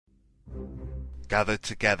gathered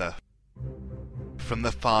together from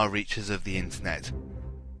the far reaches of the internet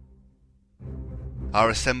are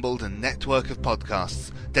assembled a network of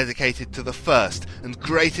podcasts dedicated to the first and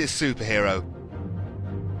greatest superhero,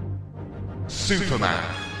 Superman.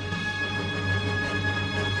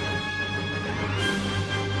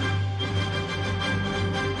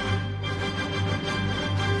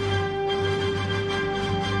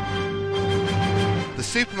 The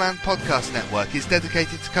Superman Podcast Network is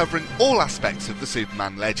dedicated to covering all aspects of the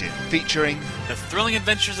Superman legend, featuring The Thrilling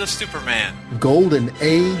Adventures of Superman, Golden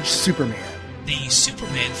Age Superman, the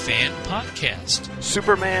Superman Fan Podcast,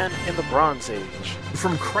 Superman in the Bronze Age,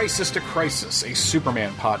 From Crisis to Crisis, a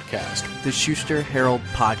Superman podcast, the Schuster Herald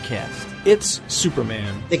Podcast, It's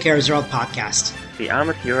Superman, the Carousel Podcast, the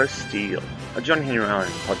Armored Hero Steel, a John Henry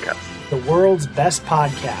Irons podcast, the world's best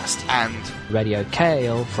podcast, and Radio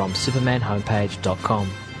KL from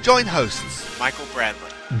SupermanHomepage.com. Join hosts Michael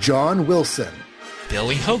Bradley, John Wilson,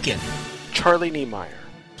 Billy Hogan, Charlie Niemeyer,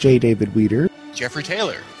 J. David Weeder, Jeffrey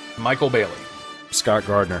Taylor, Michael Bailey, Scott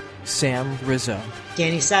Gardner, Sam Rizzo,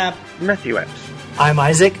 Danny Sapp, Matthew Epps. I'm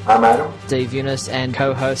Isaac, I'm Adam, Steve Eunice, and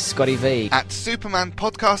co-host Scotty V at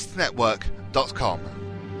SupermanPodcastNetwork.com.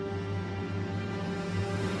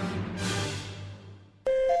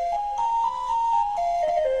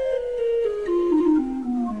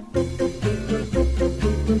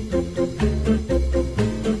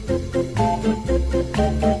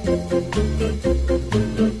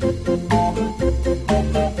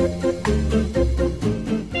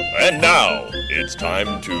 And now, it's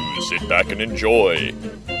time to sit back and enjoy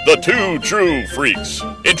the Two True Freaks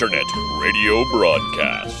Internet Radio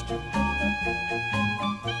Broadcast.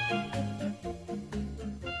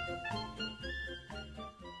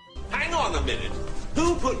 Hang on a minute.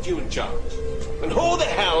 Who put you in charge? And who the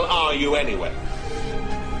hell are you anyway?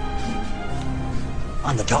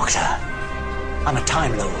 I'm the Doctor. I'm a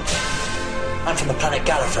Time Lord. I'm from the planet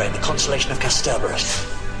Gallifrey in the constellation of Kasterborous.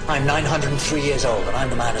 I'm 903 years old, and I'm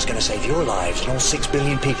the man who's going to save your lives and all 6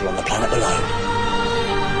 billion people on the planet below.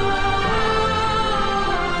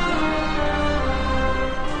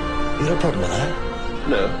 You got a problem with that?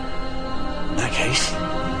 No. In that case,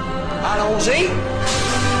 Allons-y!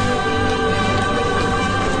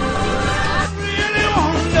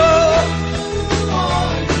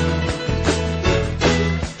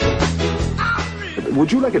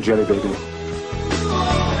 Would you like a jelly baby?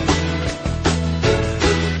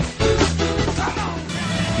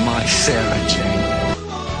 My Sarah Jane.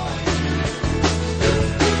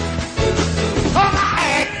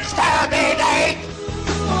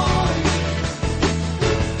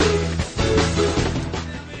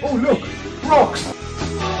 Oh, look! Rocks!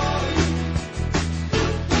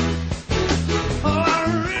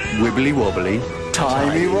 Wibbly Wobbly,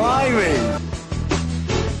 Timey-wimey.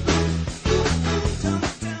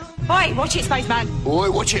 Oi, watch it, spaceman. Oi,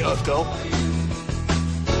 watch it, Earth-Girl.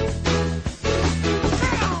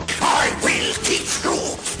 I will teach you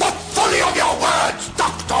the folly of your words,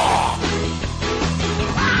 Doctor!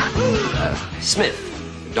 Smith.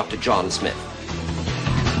 Dr. John Smith.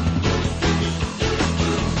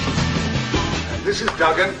 This is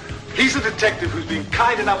Duggan. He's the detective who's been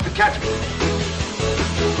kind enough to catch me.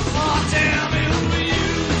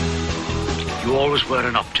 You always were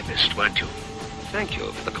an optimist, weren't you? Thank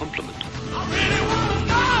you for the compliment.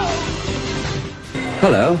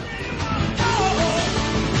 Hello.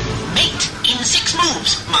 Mate, in 6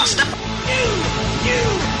 moves, master.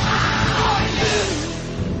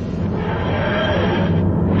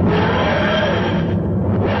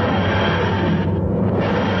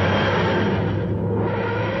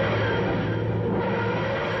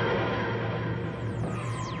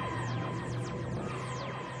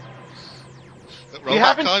 We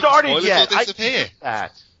haven't started yet.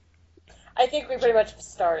 I think we pretty much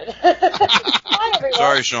started. Hi, everyone.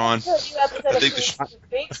 Sorry, Sean. I think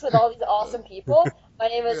Freaks with all these awesome people. My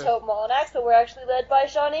name is Hope Molinax, but we're actually led by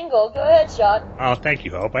Sean Ingle. Go ahead, Sean. Oh, thank you,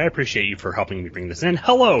 Hope. I appreciate you for helping me bring this in.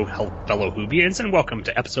 Hello, fellow Whovians, and welcome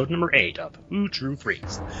to episode number 8 of Who True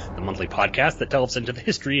Freaks, the monthly podcast that delves into the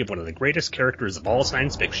history of one of the greatest characters of all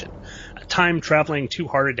science fiction, a time-traveling,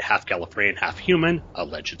 two-hearted, half Gallifreyan, half-human,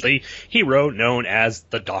 allegedly, hero known as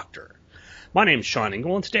the Doctor. My name's Sean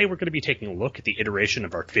Ingle, and today we're going to be taking a look at the iteration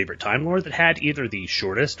of our favorite Time Lord that had either the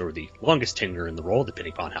shortest or the longest tenure in the role,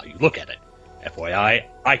 depending upon how you look at it. FYI,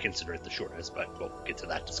 I consider it the shortest, but we'll get to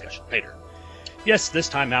that discussion later. Yes, this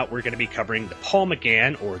time out we're going to be covering the Paul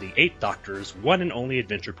McGann, or the Eighth Doctor's one and only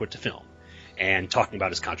adventure put to film, and talking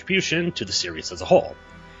about his contribution to the series as a whole.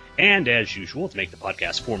 And as usual, to make the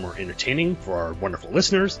podcast far more entertaining for our wonderful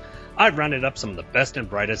listeners, I've rounded up some of the best and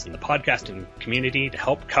brightest in the podcasting community to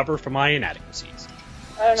help cover for my inadequacies.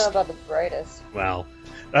 I don't know about the brightest. Well,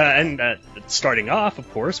 starting off, of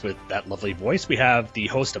course, with that lovely voice, we have the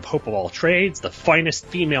host of Hope of All Trades, the finest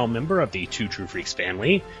female member of the Two True Freaks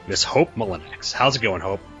family, Miss Hope Mullinax. How's it going,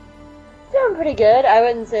 Hope? Doing pretty good. I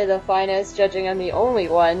wouldn't say the finest, judging I'm the only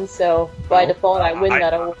one, so by default I win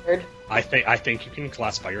that award. I think you can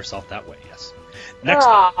classify yourself that way, yes.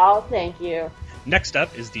 Thank you. Next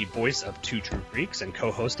up is the voice of Two True Freaks and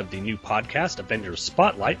co-host of the new podcast, Avengers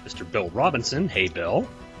Spotlight, Mr. Bill Robinson. Hey, Bill.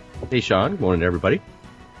 Hey, Sean. Good morning, everybody.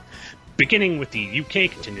 Beginning with the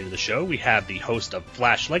UK continuing the show, we have the host of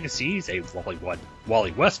Flash Legacies, a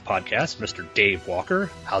Wally West podcast, Mr. Dave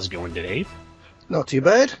Walker. How's it going today, Dave? Not too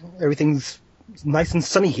bad. Everything's nice and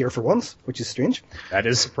sunny here for once, which is strange. That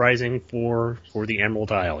is surprising for the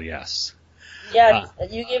Emerald Isle, yes. Yeah,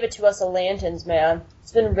 you gave it to us, the lanterns, man.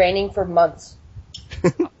 It's been raining for months.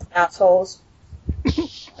 Assholes.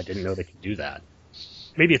 I didn't know they could do that.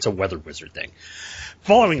 Maybe it's a weather wizard thing.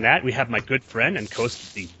 Following that, we have my good friend and host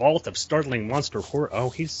of the Vault of Startling Monster Horror.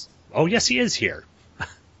 Oh, yes, he is here.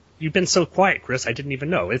 You've been so quiet, Chris, I didn't even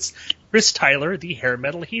know. It's Chris Tyler, the hair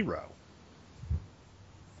metal hero.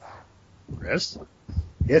 Chris?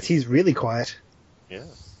 Yes, he's really quiet. Yeah.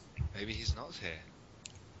 Maybe he's not here.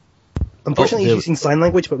 Unfortunately, he's using sign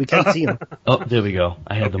language, but we can't see him. Oh, there we go.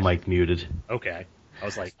 I had the mic muted. Okay. I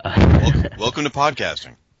was like... welcome to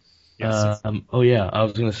podcasting. Yes. Oh, yeah. I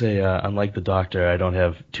was going to say, unlike the Doctor, I don't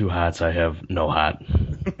have two hats. I have no hat.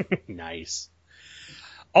 Nice.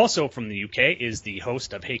 Also from the UK is the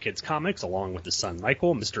host of Hey Kids Comics, along with his son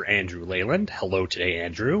Michael, Mr. Andrew Leyland. Hello today,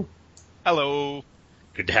 Andrew. Hello.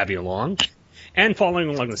 Good to have you along. And following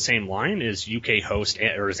along the same line is UK host,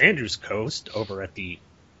 or is Andrew's co-host over at the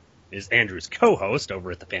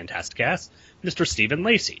Fantasticast, Mr. Stephen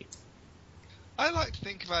Lacey. I like to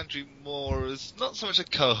think of Andrew more as not so much a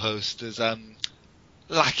co-host as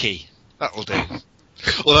lackey. That'll do.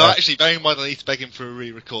 Although actually, bearing in mind I need to beg him for a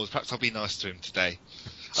re-record, perhaps I'll be nice to him today.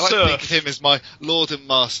 I like to think of him as my lord and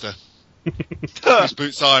master, whose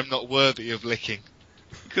boots I'm not worthy of licking.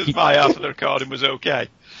 Because my half of the recording was okay.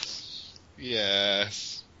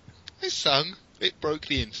 Yes. I sung. It broke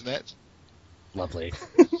the internet. Lovely.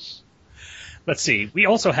 Let's see. We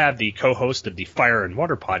also have the co-host of the Fire and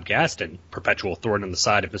Water podcast and perpetual thorn in the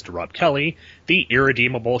side of Mr. Rob Kelly, the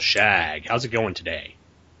irredeemable Shag. How's it going today?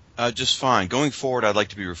 Just fine. Going forward, I'd like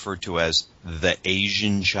to be referred to as the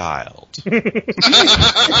Asian child.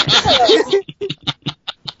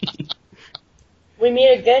 We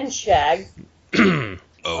meet again, Shag.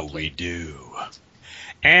 Oh, we do.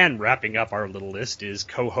 And wrapping up our little list is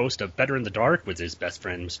co-host of Better in the Dark with his best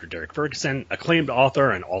friend, Mr. Derek Ferguson, acclaimed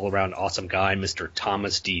author and all-around awesome guy, Mr.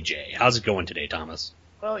 Thomas DJ. How's it going today, Thomas?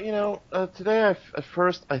 Well, today at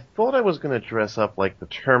first I thought I was going to dress up like the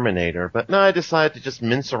Terminator, but no, I decided to just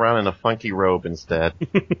mince around in a funky robe instead.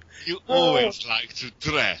 You always like to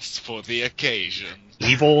dress for the occasion.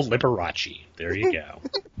 Evil Liberace. There you go.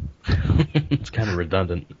 It's kind of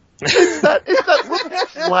redundant. It's that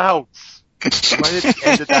flouts right at the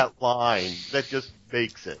end of that line that just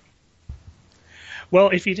makes it. Well,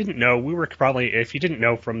 if you didn't know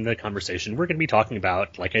from the conversation, we're going to be talking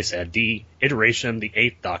about, like I said, the iteration of the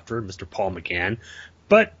Eighth Doctor, Mr. Paul McGann.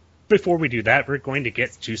 But before we do that, we're going to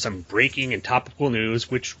get to some breaking and topical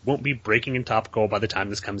news, which won't be breaking and topical by the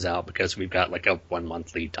time this comes out because we've got like a 1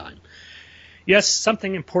 month lead time. Yes,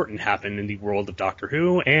 something important happened in the world of Doctor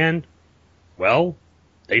Who, and, well,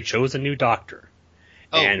 they chose a new Doctor.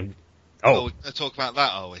 We're going to talk about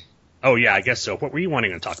that, are we? Oh, yeah, I guess so. What were you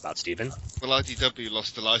wanting to talk about, Stephen? Well, IDW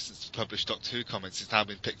lost the license to publish Doctor Who comics. It's now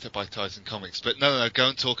been picked up by Titan Comics. But no, go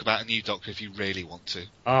and talk about a new Doctor if you really want to.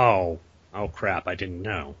 Oh crap, I didn't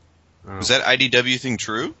know. Oh. Was that IDW thing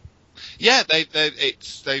true? Yeah,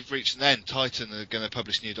 they've reached an end. Titan are going to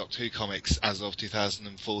publish new Doctor Who comics as of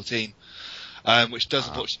 2014, which does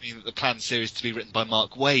unfortunately mean that the planned series to be written by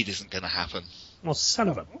Mark Waid isn't going to happen. Well, son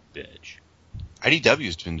of a bitch.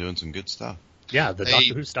 IDW's been doing some good stuff. Yeah, the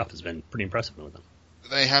Doctor Who stuff has been pretty impressive with them.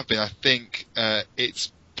 They have been. I think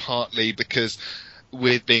it's partly because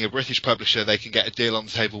with being a British publisher, they can get a deal on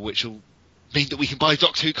the table which will mean that we can buy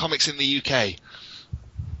Doctor Who comics in the UK.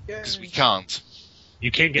 Because we can't. You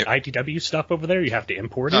can't get IDW stuff over there? You have to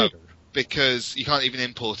import it? Or? Because you can't even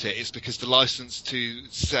import it. It's because the license to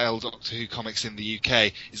sell Doctor Who comics in the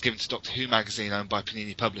UK is given to Doctor Who magazine owned by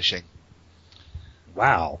Panini Publishing.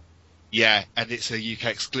 Wow. Yeah, and it's a UK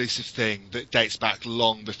exclusive thing that dates back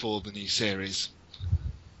long before the new series.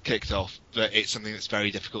 kicked off, but it's something that's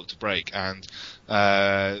very difficult to break, and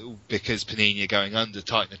because Panini are going under,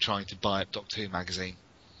 Titan are trying to buy up Doctor Who magazine.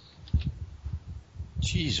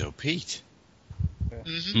 Jeez, oh Pete.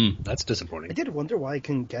 That's disappointing. I did wonder why I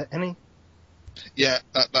couldn't get any. Yeah,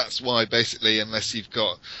 that's why, basically, unless you've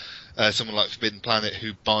got someone like Forbidden Planet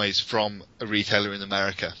who buys from a retailer in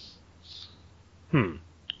America,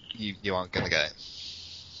 you aren't going to get it.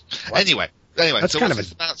 What? Anyway, that's so kind what's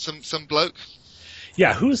this about some bloke?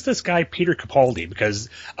 Yeah, who's this guy Peter Capaldi? Because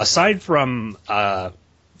aside from the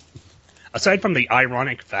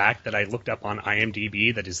ironic fact that I looked up on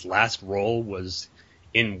IMDb that his last role was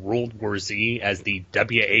in World War Z as the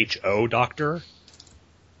WHO doctor,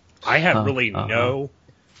 I have really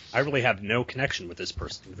have no connection with this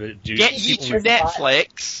person. Get you to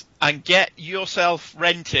Netflix and get yourself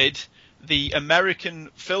rented the American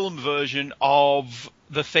film version of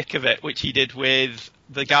The Thick of It, which he did with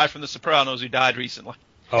the guy from The Sopranos who died recently.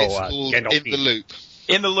 It's called In the Loop.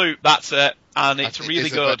 In the Loop, that's it, and it's really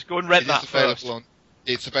good. Go and rent that first.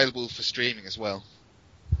 It's available for streaming as well.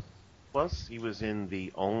 Plus, he was in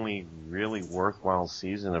the only really worthwhile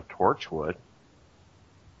season of Torchwood.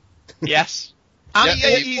 Yes. And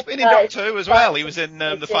he's been in Doctor Who as well. He was in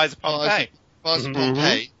The Fires of Pompeii. Fires of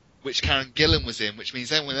Pompeii, which Karen Gillan was in, which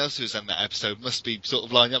means everyone else who was in that episode must be sort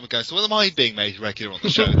of lining up and going, so when am I being made regular on the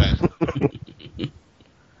show then?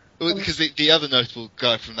 Because the other notable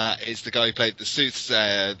guy from that is the guy who played the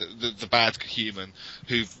soothsayer, the bad human,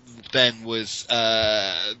 who then was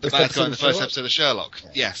the bad guy in the first episode of Sherlock.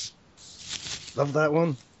 Yeah. Yes. Love that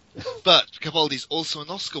one. But Capaldi's also an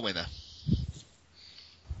Oscar winner.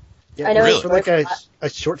 Yeah, I know really? For like a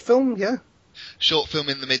short film, yeah? Short film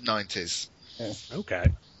in the mid-90s. Yeah. Okay.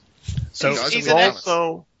 So he's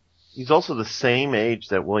also the same age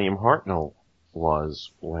that William Hartnell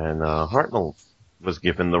was when Hartnell was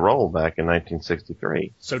given the role back in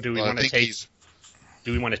 1963. So do we want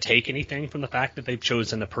to take anything from the fact that they've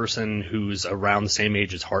chosen a person who's around the same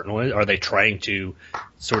age as Hartnell is? Are they trying to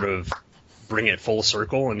sort of bring it full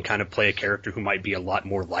circle and kind of play a character who might be a lot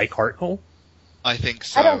more like Hartnell? I think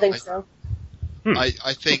so. I don't think so.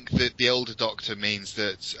 I think that the older Doctor means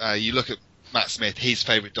that you look at Matt Smith, his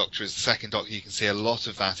favourite Doctor is the second Doctor. You can see a lot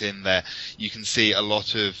of that in there. You can see a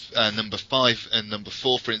lot of number 5 and number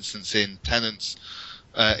 4, for instance, in Tennant's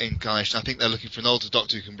incarnation. I think they're looking for an older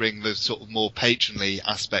Doctor who can bring the sort of more patronly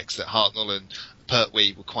aspects that Hartnell and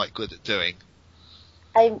Pertwee were quite good at doing.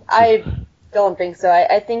 I don't think so.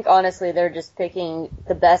 I think, honestly, they're just picking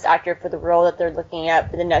the best actor for the role that they're looking at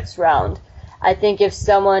for the next round. I think if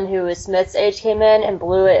someone who is Smith's age came in and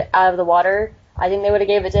blew it out of the water, I think they would have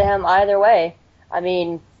gave it to him either way. Or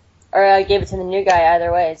gave it to the new guy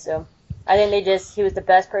either way. So I think he was the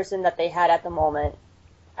best person that they had at the moment.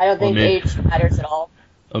 I don't think age matters at all.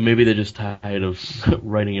 Or maybe they're just tired of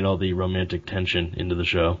writing in all the romantic tension into the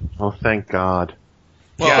show. Oh, thank God.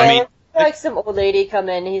 Well, yeah, I mean, like some old lady come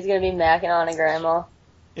in, he's going to be macking on a grandma.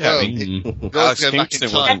 Yeah, Alex go back in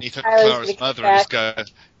time, and he took Clara's mother and just go,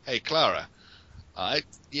 "Hey, Clara,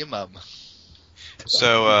 your mum."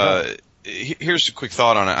 So, here's a quick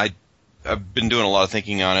thought on it. I've been doing a lot of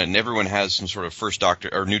thinking on it, and everyone has some sort of first Doctor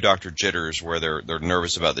or new Doctor jitters where they're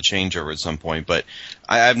nervous about the changeover at some point. But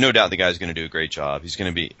I have no doubt the guy's going to do a great job. He's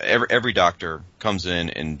going to be every Doctor comes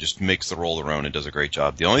in and just makes the role their own and does a great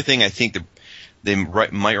job. The only thing I think that they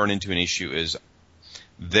might run into an issue is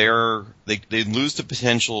they lose the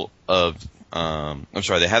potential of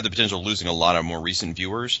they have the potential of losing a lot of more recent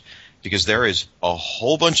viewers. Because there is a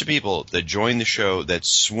whole bunch of people that join the show that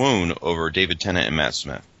swoon over David Tennant and Matt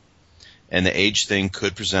Smith. And the age thing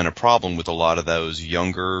could present a problem with a lot of those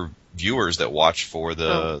younger viewers that watch for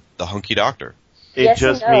the hunky Doctor. It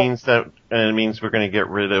just means that it means we're going to get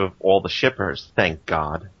rid of all the shippers, thank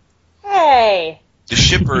God. Hey! The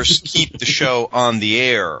shippers keep the show on the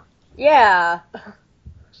air. Yeah.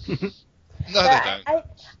 No,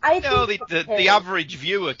 they don't. The average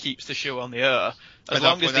viewer keeps the show on the air. As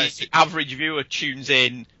long as the average viewer tunes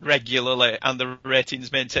in regularly and the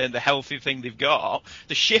ratings maintain the healthy thing they've got,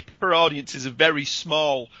 the shipper audience is a very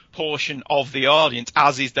small portion of the audience,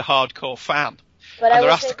 as is the hardcore fan. But and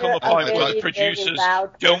there has to come a point where the producers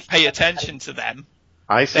don't pay attention to them.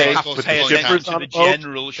 I say they have to pay attention to the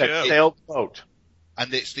general show. Sailed boat.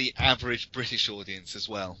 And it's the average British audience as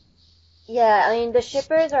well. Yeah, I mean, the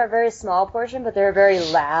shippers are a very small portion, but they're a very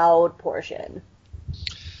loud portion.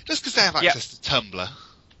 Just because they have access to Tumblr.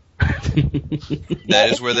 That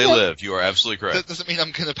is where they live. You are absolutely correct. That doesn't mean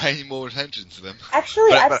I'm going to pay any more attention to them.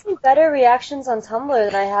 Actually, I've seen better reactions on Tumblr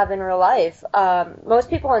than I have in real life. Most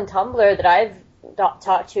people on Tumblr that I've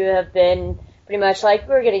talked to have been pretty much like,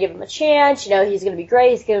 we're going to give him a chance, he's going to be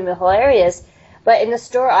great, he's going to be hilarious. But in the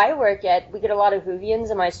store I work at, we get a lot of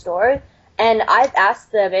Whovians in my store, and I've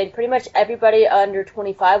asked them, and pretty much everybody under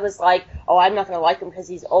 25 was like, oh, I'm not going to like him because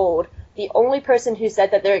he's old. The only person who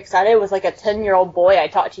said that they're excited was like a 10-year-old boy I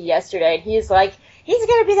talked to yesterday, and he's like, he's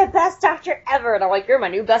going to be the best doctor ever. And I'm like, you're my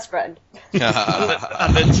new best friend. And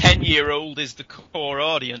the 10-year-old is the core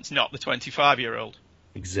audience, not the 25-year-old.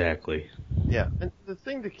 Exactly. Yeah, and the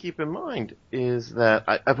thing to keep in mind is that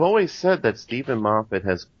I've always said that Stephen Moffat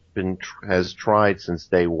has tried since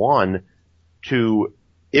day one to,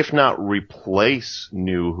 if not replace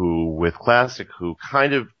New Who with Classic Who,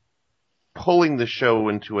 kind of pulling the show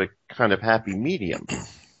into a kind of happy medium.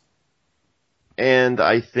 And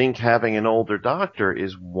I think having an older Doctor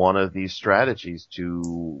is one of these strategies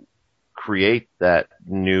to create that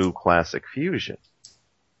new classic fusion.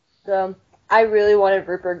 So, I really wanted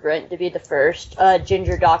Rupert Grint to be the first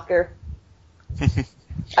Ginger Doctor.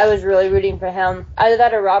 I was really rooting for him. Either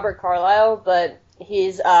that or Robert Carlyle, but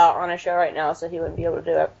he's on a show right now, so he wouldn't be able to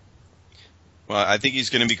do it. Well, I think he's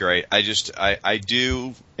going to be great. I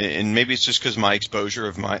do, and maybe it's just because my exposure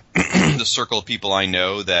of the circle of people I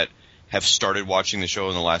know that have started watching the show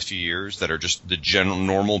in the last few years that are just the general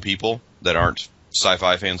normal people that aren't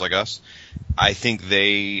sci-fi fans like us. I think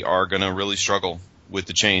they are going to really struggle with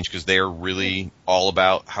the change because they are really all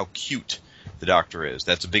about how cute the Doctor is.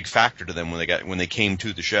 That's a big factor to them when they came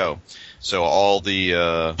to the show. So all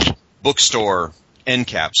the bookstore end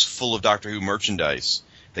caps full of Doctor Who merchandise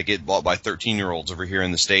that get bought by 13-year-olds over here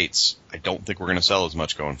in the States, I don't think we're going to sell as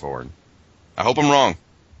much going forward. I hope I'm wrong.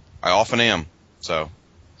 I often am. So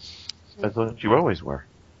that's what you always were.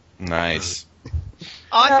 Nice.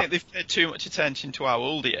 I think they've paid too much attention to how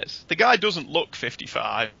old he is. The guy doesn't look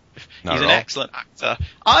 55. He's an excellent actor.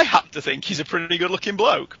 I happen to think he's a pretty good-looking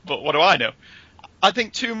bloke, but what do I know? I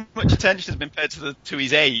think too much attention has been paid to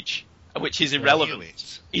his age, which is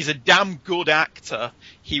irrelevant. He's a damn good actor.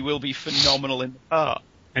 He will be phenomenal in the part.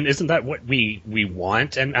 And isn't that what we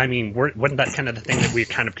want? And I mean, wasn't that kind of the thing that we were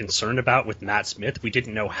kind of concerned about with Matt Smith? We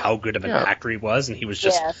didn't know how good of an actor he was, and he was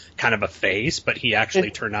just kind of a face, but he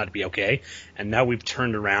actually turned out to be okay. And now we've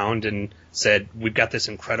turned around and said we've got this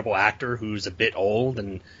incredible actor who's a bit old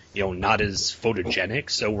and not as photogenic,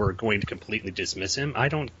 so we're going to completely dismiss him. I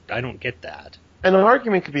don't get that. And an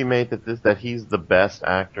argument could be made that he's the best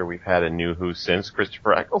actor we've had in New Who since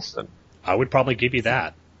Christopher Eccleston. I would probably give you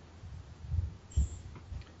that.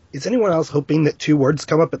 Is anyone else hoping that two words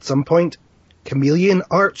come up at some point? Chameleon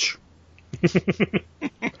Arch? That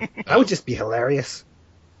would just be hilarious.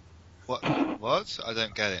 What? I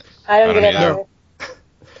don't get it. I don't get it either.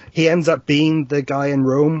 He ends up being the guy in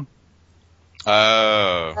Rome.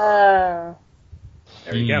 Oh.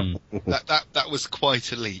 There you go. That was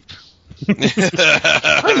quite a leap. I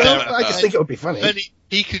know, I just think it would be funny. And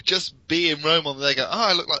he could just be in Rome on the day, go,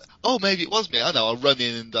 I look like, maybe it was me. I know, I'll run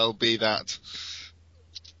in and I'll be that.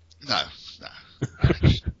 No.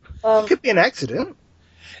 It could be an accident.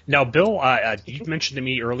 Now, Bill, you mentioned to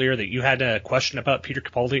me earlier that you had a question about Peter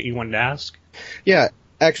Capaldi that you wanted to ask. Yeah,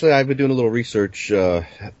 actually, I've been doing a little research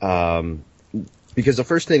because the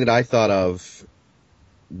first thing that I thought of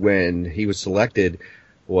when he was selected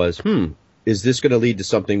was, is this going to lead to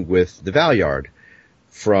something with the Valyard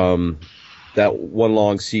from that one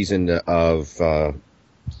long season of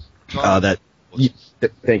that?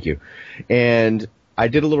 Thank you. And I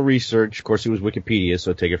did a little research. Of course, it was Wikipedia,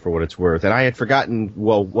 so take it for what it's worth. And I had forgotten,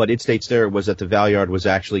 what it states there was that the Valyard was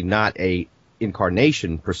actually not a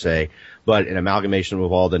incarnation per se, but an amalgamation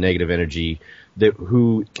of all the negative energy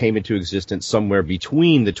who came into existence somewhere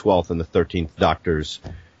between the 12th and the 13th Doctor's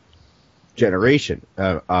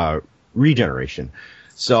regeneration.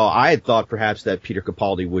 So I had thought perhaps that Peter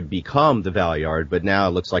Capaldi would become the Valyard, but now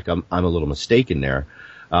it looks like I'm a little mistaken there.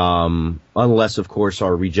 Unless, of course,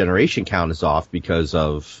 our regeneration count is off because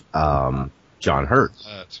of John Hurt.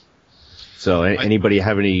 So anybody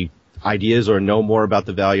have any ideas or know more about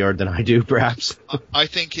the Valyard than I do, perhaps? I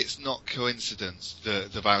think it's not coincidence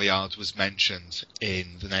that the Valyard was mentioned in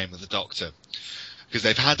the name of the Doctor. Because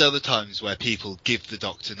they've had other times where people give the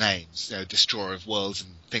Doctor names, Destroyer of Worlds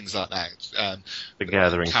and things like that. The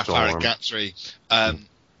Gathering Storm. Gatsby,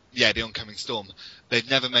 the Oncoming Storm. They've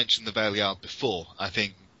never mentioned the Valyard before, I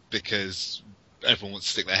think, because everyone wants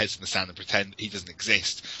to stick their heads in the sand and pretend he doesn't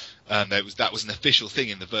exist. That was an official thing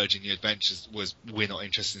in the Virgin New Adventures, was we're not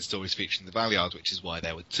interested in stories featuring the Valyard, which is why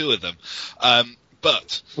there were two of them.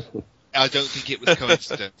 But I don't think it was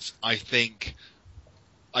coincidence. I think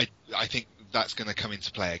that's going to come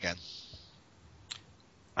into play again.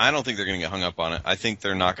 I don't think they're going to get hung up on it. I think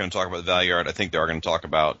they're not going to talk about the Valyard. I think they are going to talk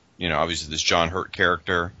about, obviously this John Hurt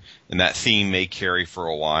character, and that theme may carry for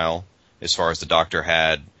a while as far as the Doctor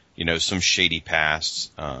had, some shady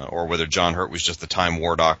past, or whether John Hurt was just the Time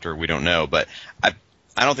War doctor. We don't know, but I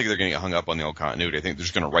don't think they're going to get hung up on the old continuity. I think they're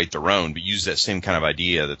just going to write their own, but use that same kind of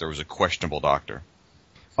idea that there was a questionable doctor.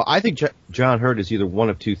 Well, I think John Hurt is either one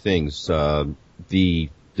of two things: the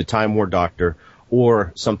Time War doctor,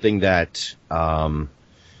 or something that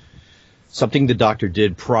something the Doctor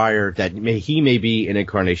did prior that he may be an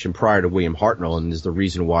incarnation prior to William Hartnell, and is the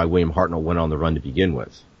reason why William Hartnell went on the run to begin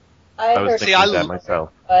with. I was thinking that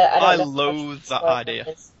myself. I loathe that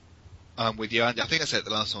idea. I'm with you, Andy. I think I said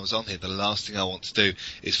the last time I was on here, the last thing I want to do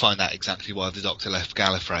is find out exactly why the Doctor left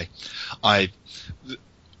Gallifrey.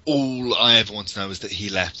 All I ever want to know is that he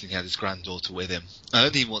left and he had his granddaughter with him. I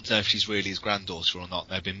don't even want to know if she's really his granddaughter or not.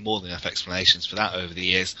 There have been more than enough explanations for that over the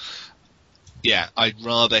years. Yeah, I'd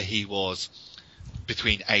rather he was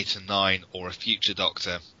between 8 and 9 or a future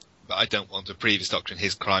Doctor, but I don't want a previous Doctor and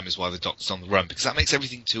his crime is why the Doctor's on the run, because that makes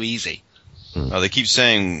everything too easy. They keep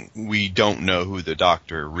saying we don't know who the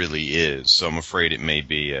Doctor really is, so I'm afraid it may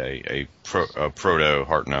be a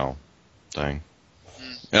proto-Hartnell thing.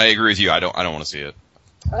 And I agree with you, I don't want to see it.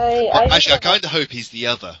 I kind of hope he's the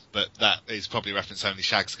other, but that is probably a reference only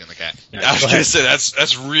Shag's going to get. I was going to say,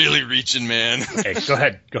 that's really reaching, man. Okay,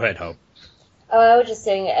 go ahead, Hope. I was just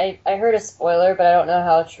saying, I heard a spoiler, but I don't know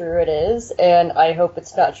how true it is, and I hope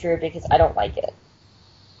it's not true because I don't like it.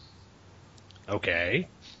 Okay.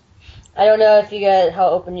 I don't know how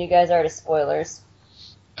open you guys are to spoilers.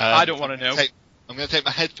 I don't want to know. I'm going to take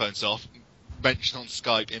my headphones off, mention on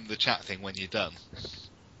Skype in the chat thing when you're done.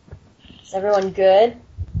 Is everyone good?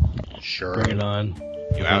 Sure. Bring it on.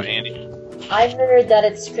 You out, Andy? I heard that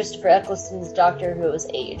it's Christopher Eccleston's Doctor who was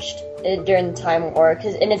aged during the Time War,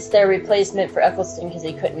 and it's their replacement for Eccleston because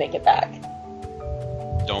he couldn't make it back.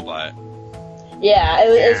 Don't buy it. Yeah,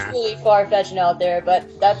 it's really far-fetched out there,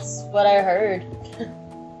 but that's what I heard.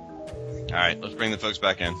 Alright, let's bring the folks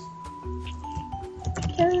back in.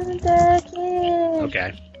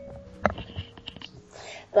 Okay.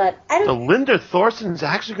 But I don't. So Linda Thorson's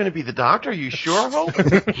actually going to be the Doctor? Are you sure, Hope?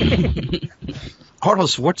 Arnold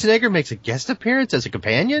Schwarzenegger makes a guest appearance as a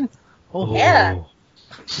companion? Oh. Yeah.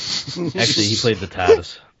 Actually, he played the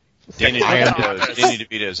TARDIS. Danny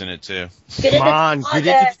DeVito's in it, too. Come on,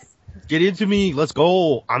 get into me. Let's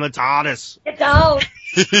go. I'm a TARDIS. Get down.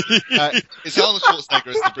 It's Arnold Schwarzenegger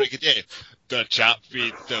as the Brigadier. The chap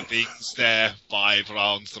with the wings there, 5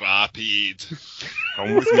 rounds rapid.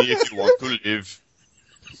 Come with me if you want to live.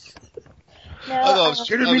 No, I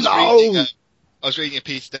was reading a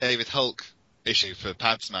Peter David Hulk issue for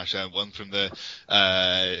Pad Smasher, one from the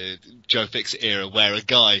Joe Fixit era, where a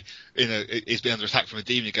guy is being under attack from a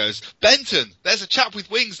demon. He goes, "Benton, there's a chap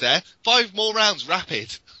with wings there. 5 more rounds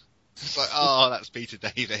rapid." It's like, oh, that's Peter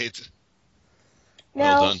David.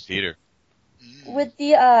 Now, well done, Peter. With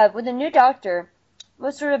the new Doctor,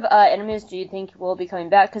 what sort of enemies do you think will be coming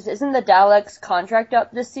back? Because isn't the Daleks' contract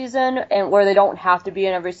up this season, and where they don't have to be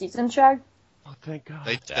in every season, Shag? Oh, thank God.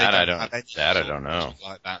 I don't know.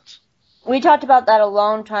 Like that. We talked about that a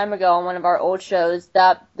long time ago on one of our old shows,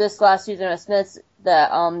 that this last season of Smiths,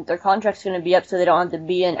 that their contract's going to be up so they don't have to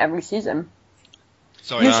be in every season.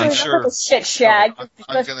 Sorry, I'm sure. This shit, Shag.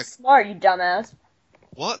 You're smart, you dumbass.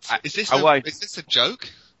 What? Is this a joke?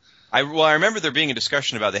 I remember there being a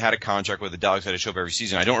discussion about they had a contract with the Daleks had to show up every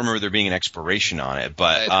season. I don't remember there being an expiration on it,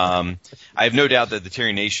 but I have no doubt that the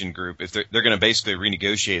Terry Nation group, if they're going to basically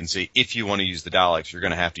renegotiate and say, if you want to use the Daleks, you're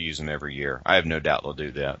going to have to use them every year. I have no doubt they'll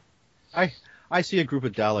do that. I see a group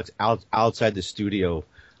of Daleks outside the studio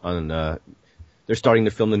on they're starting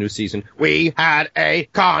to film the new season. We had a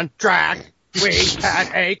contract. We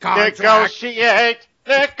had a contract. Negotiate.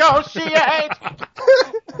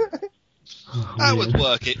 That would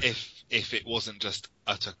work if it wasn't just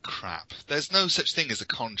utter crap. There's no such thing as a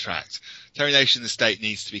contract. Terry Nation Estate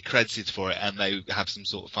needs to be credited for it, and they have some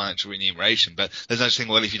sort of financial remuneration. But there's no such thing,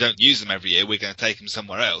 well, if you don't use them every year, we're going to take them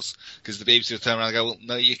somewhere else. Because the BBC will turn around and go, well,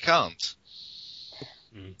 no, you can't.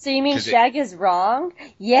 So you mean Shag is wrong?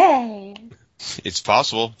 Yay! It's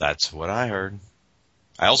possible. That's what I heard.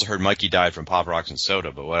 I also heard Mikey died from Pop Rocks and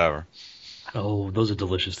soda, but whatever. Oh, those are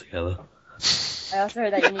delicious together. I also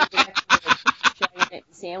heard that you need to make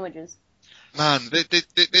sandwiches. Man,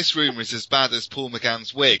 this rumour is as bad as Paul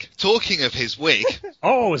McGann's wig. Talking of his wig...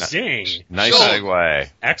 Oh, zing! Nice segue.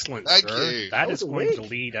 Excellent, Thank sir. you. That is going to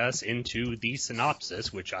lead us into the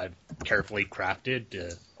synopsis, which I've carefully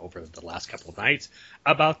crafted over the last couple of nights,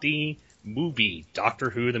 about the movie, Doctor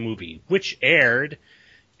Who the Movie, which aired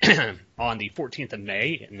on the 14th of May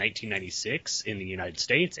in 1996 in the United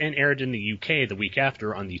States and aired in the UK the week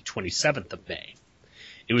after on the 27th of May.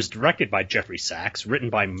 It was directed by Jeffrey Sachs, written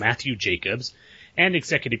by Matthew Jacobs, and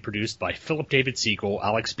executive produced by Philip David Siegel,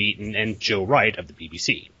 Alex Beaton, and Joe Wright of the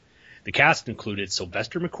BBC. The cast included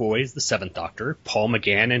Sylvester McCoy as the 7th Doctor, Paul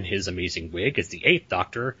McGann and his amazing wig as the 8th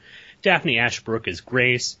Doctor, Daphne Ashbrook as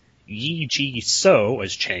Grace, Yi Ji So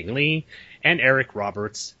as Chang Li, and Eric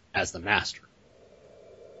Roberts as the Master.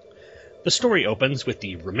 The story opens with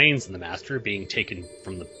the remains of the Master being taken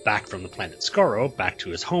back from the planet Skaro back to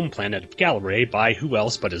his home planet of Gallifrey by who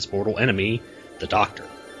else but his mortal enemy, the Doctor.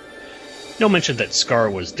 No mention that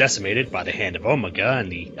Skaro was decimated by the hand of Omega in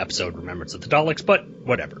the episode Remembrance of the Daleks, but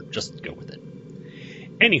whatever, just go with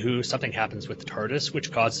it. Anywho, something happens with the TARDIS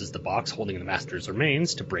which causes the box holding the Master's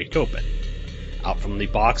remains to break open. Out from the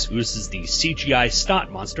box oozes the CGI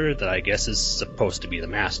snot monster that I guess is supposed to be the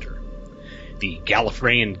Master. The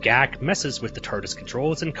Gallifreyan Gak messes with the TARDIS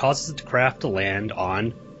controls and causes the craft to land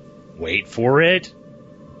on, wait for it,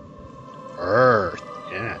 Earth.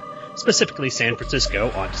 Yeah. Specifically San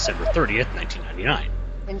Francisco on December 30th, 1999.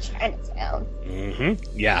 In Chinatown.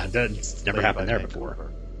 Mm-hmm. Yeah, that's never happened there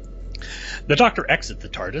before. The Doctor exits the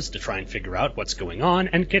TARDIS to try and figure out what's going on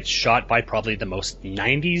and gets shot by probably the most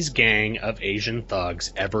 90s gang of Asian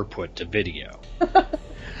thugs ever put to video.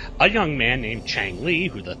 A young man named Chang Li,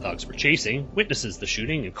 who the thugs were chasing, witnesses the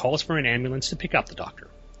shooting and calls for an ambulance to pick up the Doctor.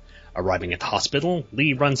 Arriving at the hospital,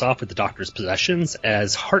 Li runs off with the Doctor's possessions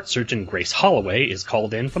as heart surgeon Grace Holloway is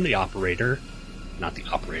called in from the opera to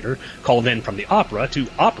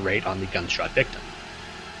operate on the gunshot victim.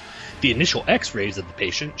 The initial x-rays of the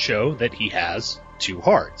patient show that he has 2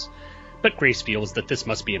 hearts, but Grace feels that this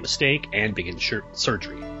must be a mistake and begins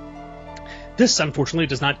surgery. This unfortunately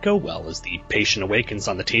does not go well as the patient awakens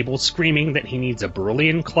on the table screaming that he needs a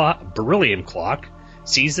beryllium clock,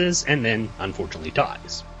 seizes, and then unfortunately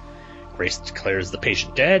dies. Grace declares the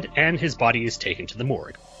patient dead, and his body is taken to the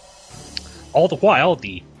morgue. All the while,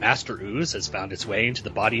 the Master Ooze has found its way into the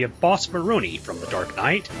body of Boss Maroni from The Dark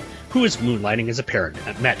Knight, who is moonlighting as a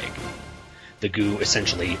paramedic. The goo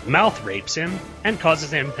essentially mouth rapes him, and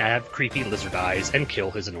causes him to have creepy lizard eyes and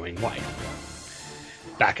kill his annoying wife.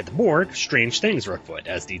 Back at the morgue, strange things are afoot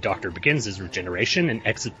as the Doctor begins his regeneration and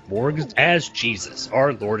exits the morgue as Jesus,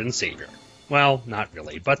 our Lord and Savior. Well, not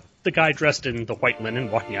really, but the guy dressed in the white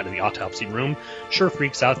linen walking out of the autopsy room sure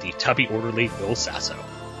freaks out the tubby orderly Will Sasso.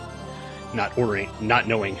 Not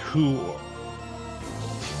knowing who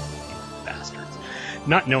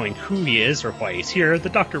he is or why he's here, the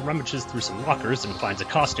Doctor rummages through some lockers and finds a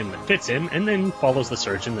costume that fits him, and then follows the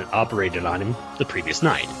surgeon that operated on him the previous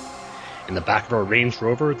night. In the back of our Range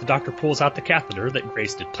Rover, the Doctor pulls out the catheter that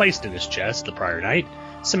Grace had placed in his chest the prior night,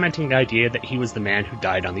 cementing the idea that he was the man who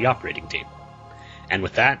died on the operating table. And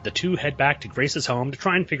with that, the two head back to Grace's home to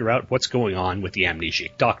try and figure out what's going on with the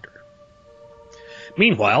amnesiac Doctor.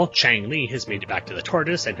 Meanwhile, Chang Li has made it back to the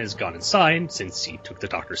TARDIS and has gone inside since he took the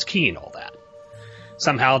Doctor's key and all that.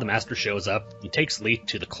 Somehow the Master shows up and takes Li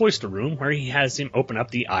to the cloister room where he has him open up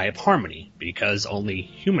the Eye of Harmony because only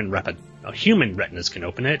human retinas can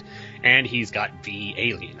open it, and he's got V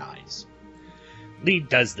alien eyes. Li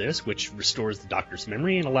does this, which restores the Doctor's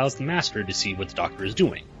memory and allows the Master to see what the Doctor is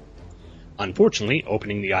doing. Unfortunately,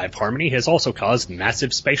 opening the Eye of Harmony has also caused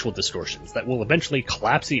massive spatial distortions that will eventually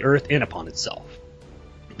collapse the Earth in upon itself.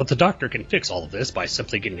 But the Doctor can fix all of this by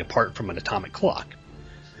simply getting a part from an atomic clock.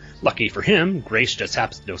 Lucky for him, Grace just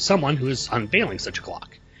happens to know someone who is unveiling such a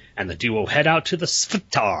clock, and the duo head out to the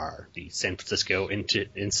SFTAR, the San Francisco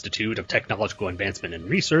Institute of Technological Advancement and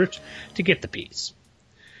Research, to get the piece.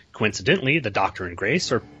 Coincidentally, the Doctor and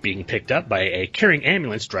Grace are being picked up by a caring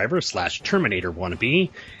ambulance driver / Terminator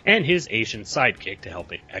wannabe and his Asian sidekick to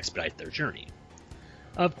help expedite their journey.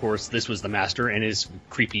 Of course, this was the Master and his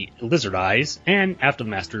creepy lizard eyes, and after the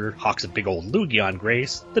Master hawks a big old loogie on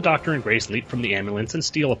Grace, the Doctor and Grace leap from the ambulance and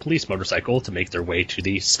steal a police motorcycle to make their way to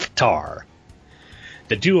the SFTAR.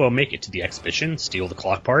 The duo make it to the exhibition, steal the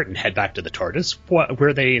clock part, and head back to the TARDIS,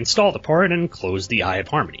 where they install the part and close the Eye of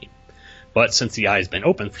Harmony. But since the eye has been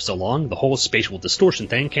open for so long, the whole spatial distortion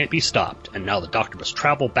thing can't be stopped, and now the Doctor must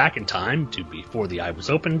travel back in time to before the eye was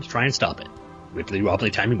open to try and stop it. Wibbly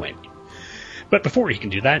wobbly timey wimey. But before he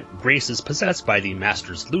can do that, Grace is possessed by the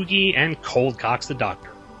Master's loogie and cold cocks the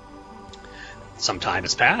Doctor. Some time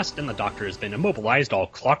has passed, and the Doctor has been immobilized all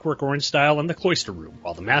Clockwork Orange style in the cloister room,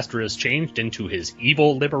 while the Master is changed into his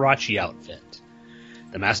evil Liberace outfit.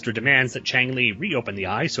 The Master demands that Chang Li reopen the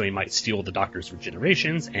eye so he might steal the Doctor's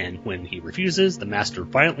regenerations, and when he refuses, the Master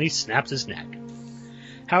violently snaps his neck.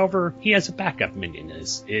 However, he has a backup minion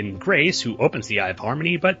in Grace, who opens the Eye of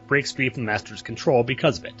Harmony but breaks free from the Master's control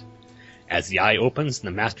because of it. As the eye opens and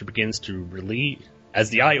the Master begins to relieve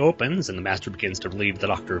the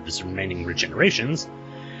Doctor of his remaining regenerations,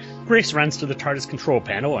 Grace runs to the TARDIS control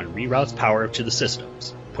panel and reroutes power to the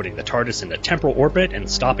systems, putting the TARDIS into temporal orbit and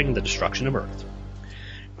stopping the destruction of Earth.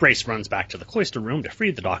 Grace runs back to the cloister room to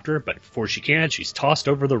free the Doctor, but before she can, she's tossed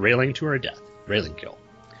over the railing to her death. Railing kill.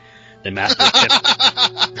 The Master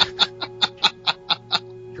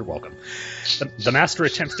You're welcome. The Master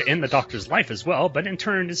attempts to end the Doctor's life as well, but in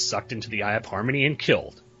turn is sucked into the Eye of Harmony and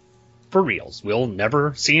killed. For reals. We'll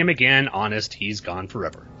never see him again. Honest, he's gone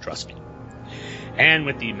forever. Trust me. And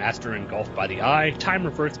with the Master engulfed by the Eye, time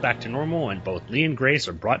reverts back to normal, and both Lee and Grace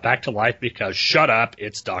are brought back to life because, shut up,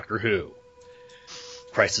 it's Doctor Who.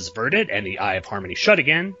 Crisis averted, and the Eye of Harmony shut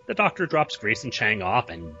again. The Doctor drops Grace and Chang off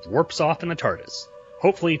and warps off in the TARDIS,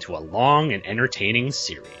 hopefully to a long and entertaining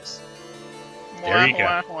series. There you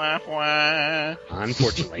go.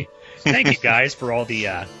 Unfortunately. Thank you guys for all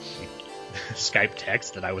the Skype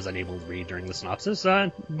text that I was unable to read during the synopsis.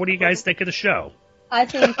 What do you guys think of the show? I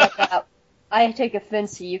think that I take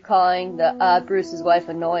offense to you calling the Bruce's wife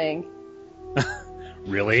annoying.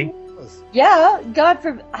 Really? Yeah, God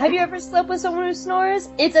forbid. Have you ever slept with someone who snores?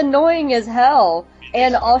 It's annoying as hell.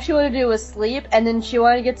 And all she wanted to do was sleep, and then she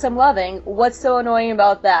wanted to get some loving. What's so annoying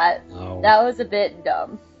about that? Oh. That was a bit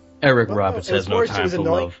dumb. Eric Roberts has no time for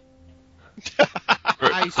love.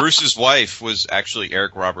 Bruce's wife was actually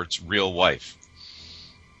Eric Roberts' real wife.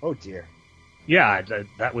 Oh dear. Yeah,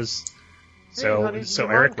 that was. So, hey, honey, so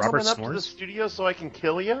you Eric mind Roberts coming up to the snores? studio so I can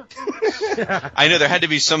kill you? I know there had to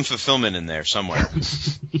be some fulfillment in there somewhere.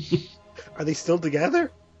 Are they still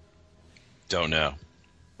together? Don't know.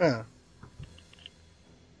 Huh.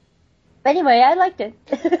 But anyway, I liked it.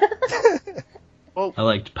 I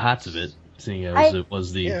liked parts of it, seeing as it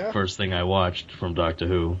was the first thing I watched from Doctor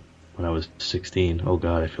Who when I was 16. Oh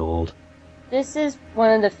god, I feel old. This is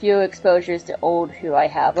one of the few exposures to old Who I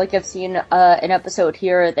have. Like, I've seen an episode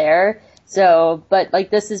here or there, so, but, like,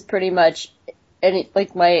 this is pretty much,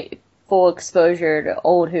 like, my full exposure to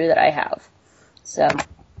old Who that I have. So.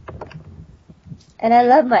 And I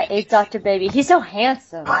love my 8th Doctor baby. He's so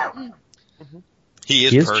handsome. He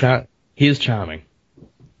is perfect. He is charming.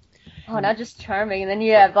 Oh, not just charming. And then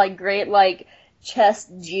you have, like, great, like, chest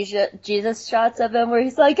Jesus shots of him where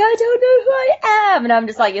he's like, I don't know who I am. And I'm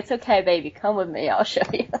just like, it's okay, baby. Come with me. I'll show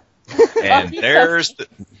you. And there's the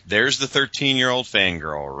 13-year-old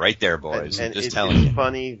fangirl right there, boys. And just telling you. It's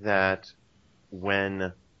funny that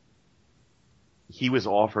when he was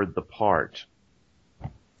offered the part,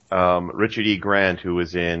 Richard E. Grant, who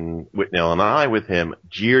was in Whitnell and I with him,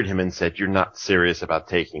 jeered him and said, you're not serious about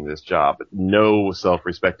taking this job. No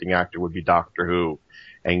self-respecting actor would be Doctor Who.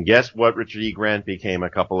 And guess what Richard E. Grant became a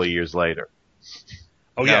couple of years later?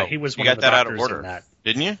 Oh, yeah, he was one you of the got that out of doctors order, in that.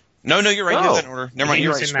 didn't you? No, you're right. You got that in order. Never mind.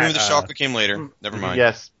 You're right. Scream of the Chocolate came later. Never mind.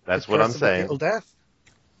 Yes, that's what I'm saying. Death.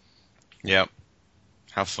 Yep.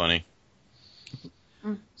 How funny.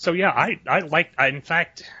 So yeah, I in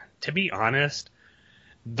fact, to be honest,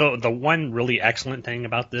 the one really excellent thing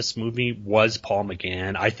about this movie was Paul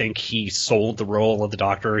McGann. I think he sold the role of the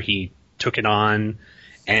Doctor. He took it on,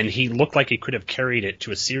 and he looked like he could have carried it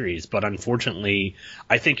to a series. But unfortunately,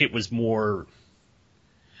 I think it was more,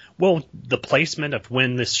 well, the placement of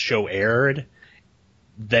when this show aired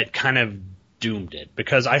that kind of doomed it.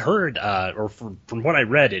 Because I heard, or from what I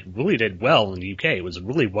read, it really did well in the UK. It was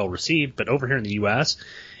really well received. But over here in the US,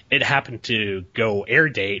 it happened to go air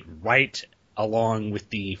date right along with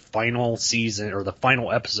the final season or the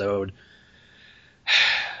final episode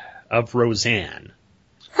of Roseanne.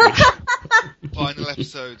 Final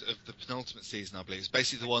episode of the penultimate season, I believe. It's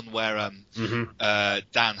basically the one where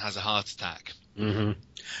Dan has a heart attack. Mm-hmm.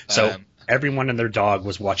 So everyone and their dog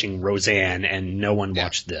was watching Roseanne, and no one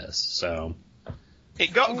watched this. So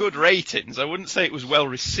it got good ratings. I wouldn't say it was well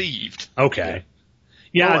received. Okay.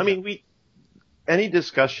 Yeah. Well, I mean, any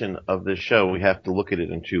discussion of this show, we have to look at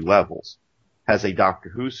it in two levels. Has a Doctor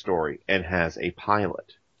Who story and has a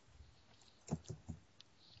pilot.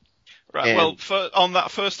 Right. And, well, on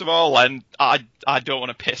that, first of all, and I don't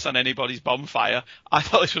want to piss on anybody's bonfire. I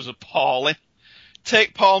thought this was appalling.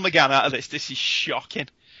 Take Paul McGann out of this. This is shocking.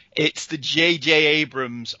 It's the J.J.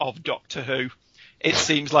 Abrams of Doctor Who. It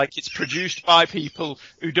seems like it's produced by people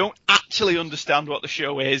who don't actually understand what the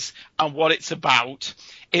show is and what it's about.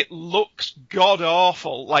 It looks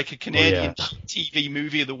god-awful, like a Canadian TV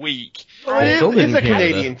movie of the week. Well, it is a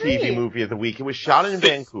Canadian TV movie of the week. It was shot in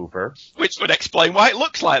Vancouver. Which would explain why it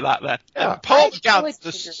looks like that, then. Yeah. Paul McGann's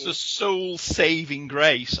the soul-saving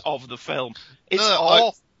grace of the film. It's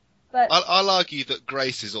awful. I'll argue that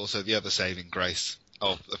Grace is also the other saving grace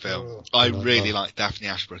of the film. I really like Daphne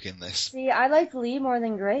Ashbrook in this. See, I like Lee more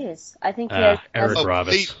than Grace. I think Eric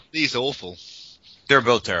Roberts. Lee's awful. They're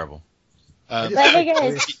both terrible. But hey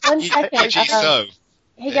guys, 1 second.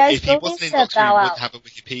 Hey guys, if he wasn't in Doctor Who, he wouldn't have a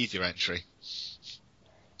Wikipedia entry.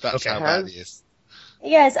 That's how bad he is.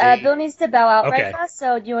 Hey guys, Bill needs to bow out right fast,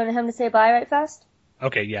 so do you want him to say bye right fast?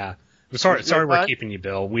 Okay, yeah. Sorry we're keeping you,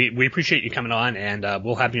 Bill. We appreciate you coming on, and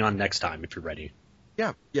we'll have you on next time if you're ready.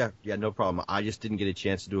 Yeah, no problem. I just didn't get a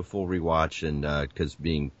chance to do a full rewatch, and because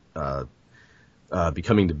becoming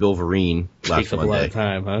the Bilverine last takes up Monday. a lot of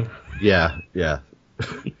time, huh? Yeah.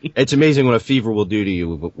 It's amazing what a fever will do to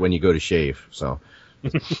you when you go to shave. So,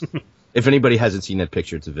 if anybody hasn't seen that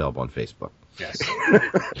picture, it's available on Facebook. Yes,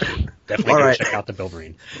 definitely go check out the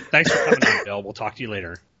Bilverine. Thanks for coming on, Bill. We'll talk to you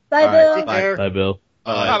later. Bye, Bill. Bye, Bill.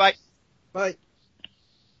 Bye.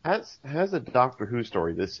 Has a Doctor Who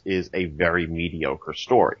story, this is a very mediocre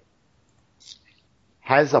story.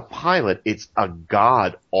 Has a pilot, it's a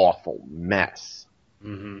god-awful mess.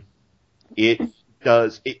 Mm-hmm.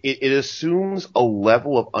 It assumes a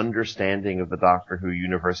level of understanding of the Doctor Who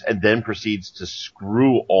universe and then proceeds to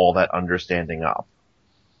screw all that understanding up.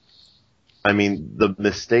 I mean, the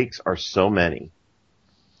mistakes are so many.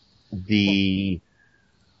 The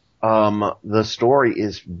story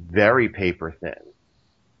is very paper thin.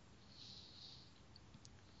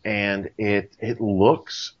 And it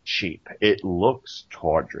looks cheap. It looks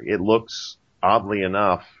tawdry. It looks, oddly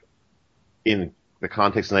enough, in the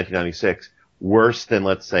context of 1996, worse than,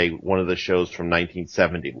 let's say, one of the shows from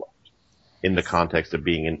 1970 looked, in the context of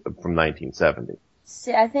being from 1970.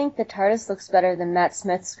 See, I think the TARDIS looks better than Matt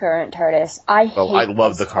Smith's current TARDIS. I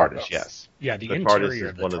love the TARDIS, yes. Yeah, the TARDIS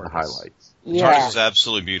is one of the highlights. The TARDIS is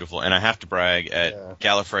absolutely beautiful, and I have to brag, at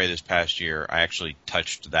Gallifrey this past year, I actually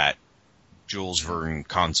touched that Jules Verne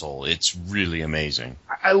console. It's really amazing.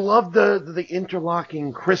 I love the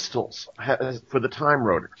interlocking crystals for the time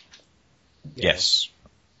rotor. Yes.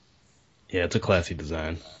 Yeah, it's a classy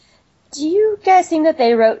design. Do you guys think that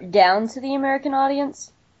they wrote down to the American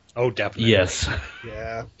audience? Oh, definitely. Yes.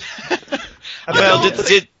 Yeah. Well,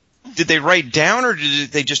 did they write down, or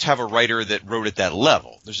did they just have a writer that wrote at that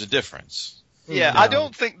level? There's a difference. Yeah, I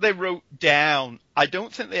don't think they wrote down. I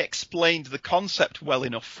don't think they explained the concept well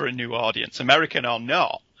enough for a new audience, American or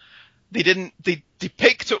not. They didn't. They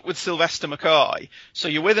picked up with Sylvester McCoy, so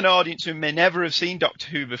you're with an audience who may never have seen Doctor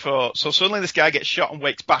Who before. So suddenly this guy gets shot and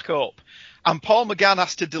wakes back up, and Paul McGann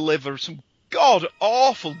has to deliver some god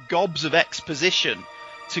awful gobs of exposition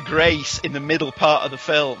to Grace in the middle part of the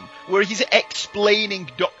film, where he's explaining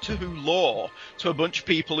Doctor Who lore to a bunch of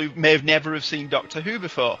people who may have never have seen Doctor Who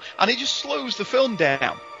before, and it just slows the film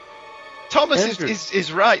down. Thomas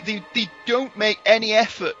is right. They don't make any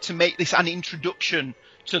effort to make this an introduction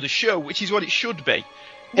to the show, which is what it should be.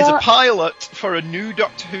 As a pilot for a new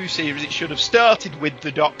Doctor Who series, it should have started with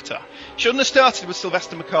the Doctor. It shouldn't have started with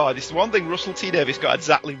Sylvester McCoy. This is one thing Russell T Davies got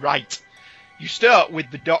exactly right. You start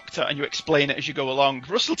with the Doctor and you explain it as you go along.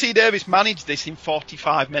 Russell T Davies managed this in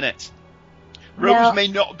 45 minutes. Rose may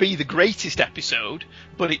not be the greatest episode,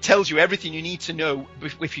 but it tells you everything you need to know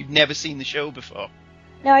if you've never seen the show before.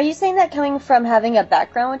 Now, are you saying that coming from having a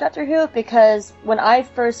background with Doctor Who? Because when I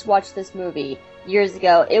first watched this movie years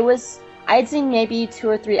ago, I'd seen maybe 2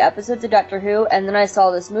 or 3 episodes of Doctor Who, and then I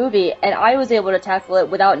saw this movie, and I was able to tackle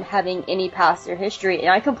it without having any past or history, and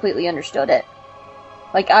I completely understood it.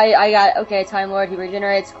 Like, I got, okay, Time Lord, he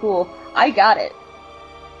regenerates, cool. I got it.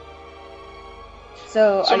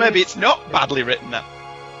 So maybe it's not badly written then.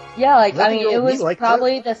 Yeah, like, I mean, it was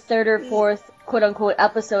probably the 3rd or 4th quote-unquote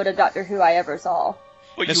episode of Doctor Who I ever saw.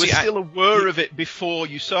 But you were still aware of it before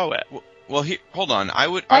you saw it. Well, hold on. I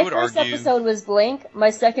would argue... My first episode was Blink, my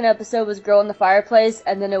second episode was Girl in the Fireplace,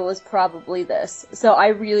 and then it was probably this. So I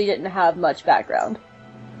really didn't have much background.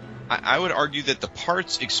 I would argue that the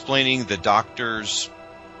parts explaining the Doctor's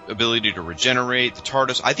ability to regenerate, the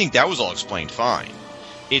TARDIS, I think that was all explained fine.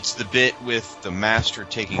 It's the bit with the Master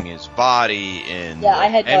taking his body and I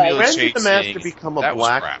had no idea. When did the Master become a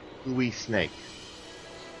black gooey snake?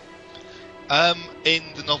 In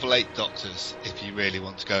the novel 8 Doctors, if you really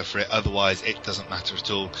want to go for it. Otherwise, it doesn't matter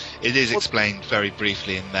at all. It is explained very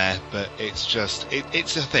briefly in there, but it's just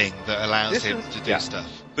it's a thing that allows him to do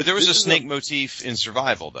stuff. But there was a snake motif in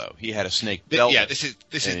Survival, though. He had a snake belt. Yeah, this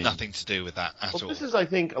is nothing to do with that at all. This is, I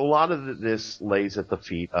think, a lot of this lays at the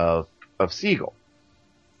feet of Siegel,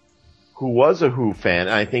 who was a Who fan,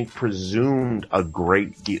 and I think presumed a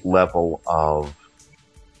great level of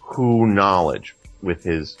Who knowledge with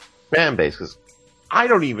his fan base, because I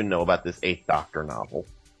don't even know about this 8th Doctor novel,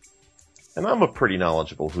 and I'm a pretty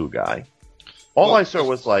knowledgeable Who guy. All I saw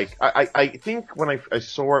was like, I think when I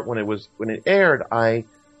saw it when it aired, I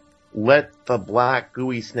let the black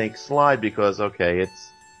gooey snake slide because, okay,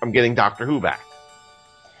 I'm getting Doctor Who back.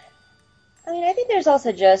 I mean, I think there's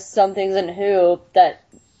also just some things in Who that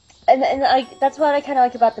and like that's what I kind of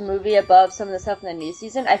like about the movie above some of the stuff in the new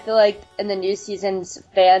season. I feel like in the new seasons,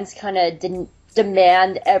 fans kind of didn't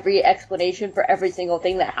demand every explanation for every single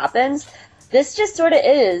thing that happens. This just sort of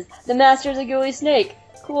is. The Master's a gooey snake.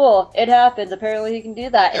 Cool, it happens. Apparently he can do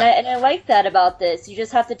that. And I like that about this. You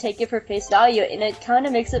just have to take it for face value, and it kind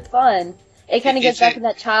of makes it fun. It kind of gets back in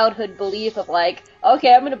that childhood belief of like,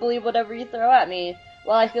 okay, I'm going to believe whatever you throw at me.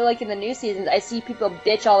 Well, I feel like in the new seasons, I see people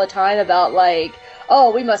bitch all the time about like,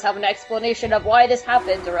 oh, we must have an explanation of why this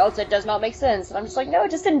happens, or else it does not make sense. And I'm just like, no,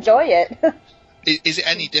 just enjoy it. Is it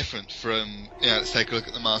any different from, let's take a look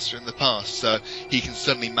at the Master in the past? So he can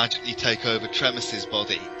suddenly magically take over Tremis's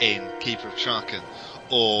body in Keeper of Traken,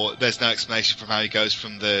 or there's no explanation from how he goes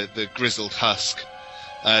from the grizzled husk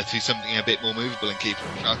to something a bit more movable in Keeper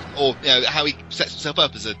of Traken, or how he sets himself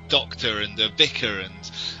up as a doctor and a vicar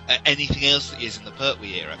and anything else that he is in the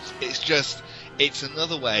Pertwee era. It's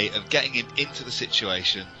another way of getting him into the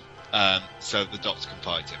situation so the Doctor can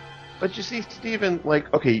fight him. But you see, Stephen,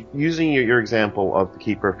 like, okay, using your example of the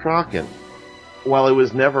Keeper of Traken, while it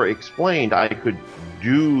was never explained, I could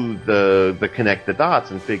do the connect the dots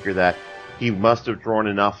and figure that he must have drawn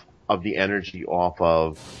enough of the energy off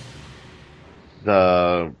of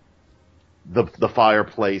the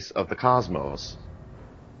fireplace of the cosmos.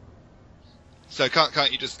 So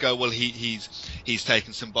can't you just go, well, he's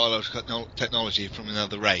taken some biological technology from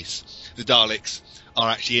another race. The Daleks are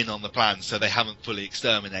actually in on the plan, so they haven't fully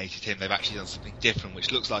exterminated him. They've actually done something different, which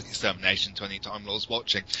looks like extermination to any Time Lords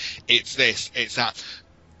watching. It's this, it's that.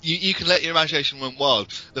 You can let your imagination run wild.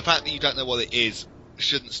 The fact that you don't know what it is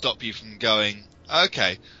shouldn't stop you from going,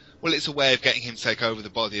 okay, well, it's a way of getting him to take over the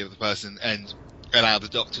body of the person and allow the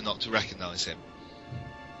Doctor not to recognise him.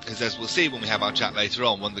 Because as we'll see when we have our chat later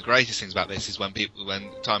on, one of the greatest things about this is when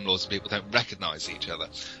Time Lords and people don't recognise each other.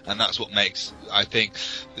 And that's what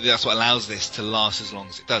that's what allows this to last as long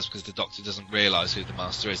as it does, because the Doctor doesn't realise who the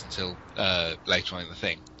Master is until later on in the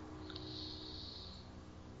thing.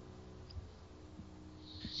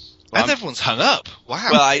 And everyone's hung up. Wow.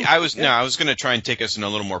 Well, I was going to try and take us in a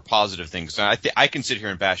little more positive things. So I can sit here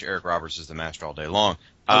and bash Eric Roberts as the Master all day long.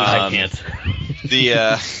 I can't.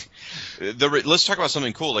 Let's talk about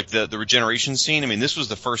something cool, like the regeneration scene. I mean, this was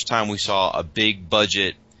the first time we saw a big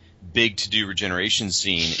budget, big to-do regeneration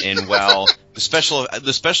scene. And while the special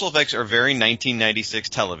effects are very 1996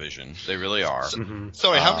 television, they really are.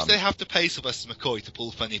 Sorry, how much do they have to pay Sylvester McCoy to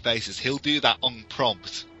pull funny faces? He'll do that on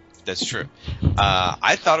prompt. That's true.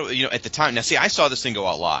 I thought, at the time. Now, see, I saw this thing go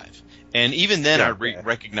out live, and even then, I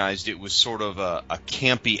recognized it was sort of a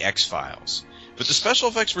campy X-Files. But the special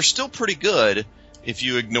effects were still pretty good if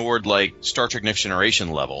you ignored like Star Trek Next Generation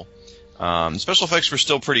level. Special effects were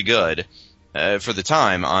still pretty good for the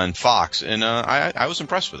time on Fox, and I was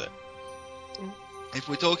impressed with it. If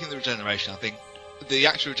we're talking the regeneration, I think the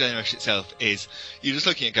actual regeneration itself is, you're just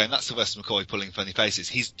looking at going, that's Sylvester McCoy pulling funny faces.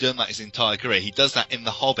 He's done that his entire career. He does that in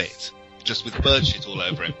The Hobbit, just with bird shit all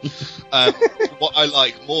over him. What I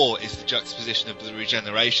like more is the juxtaposition of the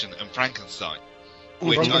regeneration and Frankenstein,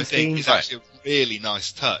 which I think is actually a really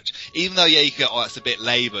nice touch. Even though, you could go, that's a bit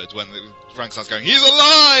laboured when Frankenstein's going, he's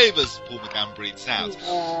alive, as Paul McGann breathes out.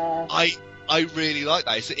 I really like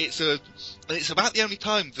that. It's about the only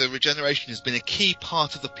time the regeneration has been a key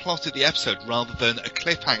part of the plot of the episode rather than a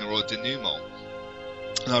cliffhanger or a denouement.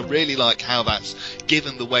 And I really like how that's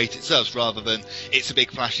given the weight it serves, rather than it's a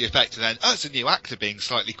big flashy effect and then, it's a new actor being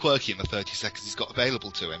slightly quirky in the 30 seconds he's got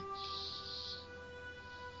available to him.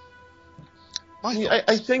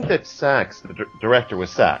 I think that Sachs, the director was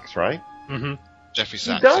Sachs, right? Mm-hmm. Jeffrey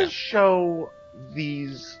Sachs. He does show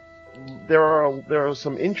these. There are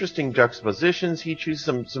some interesting juxtapositions. He chooses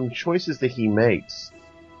some choices that he makes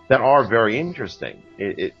that are very interesting.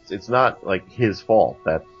 It's not like his fault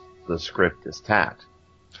that the script is tacked.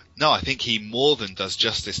 No, I think he more than does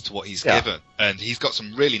justice to what he's given, and he's got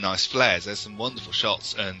some really nice flares. There's some wonderful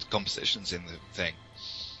shots and compositions in the thing.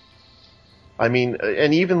 I mean,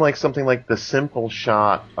 and even like something like the simple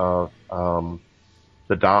shot of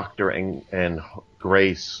the Doctor and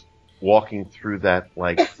Grace walking through that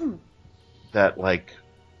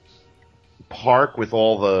park with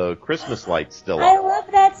all the Christmas lights still up. I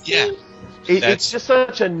love that scene. Yeah. It's just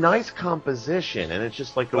such a nice composition, and it's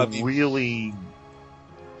just like really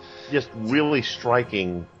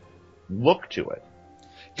striking look to it.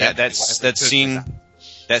 Yeah, that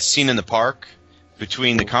scene in the park,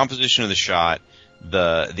 between the composition of the shot,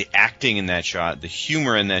 the acting in that shot, the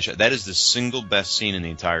humor in that shot, that is the single best scene in the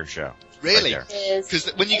entire show. Really?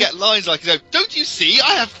 Because when you get lines like, don't you see,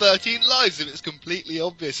 I have 13 lives, and it's completely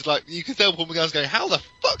obvious. It's like, you can tell Paul McGann's going, how the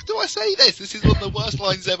fuck do I say this? This is one of the worst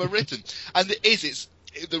lines ever written. And it is,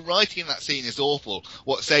 the writing in that scene is awful.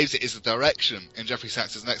 What saves it is the direction, and Jeffrey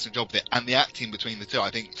Sachs does an excellent job with it, and the acting between the two.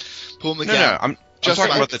 I think Paul McGann. No, I'm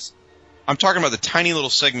talking about this. I'm talking about the tiny little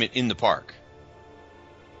segment in the park.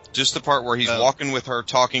 Just the part where he's walking with her,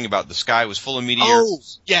 talking about the sky was full of meteors. Oh,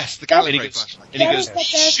 yes, the Gallifrey flashlight. And he goes,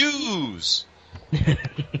 shoes!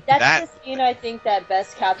 That's the scene I think that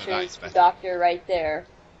best captures the Doctor right there.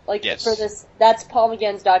 Like, yes. for this, that's Paul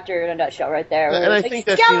McGann's Doctor in a nutshell right there. And I think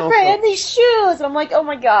that's Gallifrey and these shoes! And I'm like, oh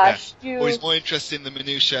my gosh, dude. Or he's more interested in the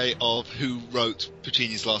minutiae of who wrote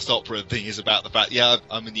Puccini's Last Opera than he is about the fact, yeah,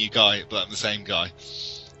 I'm a new guy, but I'm the same guy.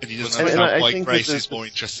 And he doesn't understand why Grace is more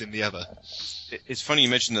interested in the other. It's funny you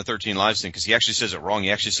mentioned the 13 Lives thing, because he actually says it wrong.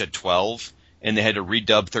 He actually said 12, and they had to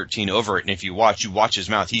redub 13 over it, and if you watch his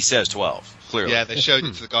mouth, he says 12, clearly. Yeah, they showed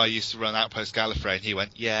it to the guy who used to run Outpost Gallifrey, and he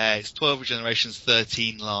went, yeah, it's 12 regenerations,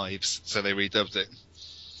 13 lives, so they redubbed it.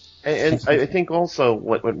 And I think also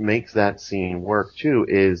what makes that scene work, too,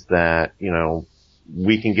 is that,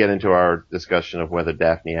 we can get into our discussion of whether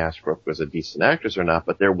Daphne Ashbrook was a decent actress or not,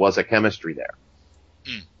 but there was a chemistry there.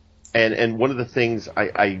 Mm. And one of the things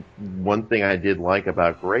one thing I did like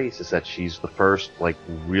about Grace is that she's the first,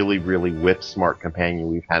 really, really whip-smart companion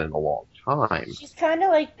we've had in a long time. She's kind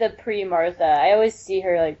of like the pre-Martha. I always see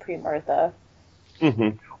her like pre-Martha.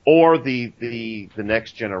 Mm-hmm. Or the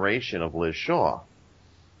next generation of Liz Shaw.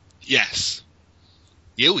 Yes.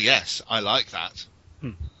 Oh, yes. I like that.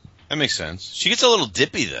 That makes sense. She gets a little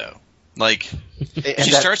dippy, though.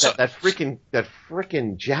 Starts that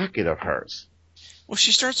frickin' jacket of hers. Well,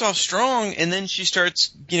 she starts off strong, and then she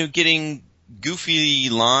starts, getting goofy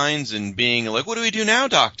lines and being like, "What do we do now,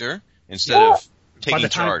 Doctor?" Instead of taking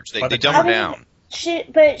charge, they dumb her down.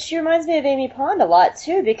 But she reminds me of Amy Pond a lot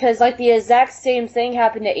too, because the exact same thing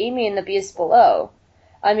happened to Amy in The Beast Below.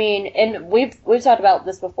 I mean, and we've talked about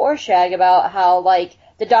this before, Shag, about how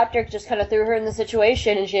the Doctor just kind of threw her in the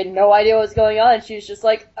situation, and she had no idea what was going on. She was just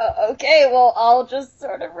like, "Okay, well, I'll just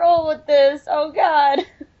sort of roll with this." Oh God.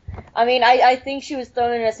 I mean, I think she was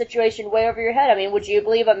thrown in a situation way over your head. I mean, would you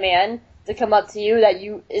believe a man to come up to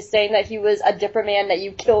you is saying that he was a different man that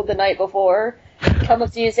you killed the night before, come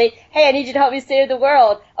up to you and say, "Hey, I need you to help me save the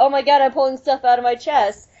world. Oh my God, I'm pulling stuff out of my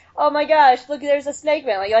chest. Oh my gosh, look, there's a snake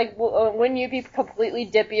man." Wouldn't you be completely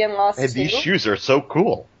dippy and lost? And these shoes are so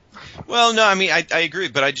cool. Well, no, I mean, I agree,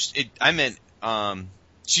 but I meant,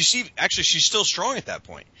 she's still strong at that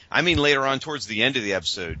point. I mean, later on towards the end of the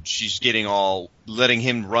episode, she's getting letting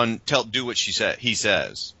him do what he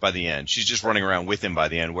says by the end. She's just running around with him by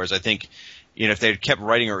the end. Whereas I think, if they had kept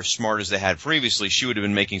writing her as smart as they had previously, she would have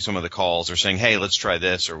been making some of the calls or saying, "Hey, let's try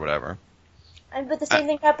this," or whatever. But the same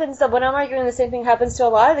thing happens, when I'm arguing, the same thing happens to a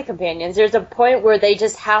lot of the companions. There's a point where they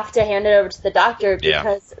just have to hand it over to the Doctor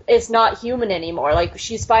because it's not human anymore.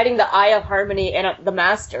 She's fighting the Eye of Harmony and the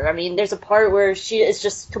Master. I mean, there's a part where she is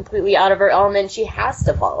just completely out of her element. She has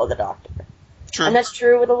to follow the Doctor. True. And that's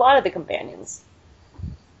true with a lot of the companions.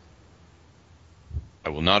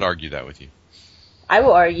 I will not argue that with you. I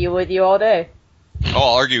will argue with you all day. Oh,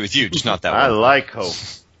 I'll argue with you, just not that one. I like Hope.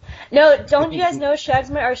 No, don't you guys know Shag's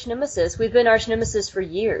my arch nemesis? We've been arch nemesis for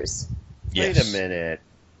years. Yes. Wait a minute.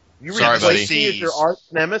 You Sorry, buddy. He is your arch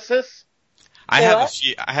nemesis? I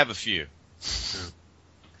have a few.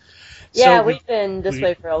 Yeah, we've been this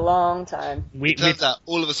way for a long time. It turns out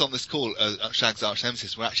all of us on this call, Shag's arch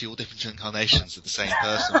nemesis, we're actually all different incarnations of the same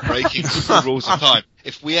person, breaking the rules of time.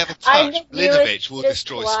 If we ever touch Linovich, we'll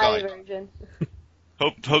destroy Skype.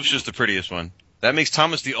 Hope's just the prettiest one. That makes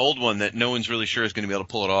Thomas the old one that no one's really sure is going to be able to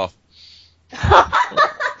pull it off.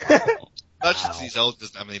 That's since he's old,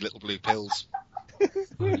 doesn't have any little blue pills.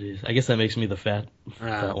 I guess that makes me the fat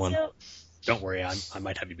one. Don't worry, I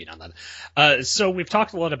might have you beat on that. So we've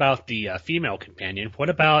talked a lot about the female companion. What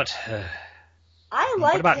about?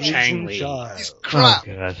 What about Chang Li? He's crap.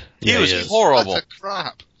 Oh, God. He was horrible. That's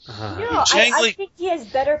crap. No, I think he has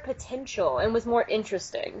better potential and was more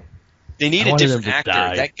interesting. They need a different actor.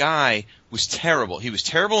 That guy was terrible. He was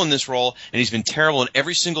terrible in this role, and he's been terrible in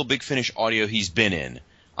every single Big Finish audio he's been in.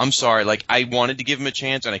 I'm sorry. I wanted to give him a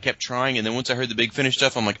chance, and I kept trying, and then once I heard the Big Finish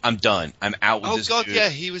stuff, I'm like, I'm done. I'm out with this dude. Oh, God, yeah,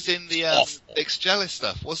 he was in the X-Jealous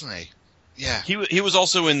stuff, wasn't he? Yeah. He was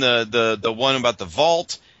also in the one about the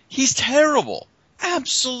vault. He's terrible.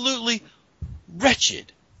 Absolutely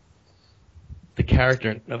wretched. The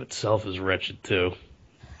character of itself is wretched, too.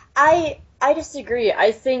 I disagree.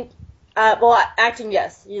 I think... acting,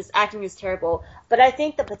 yes. Acting is terrible. But I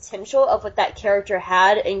think the potential of what that character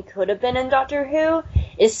had and could have been in Doctor Who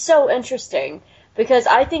is so interesting. Because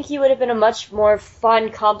I think he would have been a much more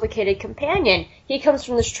fun, complicated companion. He comes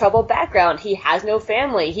from this troubled background. He has no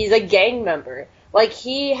family. He's a gang member.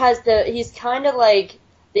 He's kind of like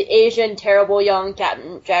the Asian terrible young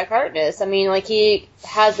Captain Jack Harkness. I mean, like, he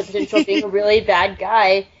has the potential of being a really bad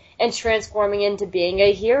guy and transforming into being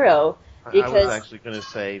a hero. Because I was actually going to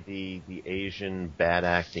say the Asian bad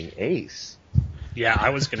acting Ace. Yeah, I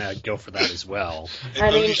was going to go for that as well.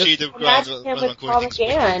 I mean, imagine him with Paul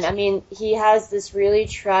McGann. I mean, he has this really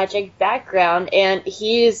tragic background, and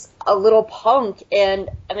he's a little punk, and,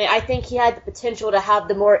 I mean, I think he had the potential to have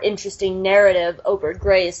the more interesting narrative over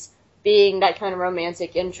Grace being that kind of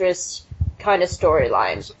romantic interest kind of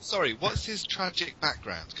storyline. Sorry, what's his tragic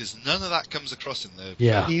background? Because none of that comes across in the...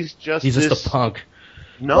 Yeah, he's just a punk.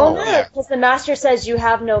 No, because the Master says you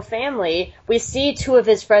have no family. We see 2 of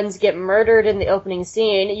his friends get murdered in the opening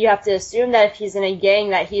scene. You have to assume that if he's in a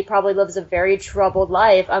gang that he probably lives a very troubled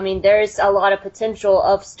life. I mean, there's a lot of potential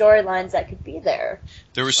of storylines that could be there.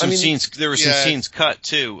 There were some scenes. There were some scenes cut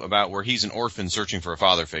too about where he's an orphan searching for a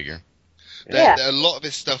father figure. A lot of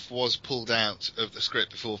his stuff was pulled out of the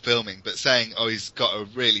script before filming, but saying, he's got a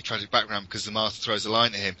really tragic background because the Master throws a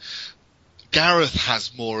line at him. Gareth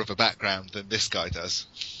has more of a background than this guy does.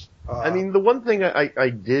 I mean, the one thing I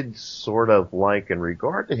did sort of like in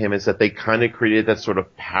regard to him is that they kind of created that sort of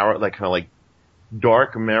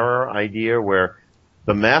dark mirror idea where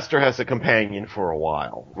the Master has a companion for a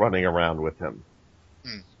while running around with him.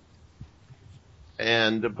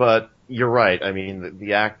 But you're right. I mean,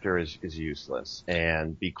 the actor is useless.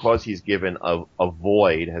 And because he's given a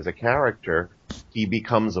void as a character, he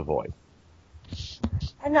becomes a void.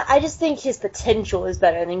 I just think his potential is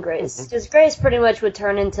better than Grace. Because Grace pretty much would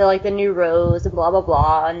turn into, like, the new Rose and blah, blah,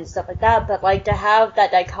 blah, and stuff like that. But, like, to have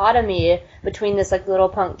that dichotomy between this, like, little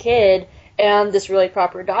punk kid and this really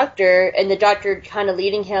proper doctor, and the doctor kind of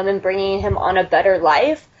leading him and bringing him on a better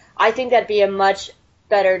life, I think that'd be a much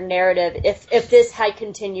better narrative if this had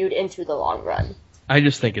continued into the long run. I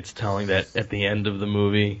just think it's telling that at the end of the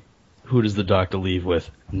movie, who does the doctor leave with?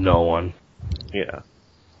 No one. Yeah.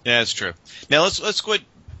 Yeah, that's true. Now let's quit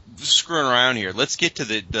screwing around here. Let's get to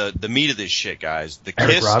the meat of this shit, guys. The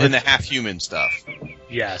kiss and the half-human stuff.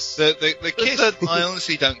 Yes. The kiss I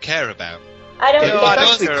honestly don't care about. I don't care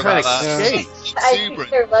about that. I think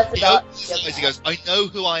they're less about... He goes, I know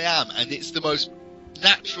who I am, and it's the most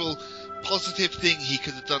natural, positive thing he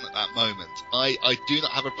could have done at that moment. I do not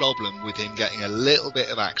have a problem with him getting a little bit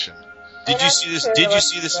of action. Did you see this? Did you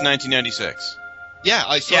see this in 1996? Yeah,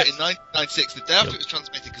 I saw it in 1996, the day after it was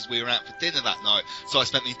transmitted, because we were out for dinner that night, so I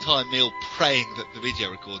spent the entire meal praying that the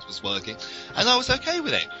video record was working, and I was okay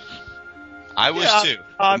with it. I was too.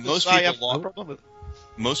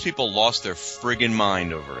 Most people lost their friggin'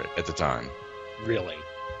 mind over it at the time. Really?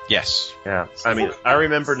 Yes. Yeah. I mean, I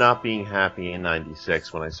remember not being happy in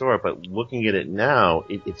 96 when I saw it, but looking at it now,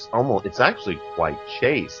 it's actually quite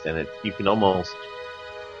chaste, and you can almost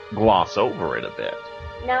gloss over it a bit.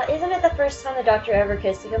 Now, isn't it the first time the Doctor ever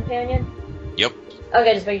kissed a companion? Yep.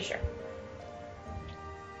 Okay, just making sure.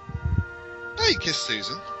 No, he kissed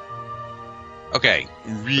Susan. Okay,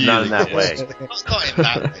 really? Not in that way. Not in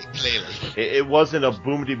that way, clearly. It wasn't a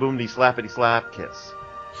boomity-boomity slappity-slap kiss.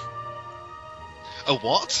 A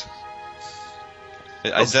what?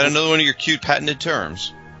 Is that another one of your cute patented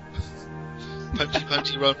terms? Punchy,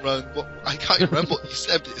 punchy, run, run. I can't remember what you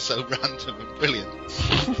said, but it's so random and brilliant.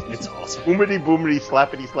 It's awesome. Boomity-boomity,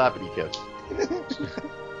 slappity-slappity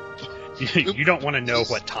kiss. You don't want to know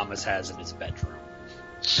what Thomas has in his bedroom.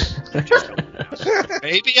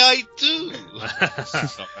 Maybe I do.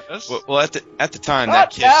 well, at the time,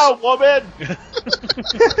 that kiss. Now, woman.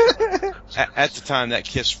 At the time, that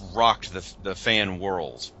kiss rocked the fan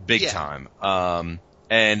world big time.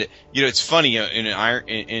 And it's funny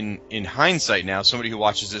in hindsight now. Somebody who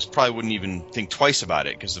watches this probably wouldn't even think twice about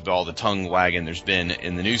it because of all the tongue wagging there's been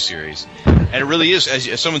in the new series. And it really is,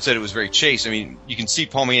 as someone said, it was very chaste. I mean, you can see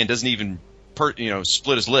Paul McGann doesn't even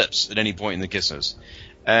split his lips at any point in the kisses.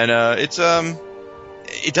 And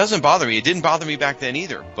it doesn't bother me. It didn't bother me back then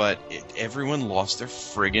either. But everyone lost their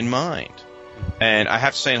friggin' mind. And I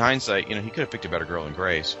have to say, in hindsight, he could have picked a better girl than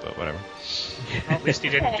Grace, but whatever. Well, at least he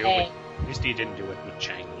didn't do it. At least he didn't do it with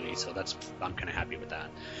Chang Li, so I'm kind of happy with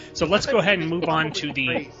that. So let's go ahead and move on to the...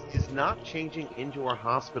 Grace is not changing into her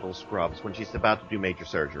hospital scrubs when she's about to do major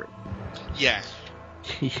surgery. Yeah.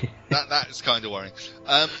 that is kind of worrying.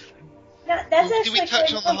 Did we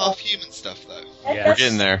touch on the half-human stuff, though? Yeah, we're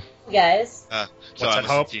getting there. Guys. What's that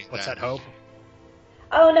hope? What's that hope?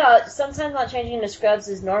 Oh, no, sometimes not changing into scrubs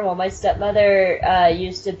is normal. My stepmother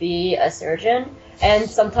used to be a surgeon, and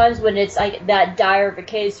sometimes when it's like that dire of a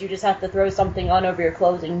case, you just have to throw something on over your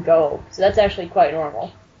clothes and go. So that's actually quite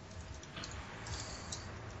normal.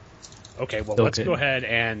 Okay, well, let's go ahead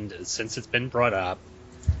and, since it's been brought up,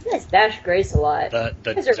 You guys bash Grace a lot.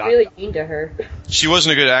 You guys are really mean to her. She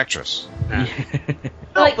wasn't a good actress.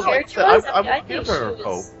 Like character-wise, I will give her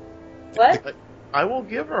hope. What? I will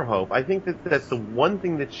give her hope. I think that the one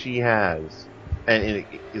thing that she has,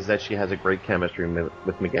 is that she has a great chemistry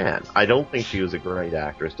with McGann. I don't think she was a great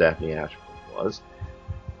actress. Daphne Ashford was,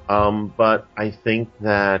 but I think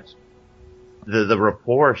that the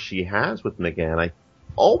rapport she has with McGann,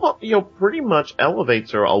 pretty much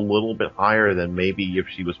elevates her a little bit higher than maybe if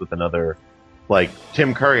she was with another, like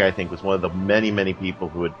Tim Curry. I think was one of the many people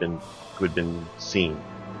who had been seen.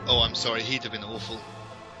 Oh, I'm sorry, he'd have been awful.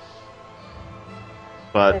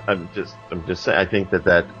 But I'm just saying. I think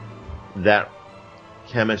that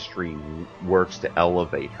chemistry works to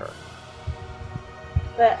elevate her.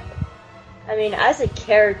 But I mean, as a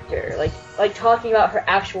character, like talking about her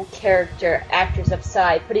actual character, actress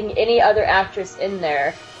aside, putting any other actress in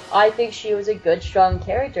there, I think she was a good, strong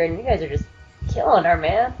character, and you guys are just killing her,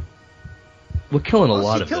 man. We're killing a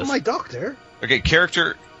lot of this. She killed my doctor. Okay,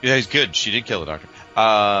 character. Yeah, he's good. She did kill the doctor.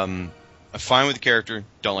 I'm fine with the character.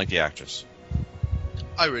 Don't like the actress.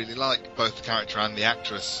 I really like both the character and the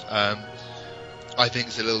actress. I think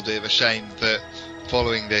it's a little bit of a shame that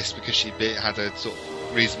following this, because she had a sort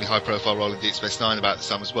of reasonably high-profile role in Deep Space Nine about this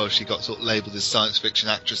time as well, she got sort of labelled as science fiction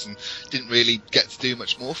actress and didn't really get to do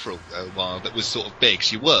much more for a while that was sort of big.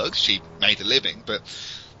 She worked, she made a living, but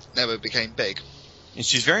never became big. And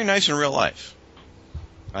she's very nice in real life.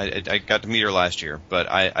 I got to meet her last year,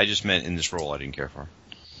 but I just meant in this role I didn't care for her.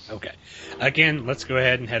 Okay. Again, let's go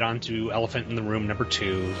ahead and head on to Elephant in the Room number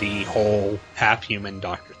 2, the whole half-human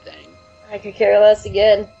doctor thing. I could care less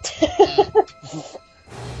again.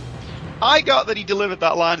 I got that he delivered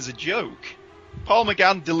that line as a joke. Paul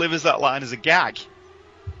McGann delivers that line as a gag.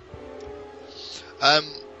 That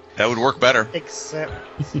would work better. Except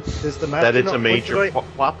does the that it's a major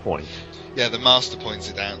plot point. Yeah, the master points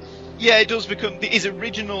it out. Yeah, it does become his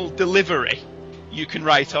original delivery. You can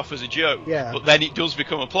write off as a joke, yeah. But then it does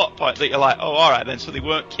become a plot point that you're like, oh, all right then, so they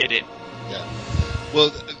weren't kidding. Yeah.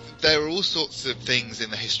 Well, there are all sorts of things in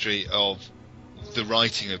the history of the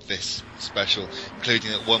writing of this special,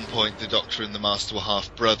 including at one point the Doctor and the Master were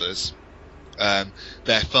half brothers.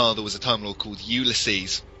 Their father was a Time Lord called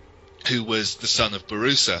Ulysses, who was the son of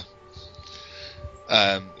Barusa.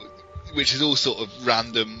 Which is all sort of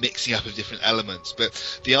random mixing up of different elements,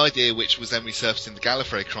 but the idea, which was then resurfaced in the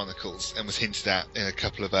Gallifrey Chronicles and was hinted at in a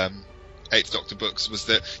couple of Eighth Doctor books, was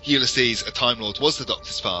that Ulysses, a Time Lord, was the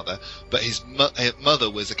Doctor's father, but his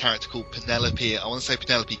mother was a character called Penelope, I want to say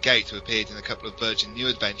Penelope Gate, who appeared in a couple of Virgin New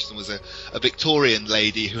Adventures and was a Victorian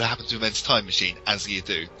lady who happened to invent a time machine, as you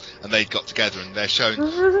do, and they got together and they're shown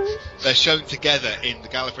together in the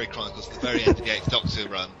Gallifrey Chronicles at the very end of the Eighth Doctor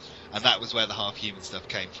run. And that was where the half-human stuff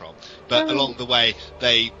came from. But along the way,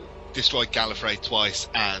 they destroyed Gallifrey twice,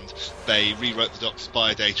 and they rewrote the Doctor's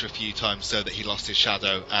biodata a few times so that he lost his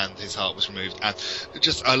shadow and his heart was removed. And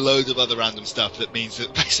just a load of other random stuff that means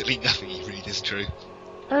that basically nothing you read is true.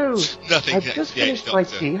 Oh, nothing. I've just finished my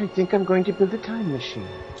tea. I think I'm going to build a time machine.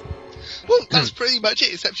 Well, that's pretty much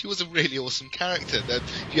it, except she was a really awesome character.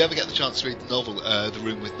 If you ever get the chance to read the novel, The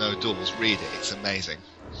Room with No Doors, read it. It's amazing.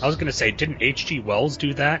 I was going to say, didn't H.G. Wells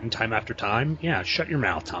do that in Time After Time? Yeah, shut your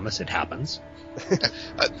mouth, Thomas. It happens.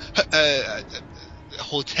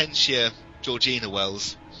 Hortensia Georgina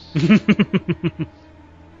Wells.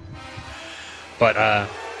 But,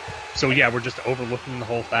 so yeah, we're just overlooking the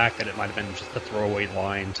whole fact that it might have been just a throwaway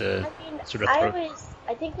line to sort of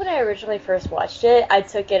I think when I originally first watched it, I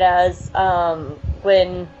took it as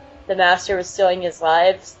when the Master was stealing his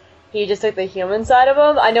lives, he just took the human side of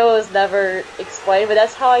him. I know it was never explained, but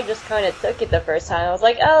that's how I just kind of took it the first time. I was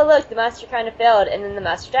like, oh, look, the Master kind of failed, and then the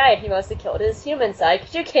Master died. He must have killed his human side,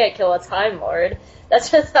 because you can't kill a Time Lord. That's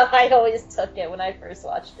just how I always took it when I first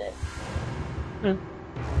watched it.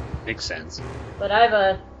 Makes sense. But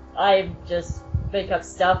I just make up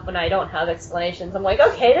stuff when I don't have explanations. I'm like,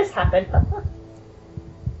 okay, this happened.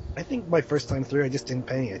 I think my first time through, I just didn't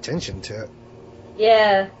pay any attention to it.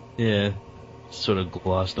 Yeah. Yeah. Sort of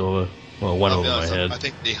glossed over. Well, went over my head. I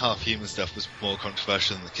think the half-human stuff was more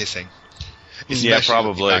controversial than the kissing. Yeah,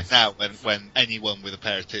 probably. Back now, when anyone with a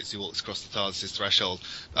pair of tits who walks across the TARDIS's threshold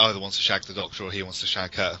either wants to shag the Doctor or he wants to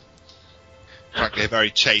shag her. Frankly, a very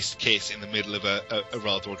chaste kiss in the middle of a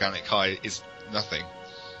rather organic high is nothing.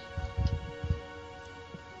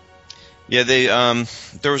 Yeah,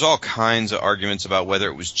 there was all kinds of arguments about whether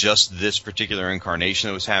it was just this particular incarnation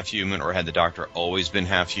that was half-human or had the Doctor always been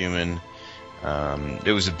half-human.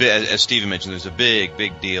 It was a bit, as Stephen mentioned, there's a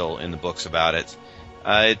big deal in the books about it.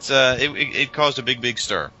 It caused a big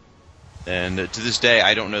stir, and to this day,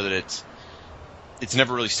 I don't know that it's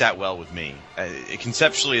never really sat well with me.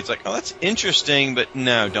 Conceptually, it's like, oh, that's interesting, but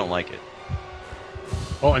no, don't like it.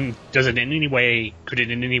 Well, and could it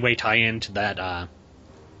in any way tie into that,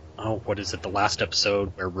 what is it, the last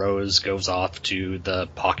episode where Rose goes off to the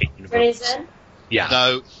pocket universe?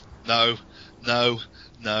 Yeah. No.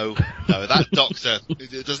 That Doctor,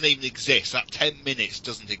 it doesn't even exist. That 10 minutes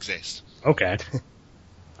doesn't exist. Okay.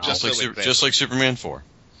 Just like Superman 4.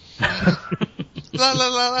 La la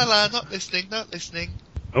la la la, not listening.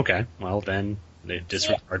 Okay, well then,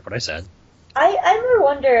 disregard what I said. I more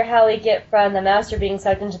wonder how we get from the Master being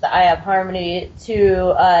sucked into the Eye of Harmony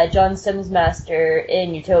to John Sims' Master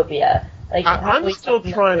in Utopia. Like, I'm still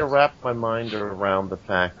trying to wrap my mind around the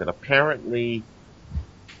fact that apparently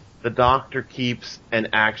the Doctor keeps an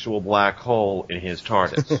actual black hole in his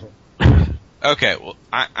TARDIS. Okay, well,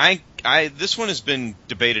 I this one has been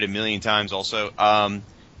debated a million times also.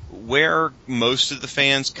 Where most of the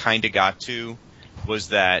fans kind of got to was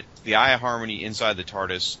that the Eye of Harmony inside the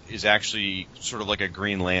TARDIS is actually sort of like a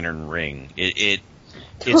Green Lantern ring. It's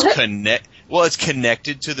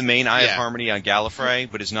connected to the main Eye of Harmony on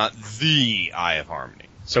Gallifrey, but it's not the Eye of Harmony.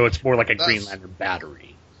 So it's more like a Green Lantern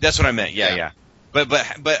battery. That's what I meant. Yeah.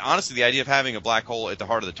 But honestly, the idea of having a black hole at the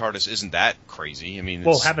heart of the TARDIS isn't that crazy. I mean,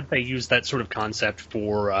 haven't they used that sort of concept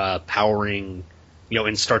for powering?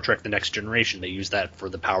 In Star Trek: The Next Generation, they used that for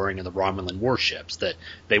the powering of the Romulan warships, that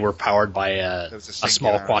they were powered by a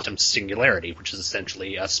small quantum singularity, which is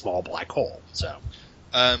essentially a small black hole. So,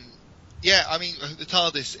 I mean, the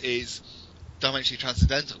TARDIS is dimensionally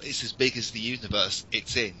transcendental. It's as big as the universe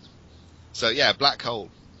it's in. So, yeah, black hole.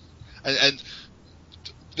 And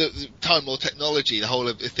the Time Lord technology, the whole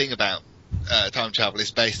of the thing about time travel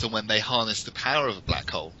is based on when they harness the power of a black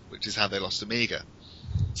hole, which is how they lost Omega.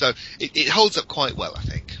 So it holds up quite well, I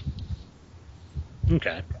think.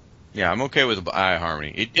 Okay. Yeah, I'm okay with the Eye of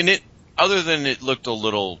Harmony. Other than it looked a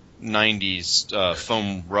little 90s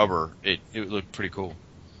foam rubber, it looked pretty cool.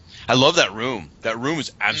 I love that room. That room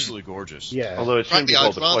is absolutely gorgeous. Yeah. Although it frankly,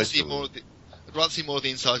 I'd rather see more of the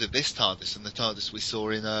inside of this TARDIS than the TARDIS we saw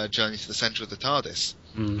in Journey to the Centre of the TARDIS.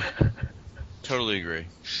 Totally agree.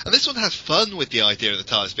 And this one has fun with the idea of the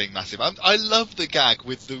TARDIS being massive. I love the gag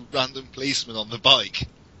with the random policeman on the bike.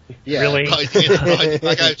 Yeah. Really? Especially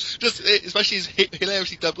his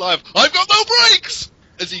hilariously dubbed live, "I've got no brakes!"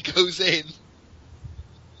 as he goes in.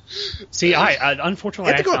 See,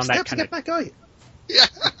 unfortunately, I found that kind of... back out. Yeah.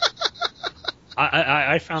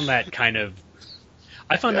 I found that kind of...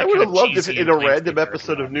 I would have loved if in a random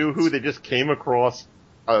episode of New Who they just came across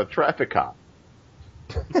a traffic cop.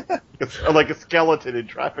 Like a skeleton in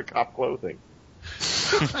traffic cop clothing.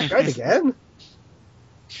 Right again.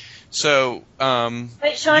 Wait, So, Sean,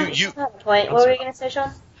 you have a point. What were you going to say,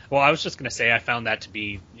 Sean? Well, I was just going to say I found that to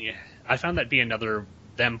be another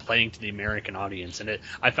them playing to the American audience, and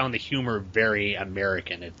I found the humor very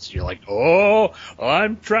American. You're like, oh,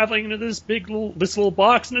 I'm traveling into this little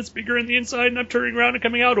box, and it's bigger in the inside, and I'm turning around and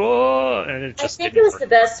coming out. Oh, and it just. I think it was the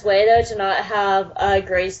best way though to not have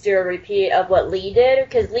Grace do a repeat of what Lee did,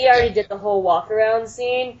 because Lee already did the whole walk around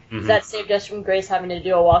scene. Mm-hmm. So that saved us from Grace having to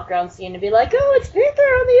do a walk around scene to be like, oh, it's bigger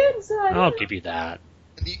on the inside. I'll give you that.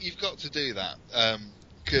 You've got to do that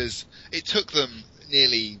because it took them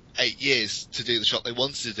nearly 8 years to do the shot they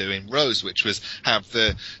wanted to do in Rose, which was have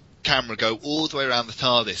the camera go all the way around the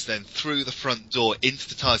TARDIS, then through the front door into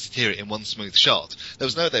the TARDIS interior in one smooth shot. There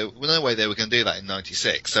was no way they were going to do that in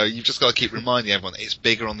 '96. So you've just got to keep reminding everyone that it's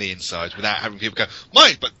bigger on the inside without having people go,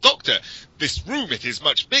 "Mind, but Doctor, this room it is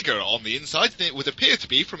much bigger on the inside than it would appear to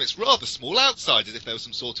be from its rather small outside," as if there was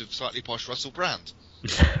some sort of slightly posh Russell Brand.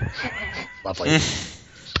 Lovely.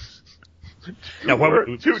 Now,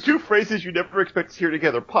 two phrases you never expect to hear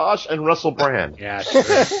together: posh and Russell Brand. Yeah.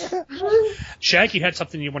 Sure. Shag, you had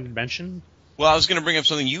something you wanted to mention? Well, I was going to bring up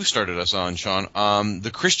something you started us on, Sean. The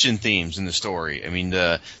Christian themes in the story. I mean,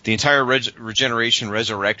 the entire regeneration,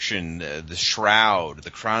 resurrection, the shroud, the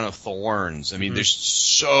crown of thorns. I mean, there's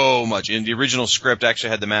so much. In the original script, actually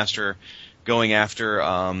had the Master going after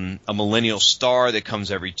a millennial star that comes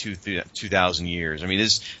every 2,000 years. I mean,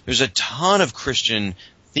 there's a ton of Christian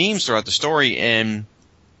themes throughout the story, and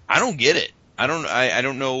I don't get it. I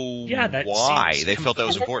don't know why they felt that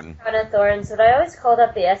was important. Crown of Thorns, but I always called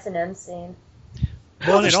up the S&M scene.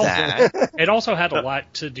 Well, it also had a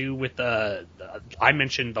lot to do with I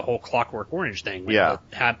mentioned the whole Clockwork Orange thing. With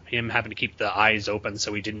him having to keep the eyes open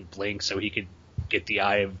so he didn't blink, so he could get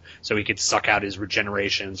so he could suck out his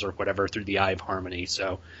regenerations or whatever through the Eye of Harmony.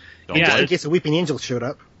 So, just in case a Weeping Angel showed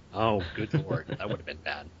up. Oh, good lord, that would have been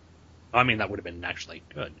bad. I mean, that would have been actually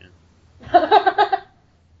good. Yeah.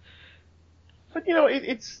 But,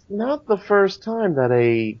 it's not the first time that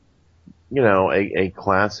a a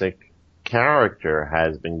classic character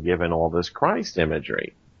has been given all this Christ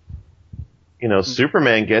imagery.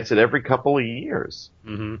 Superman gets it every couple of years.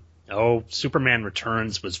 Mm-hmm. Oh, Superman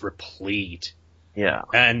Returns was replete. Yeah,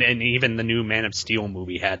 and even the new Man of Steel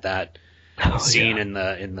movie had that scene in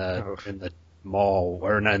the mall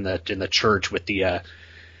or in the church with the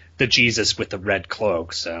Jesus with the red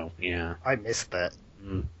cloak. So yeah, I missed that.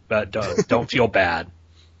 But don't feel bad.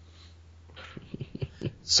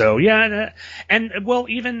 So yeah, and well,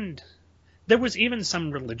 even there was even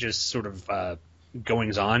some religious sort of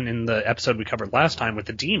goings on in the episode we covered last time with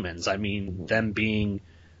the demons. I mean, them being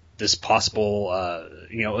this possible,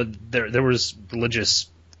 there was religious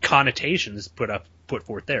connotations put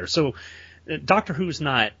forth there. So Doctor Who's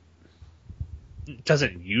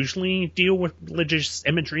doesn't usually deal with religious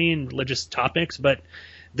imagery and religious topics, but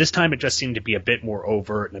this time it just seemed to be a bit more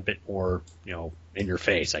overt and a bit more, in your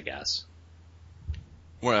face, I guess.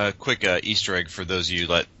 Well, a quick Easter egg for those of you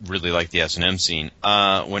that really like the S&M scene.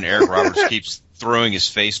 When Eric Roberts keeps throwing his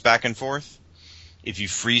face back and forth, if you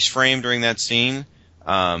freeze frame during that scene,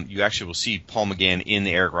 you actually will see Paul McGann in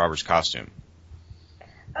the Eric Roberts costume.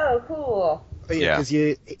 Oh, cool. Oh, yeah, because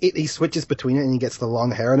he switches between it and he gets the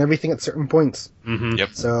long hair and everything at certain points. Mm-hmm. Yep.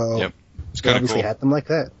 So it's kind of obviously cool. had them like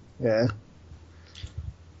that. Yeah.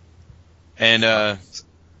 And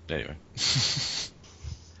anyway.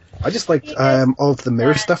 I just liked all of the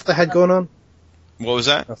mirror stuff they had going on. What was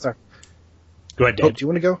that? Oh, sorry. Go ahead, Dave. Oh, do you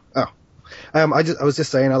want to go? Oh. I was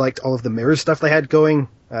just saying I liked all of the mirror stuff they had going.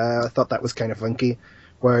 I thought that was kind of funky,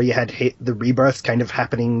 where you had the rebirths kind of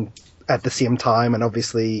happening at the same time, and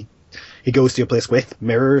obviously he goes to a place with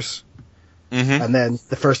mirrors. Mm-hmm. And then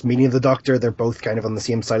the first meeting of the Doctor, they're both kind of on the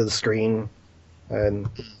same side of the screen. And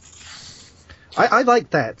I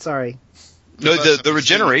liked that, sorry. No, the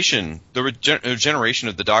regeneration of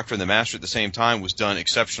the Doctor and the Master at the same time was done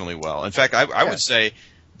exceptionally well. In fact, I would say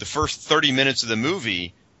the first 30 minutes of the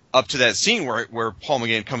movie, up to that scene where Paul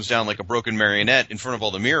McGann comes down like a broken marionette in front of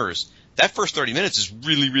all the mirrors, that first 30 minutes is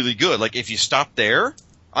really, really good. Like, if you stop there,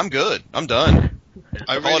 I'm good. I'm done.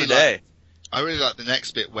 I really like the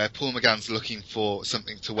next bit where Paul McGann's looking for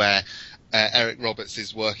something to wear. Eric Roberts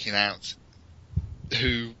is working out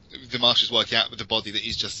who the Master's working out with the body that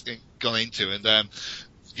he's just gone into, and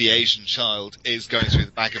the Asian child is going through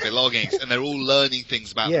the bag of belongings, and they're all learning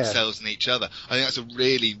things about themselves and each other. I think that's a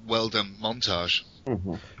really well done montage.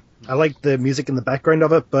 Mm-hmm. I like the music in the background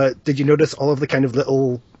of it, but did you notice all of the kind of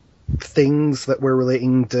little things that were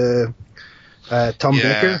relating to Tom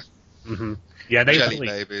Baker? Mm-hmm. Yeah, they Jelly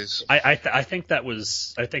babies. I think that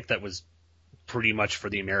was pretty much for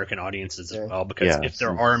the American audiences as well, because if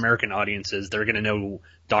there are American audiences, they're going to know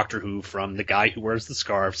Doctor Who from the guy who wears the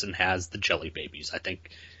scarves and has the jelly babies. I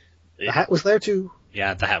think the hat was there too.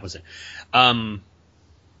 Yeah, the hat was it. Oh,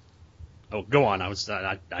 go on. I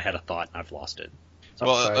had a thought and I've lost it.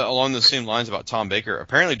 Well, along the same lines about Tom Baker,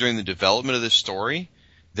 apparently during the development of this story,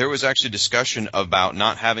 there was actually discussion about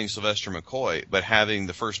not having Sylvester McCoy, but having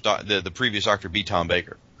the previous Doctor be Tom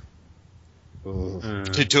Baker.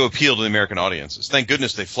 To appeal to the American audiences. Thank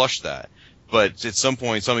goodness they flushed that. But at some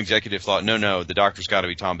point, some executive thought, no, the Doctor's got to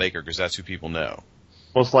be Tom Baker because that's who people know.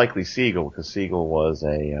 Most likely Siegel, because Siegel was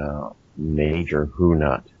a major Who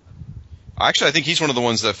nut. Actually, I think he's one of the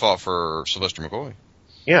ones that fought for Sylvester McCoy.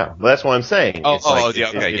 Yeah, well, that's what I'm saying.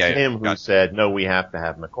 It's him who said, no, we have to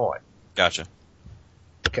have McCoy. Gotcha.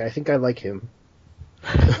 Okay, I think I like him.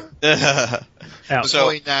 McCoy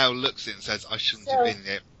now looks at it and says, I shouldn't have been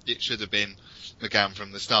it. It should have been McGann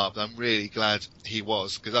from the start, but I'm really glad he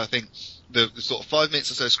was, because I think the sort of 5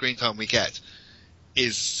 minutes or so screen time we get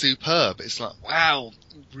is superb. It's like, wow,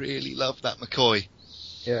 really love that McCoy.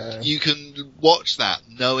 Yeah. You can watch that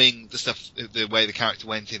knowing the stuff, the way the character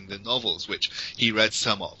went in the novels, which he read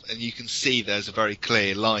some of, and you can see there's a very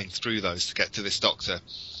clear line through those to get to this Doctor.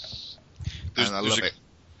 And I love it.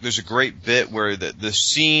 There's a great bit where the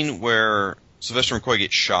scene where Sylvester McCoy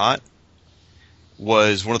gets shot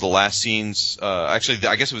was one of the last scenes. Actually,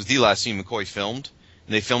 I guess it was the last scene McCoy filmed,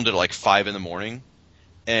 and they filmed it at like 5 a.m.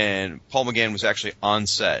 And Paul McGann was actually on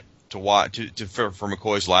set to watch for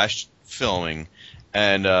McCoy's last filming,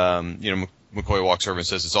 and McCoy walks over and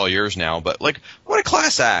says, "It's all yours now." But like, what a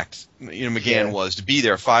class act, McGann was to be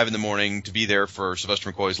there 5 a.m. to be there for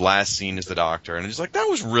Sylvester McCoy's last scene as the Doctor, and it's like that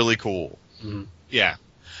was really cool. Mm-hmm. Yeah,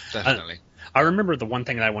 definitely. I remember the one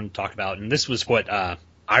thing that I wanted to talk about, and this was what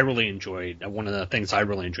I really enjoyed. One of the things I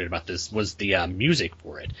really enjoyed about this was the music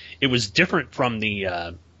for it. It was different from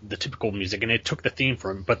the typical music, and it took the theme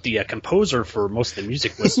from. But the composer for most of the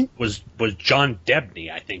music was John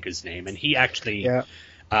Debney, I think his name, and he actually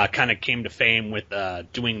kind of came to fame with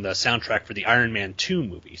doing the soundtrack for the Iron Man 2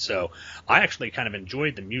 movie. So I actually kind of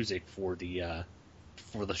enjoyed the music for the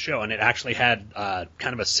show, and it actually had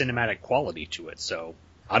kind of a cinematic quality to it. So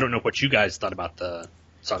I don't know what you guys thought about the.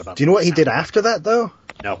 Do you know what he did after that, though?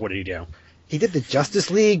 No, what did he do? He did the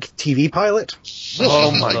Justice League TV pilot.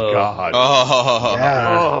 Oh my God! Oh,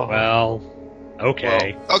 yeah. Oh. Well,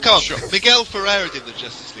 okay. Well, come on, Miguel Ferreira did the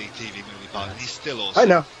Justice League TV movie pilot, and he's still awesome. I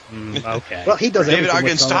know. Okay. Well, he does David everything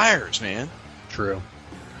Ogden with Sonic. Stiers, man. True.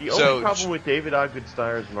 The only problem with David Ogden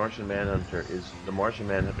Stiers' Martian Manhunter is the Martian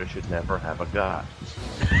Manhunter should never have a god.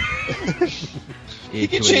 He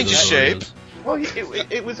can change his shape. Well,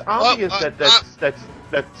 it was obvious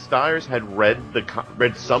that Stiers had read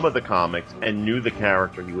some of the comics and knew the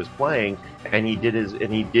character he was playing, and he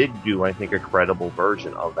did do, I think, a credible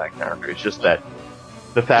version of that character. It's just that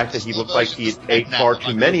the fact that he looked like he had ate far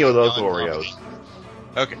too many of those Oreos.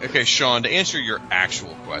 Okay, Sean, to answer your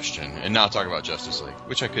actual question and not talk about Justice League,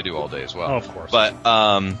 which I could do all day as well. Oh, of course. But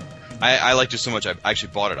I liked it so much I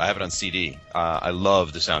actually bought it. I have it on CD. I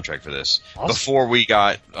love the soundtrack for this. Awesome. Before we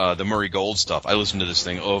got the Murray Gold stuff, I listened to this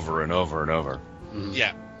thing over and over and over.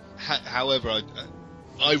 Yeah. However,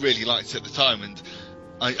 I really liked it at the time, and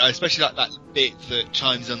I especially like that bit that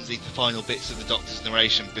chimes underneath the final bits of the Doctor's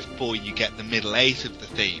narration before you get the middle eight of the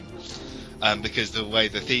theme. Because the way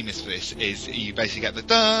the theme is for this is you basically get the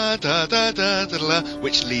da da da da da da,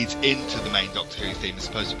 which leads into the main Doctor Who theme as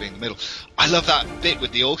opposed to being in the middle. I love that bit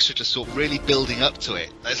with the orchestra just sort of really building up to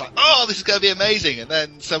it. It's like, oh, this is going to be amazing, and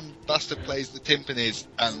then some bastard plays the timpanis,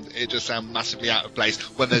 and it just sounds massively out of place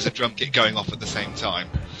when there's a drum kit going off at the same time.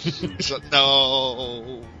 It's like,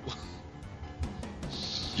 no.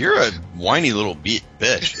 You're a whiny little bitch.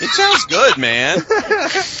 It sounds good, man.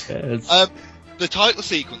 The title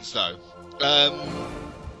sequence, though.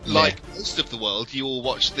 Like most of the world, you all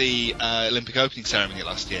watched the Olympic opening ceremony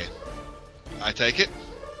last year. I take it?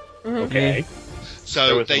 Mm-hmm. Okay. So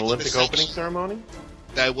there was an Olympic opening ceremony?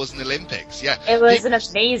 There was an Olympics, yeah. It was an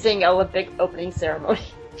amazing Olympic opening ceremony.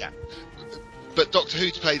 Yeah. But Doctor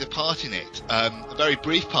Who played a part in it, a very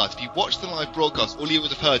brief part. If you watch the live broadcast, all you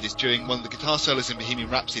would have heard is during one of the guitar solos in Bohemian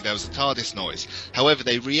Rhapsody, there was a TARDIS noise. However,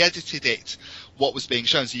 they re-edited it, what was being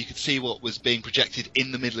shown, so you could see what was being projected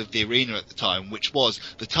in the middle of the arena at the time, which was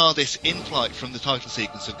the TARDIS in flight from the title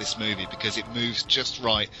sequence of this movie, because it moves just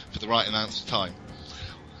right for the right amount of time.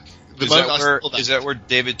 Is that where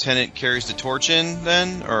David Tennant carries the torch in,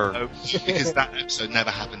 then? Or no, because that episode never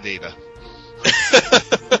happened either.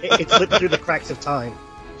 It slipped through the cracks of time.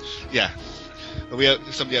 Yeah.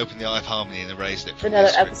 Somebody opened the Eye of Harmony and erased it.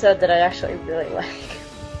 Another episode that I actually really like.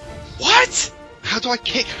 What? How do I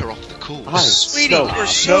kick her off the call? Sweetie, you're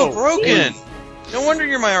so broken. No wonder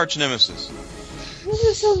you're my arch nemesis.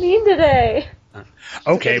 You're so mean today.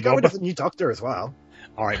 Okay, well, with a new Doctor as well.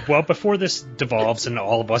 All right. Well, before this devolves into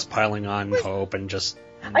all of us piling on Hope and just.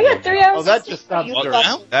 I got 3 hours. Oh, that just sounds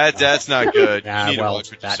That's not good. Nah, you need well, to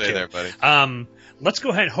watch what you say there, buddy. Let's go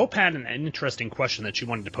ahead. Hope had an interesting question that she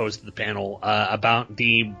wanted to pose to the panel about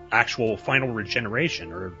the actual final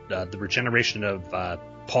regeneration, or the regeneration of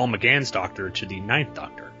Paul McGann's Doctor to the 9th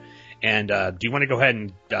Doctor. And do you want to go ahead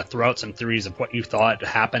and throw out some theories of what you thought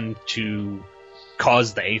happened to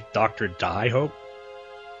cause the 8th Doctor to die, Hope?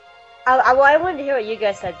 Well, I wanted to hear what you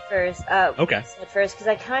guys said first. Okay. Because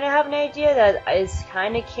I kind of have an idea that is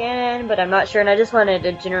kind of canon, but I'm not sure, and I just wanted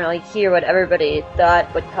to generally hear what everybody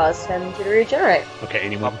thought would cause him to regenerate. Okay,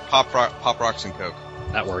 anyone? Pop rocks and Coke.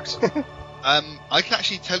 That works. I can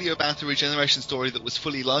actually tell you about a regeneration story that was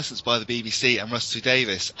fully licensed by the BBC and Russell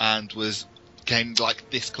Davies, and came like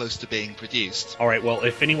this close to being produced. All right. Well,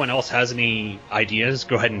 if anyone else has any ideas,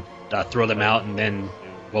 go ahead and throw them out, and then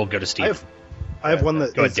we'll go to Steve. I have one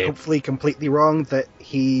that is hopefully completely wrong, that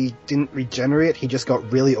he didn't regenerate, he just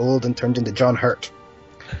got really old and turned into John Hurt.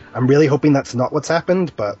 I'm really hoping that's not what's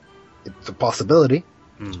happened, but it's a possibility.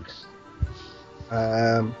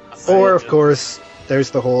 Or, of course, there's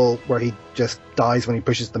the whole where he just dies when he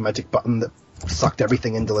pushes the magic button that sucked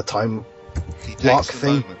everything into the time lock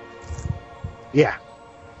thing. Yeah.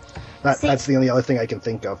 That's the only other thing I can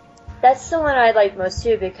think of. That's the one I like most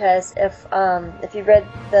too, because if you read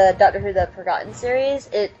the Doctor Who The Forgotten series,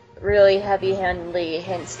 it really heavy-handedly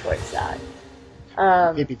hints towards that.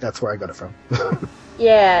 Maybe that's where I got it from.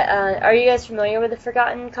 Yeah, are you guys familiar with the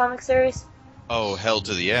Forgotten comic series? Oh, hell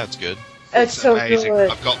to the yeah, it's good. It's so amazing. good.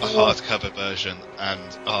 I've got the hardcover version,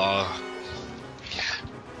 and yeah.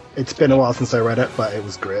 It's been a while since I read it, but it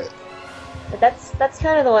was great. But that's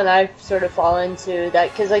kind of the one I've sort of fallen to,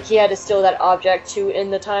 that because he had to steal that object to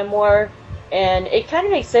end the Time War, and it kind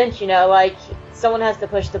of makes sense, someone has to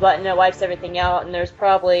push the button that wipes everything out, and there's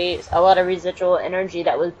probably a lot of residual energy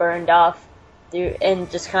that was burned off and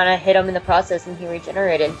just kind of hit him in the process, and he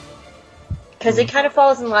regenerated. Because it kind of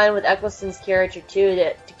falls in line with Eccleston's character too,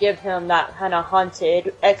 to give him that kind of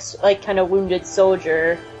haunted, kind of wounded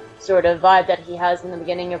soldier sort of vibe that he has in the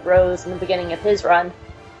beginning of Rose and the beginning of his run.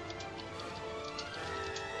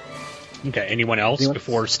 Okay, anyone else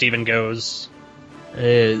before Steven goes?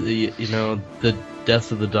 The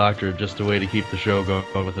death of the Doctor, just a way to keep the show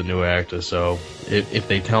going with a new actor. So if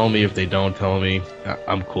they tell me, if they don't tell me,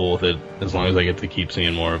 I'm cool with it, as long as I get to keep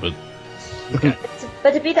seeing more of it. Okay.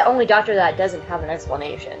 But to be the only Doctor that doesn't have an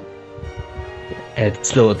explanation. And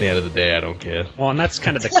still, at the end of the day, I don't care. Well, and that's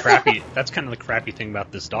kind of the crappy. That's kind of the crappy thing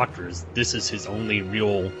about this Doctor is this is his only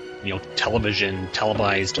real,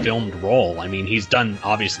 televised, filmed role. I mean, he's done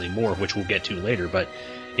obviously more, which we'll get to later. But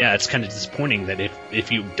yeah, it's kind of disappointing that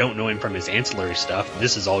if you don't know him from his ancillary stuff,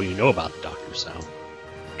 this is all you know about the Doctor. So,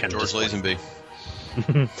 kind of George Lazenby.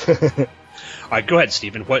 All right, go ahead,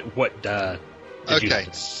 Stephen. What? Okay,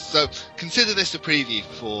 so consider this a preview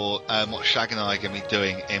for what Shag and I are going to be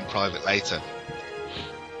doing in private later.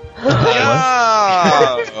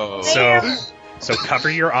 So cover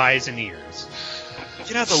your eyes and ears.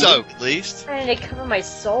 Get out the loop, at least. I'm trying to cover my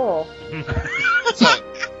soul. So,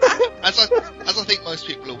 as I think most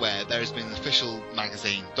people are aware, there has been an official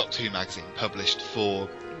magazine, Doctor Who magazine, published for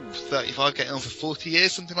 35, getting on for 40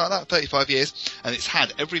 years, something like that, 35 years, and it's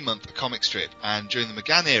had every month a comic strip, and during the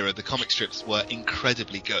McGann era, the comic strips were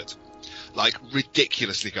incredibly good. Like,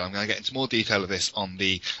 ridiculously good. I'm going to get into more detail of this on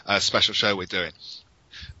the special show we're doing.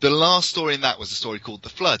 The last story in that was a story called The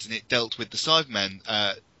Flood, and it dealt with the Cybermen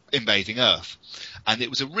invading Earth. And it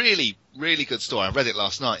was a really, really good story. I read it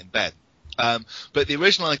last night in bed. But the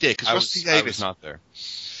original idea, because Rusty Davis... I was not there.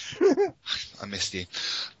 I missed you.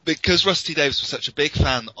 Because Rusty Davis was such a big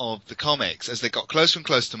fan of the comics, as they got closer and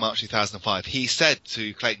closer to March 2005, he said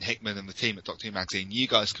to Clayton Hickman and the team at Doctor Who magazine, you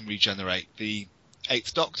guys can regenerate the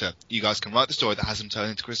 8th Doctor. You guys can write the story that has him turn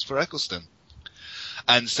into Christopher Eccleston.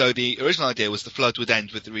 And so the original idea was the Flood would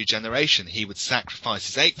end with the regeneration. He would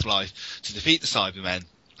sacrifice his 8th life to defeat the Cybermen,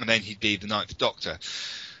 and then he'd be the 9th Doctor.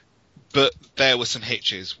 But there were some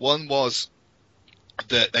hitches. One was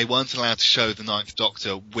that they weren't allowed to show the 9th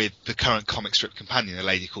Doctor with the current comic strip companion, a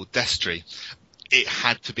lady called Destry. It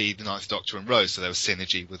had to be the 9th Doctor and Rose, so there was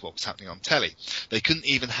synergy with what was happening on telly. They couldn't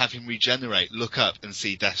even have him regenerate, look up and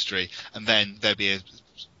see Destry, and then there'd be a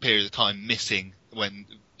period of time missing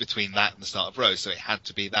between that and the start of Rose, so it had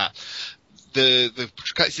to be that. The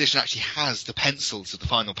collector's edition actually has the pencils of the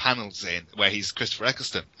final panels in where he's Christopher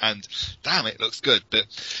Eccleston, and damn, it looks good. But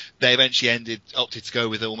they eventually opted to go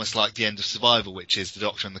with almost like the end of Survival, which is the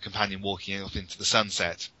Doctor and the companion walking off into the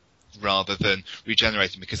sunset, rather than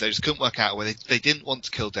regenerating, because they just couldn't work out where they didn't want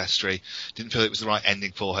to kill Destry, didn't feel it was the right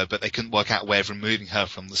ending for her, but they couldn't work out a way of removing her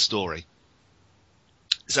from the story.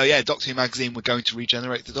 So yeah, Doctor Who magazine were going to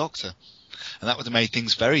regenerate the Doctor, and that would have made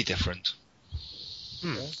things very different.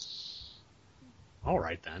 All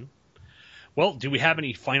right, then. Well, do we have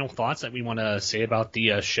any final thoughts that we want to say about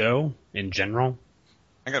the show in general?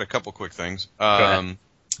 I got a couple quick things. Go ahead.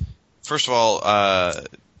 First of all,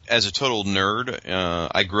 as a total nerd,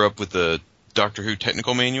 I grew up with the Doctor Who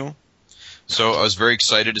technical manual. So I was very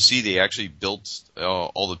excited to see they actually built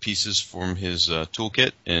all the pieces from his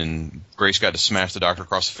toolkit, and Grace got to smash the Doctor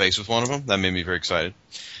across the face with one of them. That made me very excited.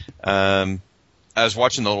 I was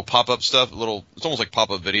watching the little pop-up stuff, it's almost like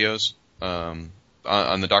pop-up videos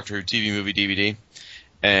on the Doctor Who TV movie DVD.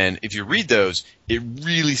 And if you read those, it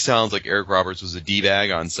really sounds like Eric Roberts was a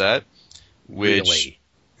D-bag on set, which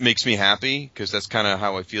makes me happy, because that's kind of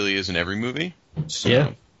how I feel he is in every movie. So.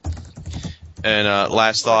 Yeah. And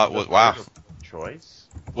last thought was, wow. Choice?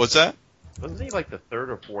 What's that? Wasn't he like the 3rd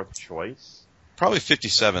or 4th choice? Probably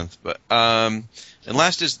 57th, but and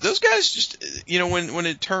last is those guys just when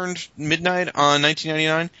it turned midnight on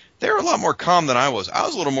 1999, they were a lot more calm than I was. I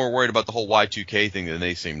was a little more worried about the whole Y2K thing than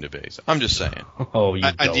they seemed to be. So I'm just saying. Oh, you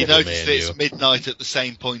and you notice that it's midnight at the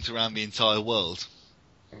same point around the entire world.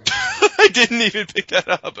 I didn't even pick that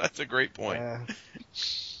up. That's a great point.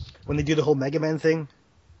 When they do the whole Mega Man thing.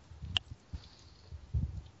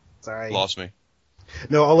 Sorry. Lost me.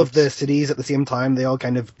 No, all of the cities at the same time, they all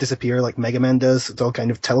kind of disappear like Mega Man does. It's all kind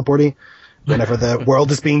of teleporty whenever the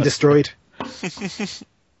world is being destroyed.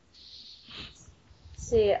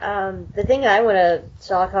 See, the thing I want to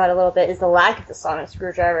talk about a little bit is the lack of the sonic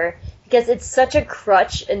screwdriver, because it's such a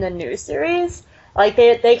crutch in the new series. Like,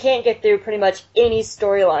 they can't get through pretty much any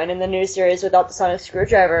storyline in the new series without the sonic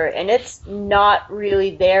screwdriver, and it's not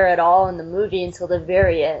really there at all in the movie until the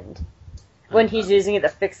very end, when he's using it to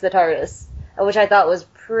fix the TARDIS. which I thought was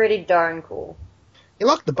pretty darn cool. You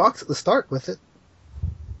locked the box at the start with it.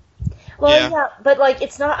 Well, yeah, but, like,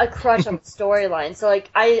 it's not a crutch on the storyline. So, like,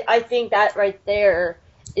 I think that right there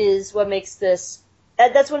is what makes this...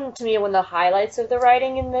 That's when, to me, one of the highlights of the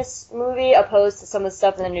writing in this movie, opposed to some of the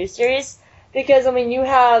stuff in the new series. Because, I mean, you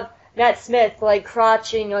have Matt Smith, like,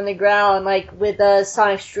 crouching on the ground, like, with a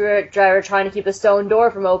sonic screwdriver trying to keep a stone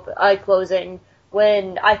door from closing.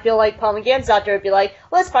 When I feel like Paul McGann's doctor would be like,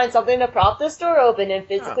 let's find something to prop this door open and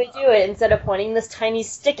physically do it, instead of pointing this tiny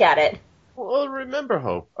stick at it. Well, remember,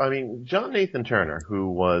 Hope, I mean, John Nathan Turner, who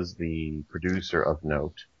was the producer of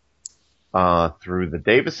Note, through the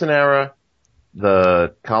Davison era,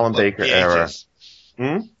 the Colin Baker era.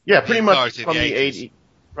 Yeah, pretty much from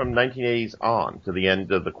from 1980s on to the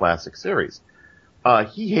end of the classic series.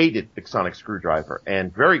 He hated the sonic screwdriver,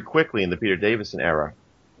 and very quickly in the Peter Davison era,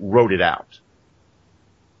 wrote it out.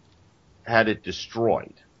 Had it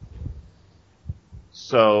destroyed.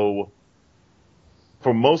 So,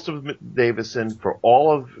 for most of Davison, for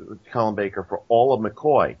all of Colin Baker, for all of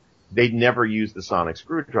McCoy, they'd never used the sonic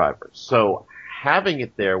screwdriver. So having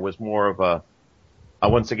it there was more of a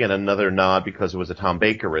once again, another nod because it was a Tom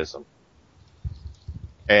Bakerism.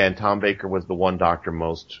 And Tom Baker was the one doctor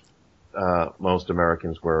most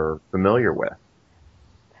Americans were familiar with.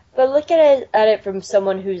 But look at it from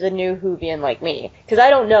someone who's a new Whovian like me, because I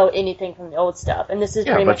don't know anything from the old stuff, and this is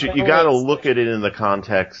pretty much. But you got to look at it in the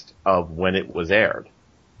context of when it was aired.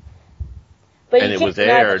 But and you can't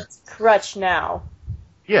deny that it's a crutch now.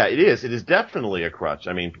 Yeah, it is. It is definitely a crutch.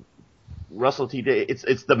 I mean, Russell T. Davies,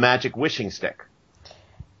 it's the magic wishing stick.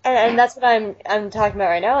 And that's what I'm talking about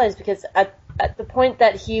right now, is because at the point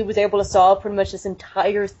that he was able to solve pretty much this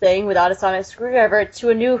entire thing without a sonic screwdriver, to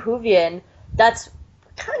a new Whovian, that's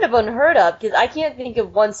kind of unheard of, because I can't think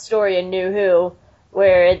of one story in New Who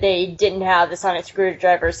where they didn't have the sonic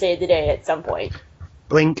screwdriver save the day at some point.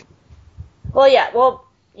 Blink. Well, yeah, well,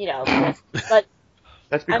 you know, but...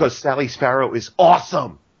 That's because Sally Sparrow is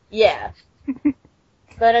awesome! Yeah.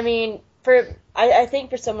 But, I mean, I think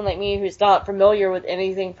for someone like me who's not familiar with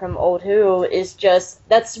anything from Old Who,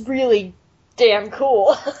 that's really damn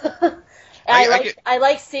cool. I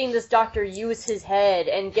like seeing this doctor use his head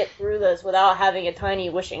and get through this without having a tiny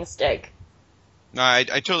wishing stick. No, I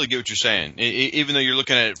totally get what you're saying. Even though you're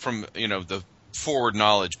looking at it from, the forward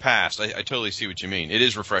knowledge past, I totally see what you mean. It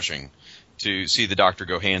is refreshing to see the doctor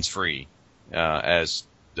go hands-free, as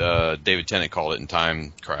David Tennant called it in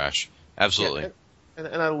Time Crash. Absolutely. Yeah,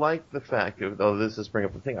 and I like the fact, though this is bring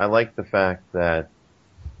up the thing, I like the fact that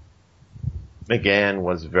McGann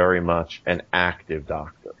was very much an active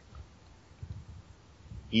doctor.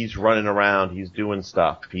 He's running around. He's doing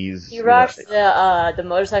stuff. He rocks the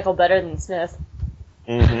motorcycle better than Smith.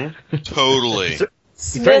 Mm-hmm. Totally.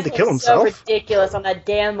 Smith tried to kill himself. So ridiculous on that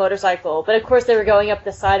damn motorcycle. But of course they were going up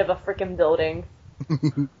the side of a freaking building.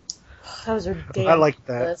 That was ridiculous. I like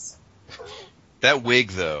that. That wig,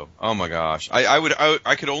 though, oh my gosh!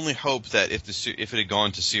 I could only hope that if it had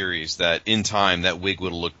gone to series, that in time that wig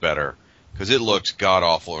would have looked better, because it looked god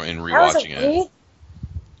awful in rewatching it.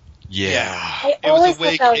 Yeah. It was a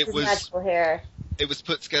wig. It was magical hair. It was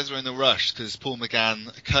put together in a rush because Paul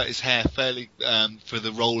McGann cut his hair fairly for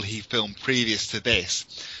the role he filmed previous to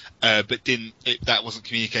this, but that wasn't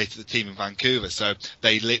communicated to the team in Vancouver, so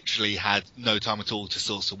they literally had no time at all to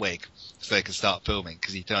source a wig so they could start filming,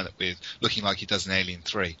 because he turned up with looking like he does in Alien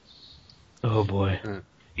 3. Oh boy.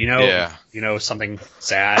 Something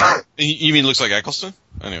sad. You mean looks like Eccleston?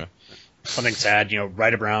 Anyway. Something sad,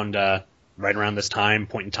 right around this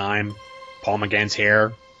point in time, Paul McGann's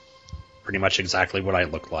hair, pretty much exactly what I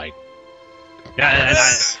look like. Yeah, and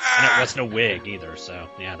it wasn't a wig either, so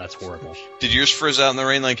yeah, that's horrible. Did yours frizz out in the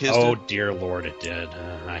rain like his Oh, did? dear Lord, it did.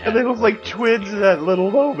 And they look like twins in that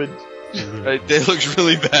little moment. Mm-hmm. They looked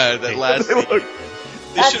really bad. That last scene.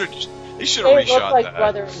 They should have reshot that. They look like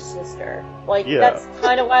brother and sister. That's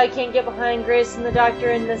kind of why I can't get behind Grace and the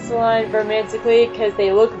Doctor in this line romantically, because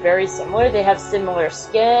they look very similar. They have similar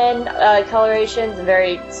skin colorations and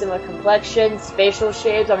very similar complexions, facial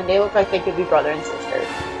shapes. I mean, they look like they could be brother and sister.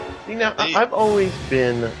 See, now, I've always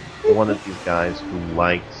been one of these guys who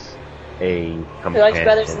likes a companion. Who likes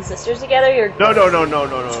brothers and sisters together? No.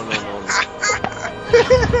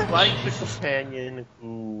 Like the companion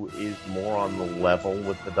who is more on the level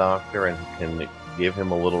with the Doctor and can give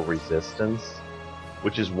him a little resistance,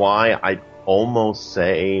 which is why I'd almost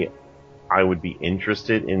say I would be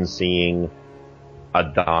interested in seeing a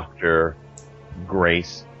Doctor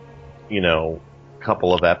Grace,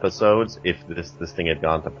 couple of episodes if this thing had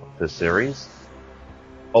gone to the series.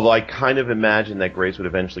 Although I kind of imagine that Grace would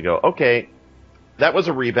eventually go, okay, that was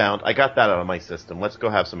a rebound. I got that out of my system. Let's go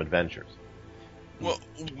have some adventures. Well,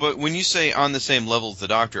 but when you say on the same level as the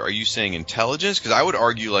Doctor, are you saying intelligence? Because I would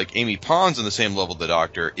argue like Amy Pond's on the same level as the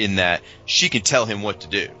Doctor in that she can tell him what to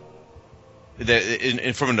do.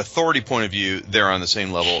 And from an authority point of view, they're on the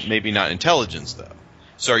same level. Maybe not intelligence, though.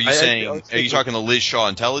 So are you are you talking the Liz Shaw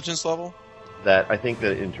intelligence level? That I think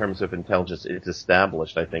that in terms of intelligence, it's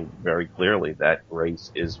established, I think, very clearly that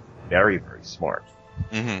Grace is very, very smart.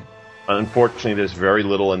 Mm-hmm. Unfortunately, there's very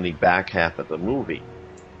little in the back half of the movie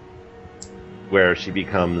where she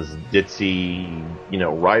becomes ditzy,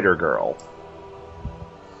 writer girl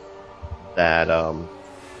that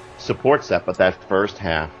supports that. But that first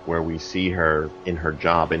half where we see her in her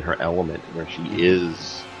job, in her element, where she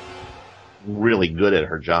is really good at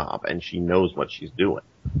her job and she knows what she's doing.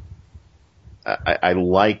 I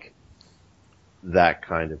like that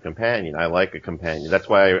kind of companion. I like a companion. That's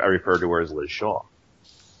why I refer to her as Liz Shaw.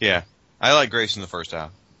 Yeah, I like Grace in the first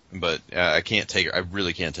half, but I can't take her. I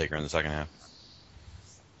really can't take her in the second half.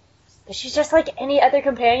 But she's just like any other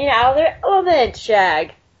companion out of their element,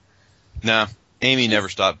 Shag. No, Amy never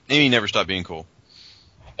stopped. Amy never stopped being cool.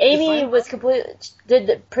 Amy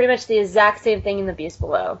did pretty much the exact same thing in The Beast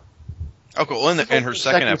Below. Oh, cool. In her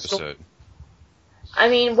second episode. I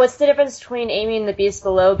mean, what's the difference between Amy and The Beast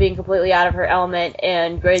Below being completely out of her element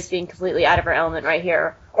and Grace being completely out of her element right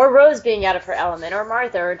here? Or Rose being out of her element, or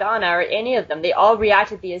Martha, or Donna, or any of them. They all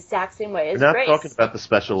reacted the exact same way as Grace. We're not talking about the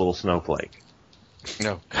special little snowflake.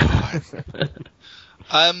 No. God.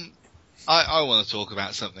 I want to talk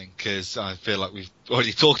about something, because I feel like we've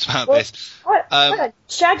already talked about this. What?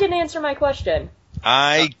 Shag didn't answer my question.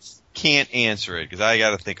 I can't answer it, because I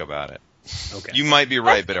got to think about it. Okay. You might be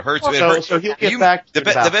right, but it hurts. So he'll get back. The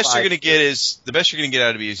best you're going to get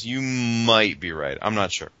out of me is you might be right. I'm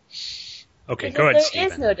not sure. Okay, because go ahead, there Stephen.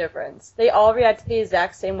 There is no difference. They all react the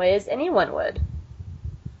exact same way as anyone would.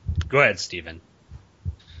 Go ahead, Stephen.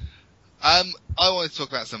 I want to talk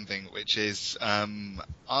about something, which is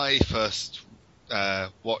I first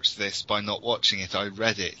watched this by not watching it. I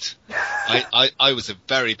read it. I was a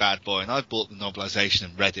very bad boy, and I bought the novelisation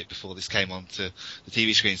and read it before this came onto the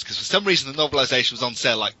TV screens, because for some reason the novelisation was on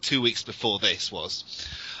sale like 2 weeks before this was.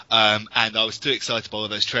 And I was too excited by all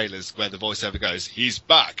those trailers where the voiceover goes, "He's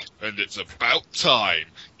back, and it's about time."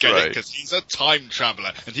 Get it? Because he's a time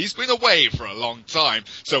traveller, and he's been away for a long time.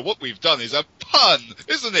 So what we've done is a pun.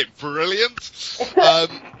 Isn't it brilliant?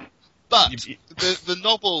 But the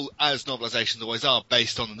novel, as novelisations always are,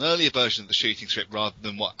 based on an earlier version of the shooting script rather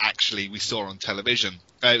than what actually we saw on television.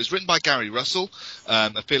 It was written by Gary Russell,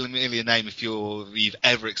 a familiar name if you've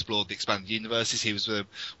ever explored the expanded universes. He was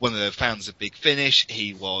one of the founders of Big Finish.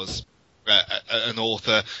 He was an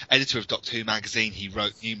author, editor of Doctor Who magazine. He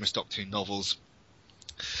wrote numerous Doctor Who novels.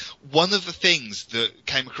 One of the things that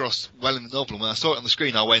came across well in the novel, and when I saw it on the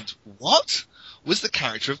screen, I went, "What?" was the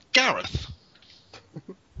character of Gareth,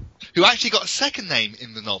 who actually got a second name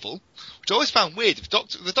in the novel, which I always found weird. If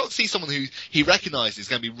the Doctor sees someone who he recognises is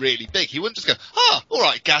going to be really big, he wouldn't just go, "Ah, all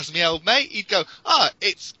right, Gazmy, old mate." He'd go, "Ah,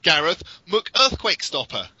 it's Gareth Earthquake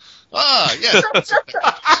Stopper." Ah, yeah.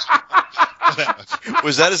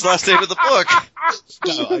 Was that his last name of the book?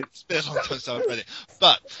 No, it's been a long time since I've read it.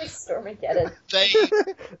 But Stormageddon.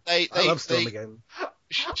 I love Stormageddon.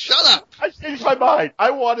 Shut up! I changed my mind. I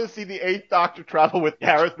want to see the 8th Doctor travel with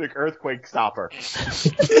Gareth McEarthquake Stopper. That's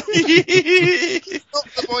not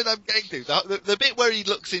the point I'm getting to. The bit where he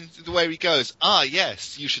looks into the way he goes, "Ah,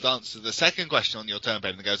 yes, you should answer the second question on your turn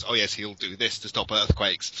paper," and goes, "Oh, yes, he'll do this to stop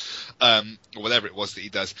earthquakes," or whatever it was that he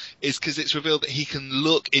does, is because it's revealed that he can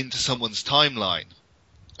look into someone's timeline.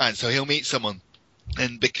 And so he'll meet someone,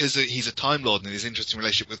 and because he's a Time Lord and his interesting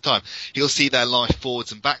relationship with time, he'll see their life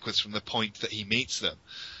forwards and backwards from the point that he meets them.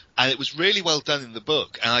 And it was really well done in the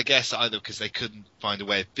book, and I guess either because they couldn't find a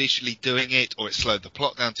way of visually doing it, or it slowed the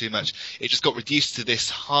plot down too much, it just got reduced to this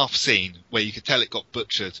half scene where you could tell it got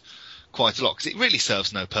butchered quite a lot, because it really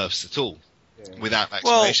serves no purpose at all without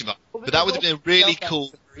explanation. But that would have been a really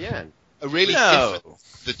cool, different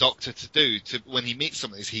the Doctor to do when he meets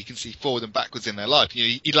someone is he can see forward and backwards in their life. You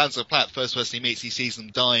know, he lands on a planet, the first person he meets, he sees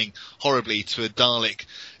them dying horribly to a Dalek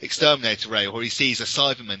exterminator ray, or he sees a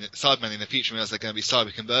Cyberman in the future and realizes they're going to be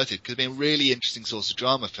cyber converted. Could have been a really interesting source of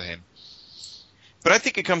drama for him. But I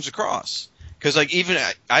think it comes across. Because, like, even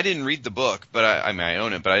I didn't read the book, but I mean, I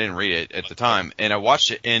own it, but I didn't read it at the time. And I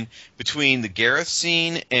watched it, and between the Gareth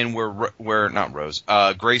scene and where not Rose,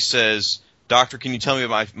 Grace says, "Doctor, can you tell me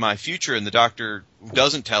about my future?" And the Doctor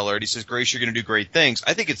doesn't tell her, and he says, "Grace, you're going to do great things."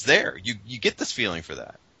 I think it's there. You get this feeling for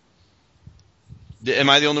that.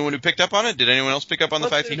 Am I the only one who picked up on it? Did anyone else pick up on the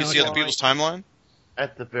fact that you can see other people's timeline?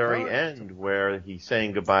 At the very end, where he's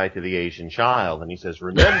saying goodbye to the Asian child, and he says,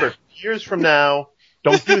 "Remember, years from now,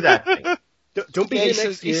 don't do that thing." Don't be here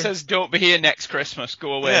next year. He says, "Don't be here next Christmas.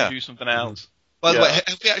 Go away and do something else." By the way,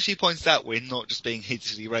 have we actually pointed out we're not just being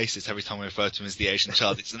hideously racist every time we refer to him as the Asian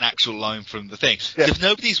child? It's an actual line from the thing. Yeah. If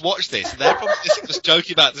nobody's watched this, they're probably just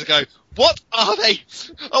joking about this and go, what are they?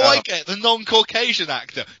 Oh, I get it. The non-Caucasian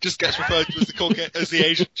actor just gets referred to as the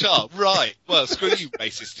Asian child. Right. Well, screw you,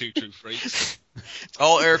 racist Two True Freaks. It's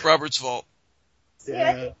all Eric Roberts' fault. Yeah,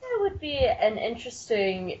 I think that would be an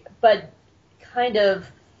interesting but kind of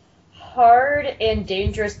hard and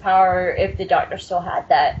dangerous power if the Doctor still had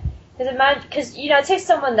that. Because, it takes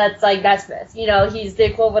someone that's like Matt Smith. He's the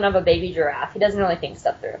equivalent of a baby giraffe. He doesn't really think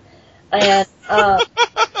stuff through. And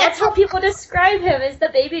that's how people describe him, as the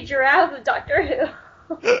baby giraffe of Doctor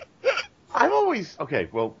Who. I'm always... Okay,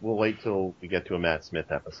 well, we'll wait till we get to a Matt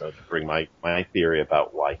Smith episode to bring my theory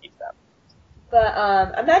about why he's that.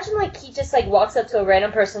 But imagine, he just, walks up to a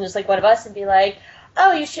random person just like one of us and be like,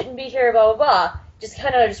 oh, you shouldn't be here, blah, blah, blah. Just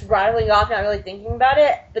kind of just rattling off, not really thinking about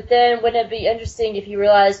it. But then wouldn't it be interesting if you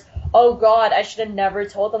realized, oh God, I should have never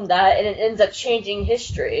told them that, and it ends up changing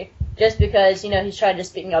history just because, he's trying to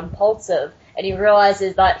just being impulsive, and he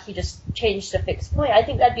realizes that he just changed a fixed point. I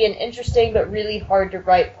think that'd be an interesting but really hard to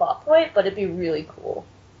write plot point, but it'd be really cool.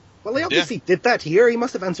 Well, he obviously did that here. He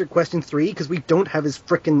must have answered question 3 because we don't have his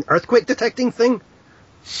frickin' earthquake detecting thing.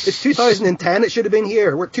 It's 2010, it should have been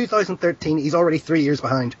here. We're 2013, he's already 3 years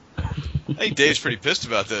behind. I think Dave's pretty pissed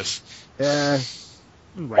about this. Yeah.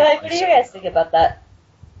 What do you guys think about that?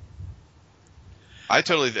 I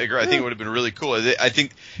totally agree. I think it would have been really cool. I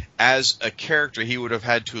think as a character, he would have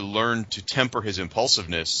had to learn to temper his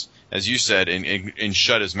impulsiveness, as you said, and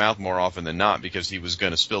shut his mouth more often than not because he was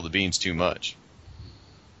going to spill the beans too much.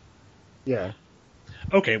 Yeah.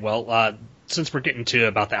 Okay, well, since we're getting to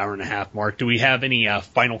about the hour and a half mark, do we have any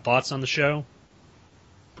final thoughts on the show?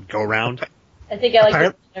 Go around. I think I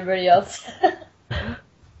like everybody else.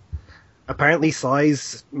 Apparently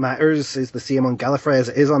size matters is the same on Gallifrey as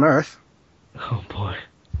it is on Earth. Oh boy.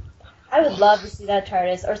 I would love to see that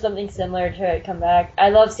TARDIS or something similar to it come back. I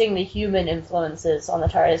love seeing the human influences on the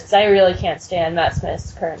TARDIS because I really can't stand Matt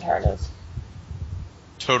Smith's current TARDIS.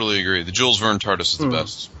 Totally agree. The Jules Verne TARDIS is the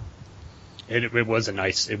best. It was a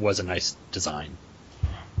nice design.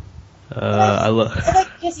 I love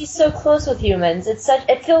because he's so close with humans.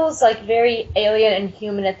 It feels like very alien and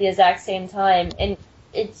human at the exact same time, and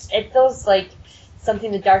it feels like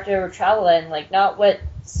something the Doctor would travel in, not what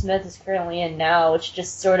Smith is currently in now, which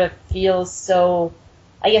just sort of feels so,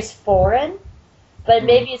 I guess, foreign. But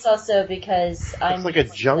maybe it's also because it's like a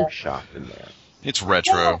junk shop in there. It's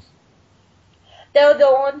retro. Yeah. Though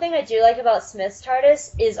the one thing I do like about Smith's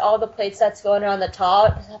TARDIS is all the plate sets going around the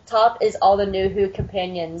top is all the New Who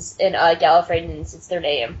companions in Gallifreyans. It's their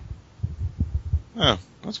name. Oh,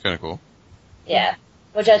 that's kind of cool. Yeah.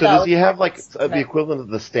 Which I thought does he have the equivalent of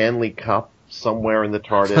the Stanley Cup somewhere in the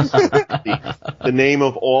TARDIS? the name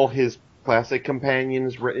of all his classic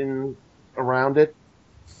companions written around it?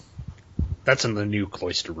 That's in the new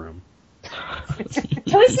cloister room.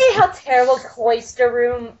 Can we say how terrible cloister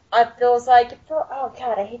room feels like? Oh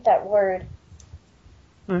God, I hate that word.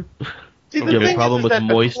 See, you have a problem with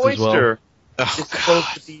moist as well? It's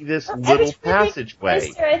supposed to be this little passageway.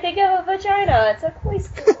 Cloister, I think of a vagina. It's a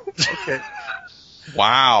cloister. Okay.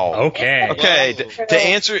 Wow. Okay. Okay.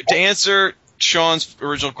 To answer Sean's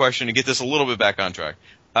original question and get this a little bit back on track,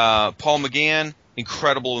 Paul McGann,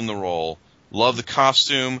 incredible in the role. Love the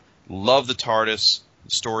costume. Love the TARDIS.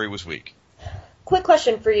 The story was weak. Quick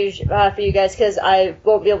question for you guys, because I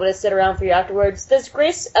won't be able to sit around for you afterwards. Does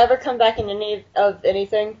Grace ever come back in any of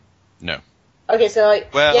anything? No. Okay, so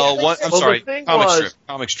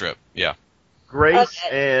comic strip. Yeah. Grace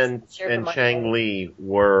and Chang Li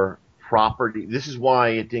were property. This is why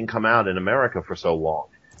it didn't come out in America for so long.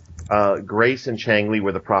 Grace and Chang Li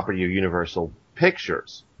were the property of Universal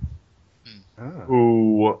Pictures,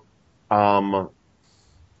 who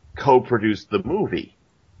co-produced the movie.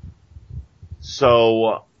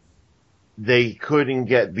 So they couldn't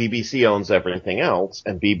get, BBC owns everything else,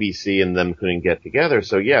 and BBC and them couldn't get together.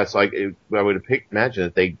 So yes, I would imagine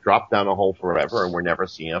that they dropped down a hole forever and were never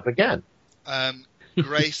seen up again.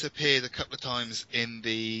 Grace appeared a couple of times in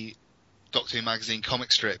the Doctor Who magazine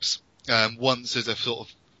comic strips. Once as a sort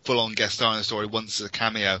of full-on guest star in the story, once as a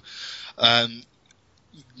cameo.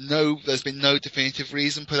 There's been no definitive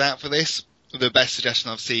reason put out for this. The best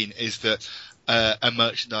suggestion I've seen is that a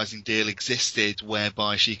merchandising deal existed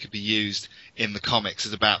whereby she could be used in the comics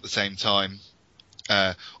at about the same time,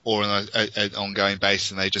 or on an ongoing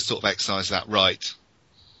basis, and they just sort of exercised that right.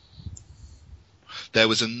 There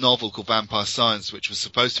was a novel called Vampire Science, which was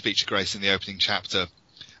supposed to feature Grace in the opening chapter,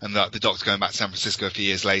 and the Doctor going back to San Francisco a few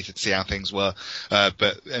years later to see how things were.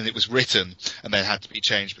 And it was written and then had to be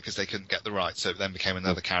changed because they couldn't get the rights, so it then became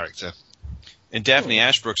another character. And Daphne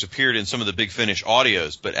Ashbrooks appeared in some of the Big Finish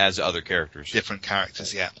audios, but as other characters. Different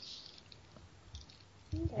characters, yeah.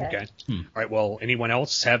 Okay. All right. Well, anyone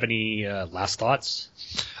else have any last thoughts?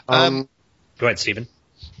 Go ahead, Stephen.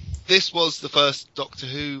 This was the first Doctor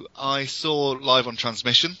Who I saw live on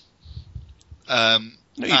transmission. No,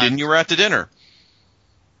 you didn't. You were at the dinner.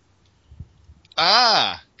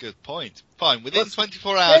 Good point. Fine. Within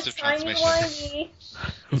 24 hours of transmission.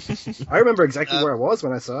 I remember exactly where I was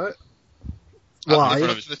when I saw it. In front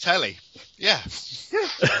of the telly. Yeah. It's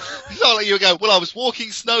not like you go, well, I was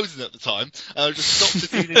walking Snowdon at the time, and I just stopped to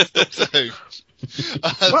tune into Doctor Who.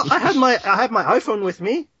 Well, I had my iPhone with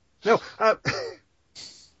me. No.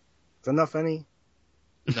 Is that not funny?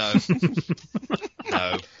 No.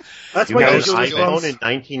 No. That's my iPhone in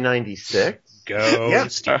 1996? Go,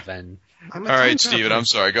 Stephen. All right, Stephen, I'm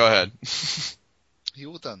sorry. Go ahead. You're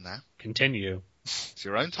all done now. Continue. It's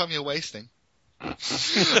your own time you're wasting.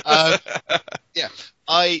 Yeah,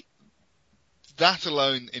 that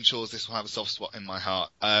alone ensures this will have a soft spot in my heart.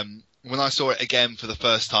 When I saw it again for the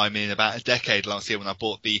first time in about a decade last year, when I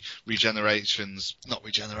bought the the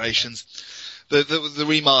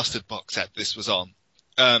remastered box set this was on,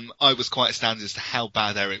 I was quite astounded as to how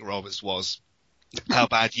bad Eric Roberts was, how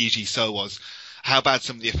bad Yi-Ji So was, how bad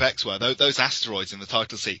some of the effects were. Those asteroids in the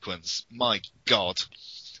title sequence, my God,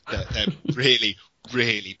 they're really,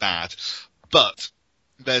 really bad. But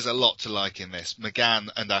there's a lot to like in this. McGann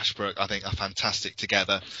and Ashbrook, I think, are fantastic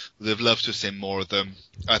together. Would have loved to have seen more of them.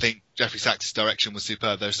 I think Jeffrey Sachs' direction was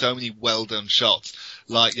superb. There are so many well-done shots.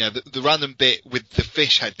 Like, the random bit with the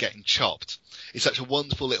fish head getting chopped is such a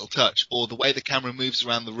wonderful little touch. Or the way the camera moves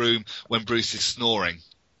around the room when Bruce is snoring.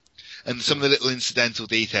 And some of the little incidental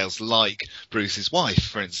details, like Bruce's wife,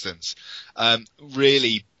 for instance,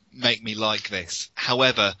 really make me like this.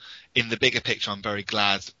 However, in the bigger picture, I'm very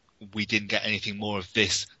glad we didn't get anything more of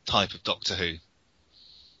this type of Doctor Who.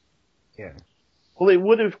 Yeah. Well, it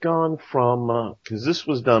would have gone from, because this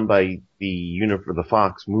was done by the unit for the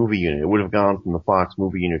Fox movie unit. It would have gone from the Fox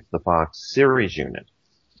movie unit to the Fox series unit.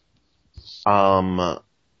 And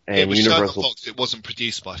it was Universal. shown on Fox. It wasn't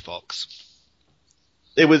produced by Fox.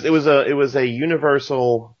 It was a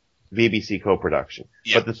Universal BBC co-production.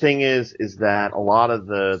 Yep. But the thing is that a lot of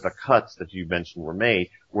the cuts that you mentioned were made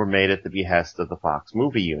at the behest of the Fox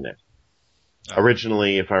movie unit. Oh.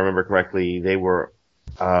 Originally, if I remember correctly, they were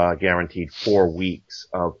guaranteed 4 weeks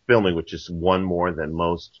of filming, which is one more than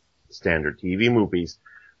most standard TV movies,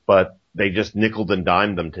 but they just nickeled and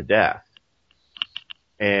dimed them to death.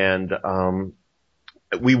 And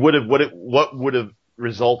what would have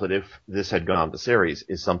resulted if this had gone to series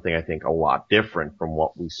is something I think a lot different from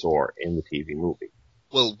what we saw in the TV movie.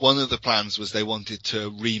 Well, one of the plans was they wanted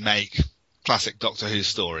to remake classic Doctor Who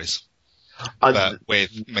stories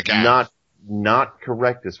with McGann. Not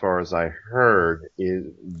correct as far as I heard.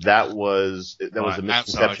 That was a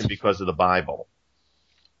misconception because of the Bible.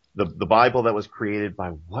 The Bible that was created by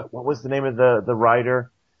what was the name of the writer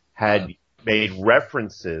had made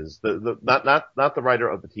references. Not the writer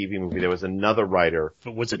of the TV movie. There was another writer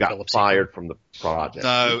who got fired from the project.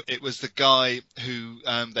 No, it was the guy who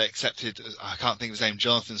they accepted. I can't think of his name.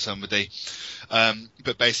 Jonathan somebody,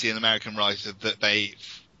 but basically an American writer that they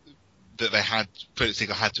had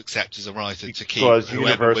Siegel had to accept as a writer to keep. Because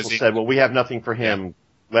Universal said, "Well, we have nothing for him. Yeah.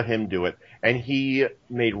 Let him do it." And he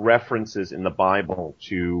made references in the Bible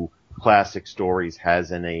to classic stories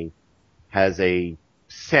has a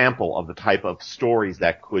sample of the type of stories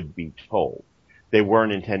that could be told. They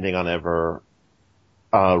weren't intending on ever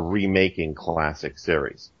remaking classic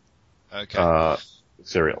serials.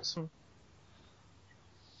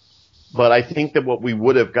 But I think that what we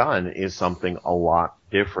would have gotten is something a lot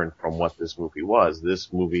different from what this movie was.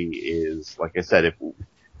 This movie is, like I said, if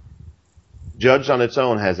judged on its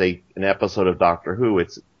own, has an episode of Doctor Who.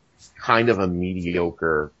 It's kind of a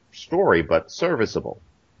mediocre story, but serviceable.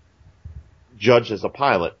 Judged as a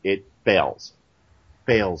pilot, it fails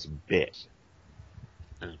big.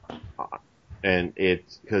 And I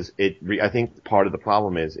think part of the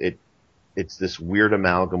problem is it's this weird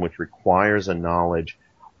amalgam which requires a knowledge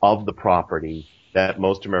of the property that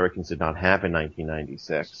most Americans did not have in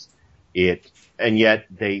 1996. And yet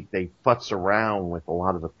they futz around with a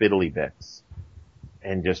lot of the fiddly bits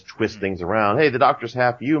and just twist things around. Hey, the Doctor's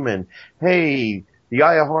half human. Hey, the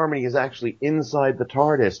Eye of Harmony is actually inside the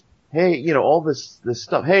TARDIS. Hey, all this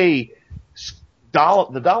stuff. Hey,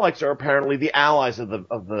 the Daleks are apparently the allies of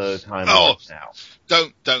the Time Lords now.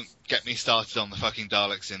 Don't get me started on the fucking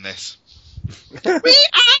Daleks in this. We are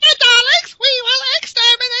the Daleks! We will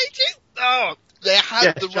exterminate they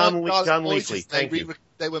had the John wrong Leakley. voices.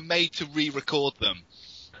 They were made to re-record them.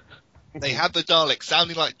 They had the Daleks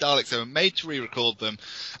sounding like Daleks. They were made to re-record them,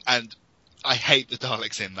 and I hate the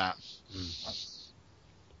Daleks in that.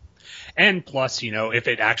 And plus, if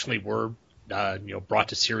it actually were, brought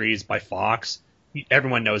to series by Fox,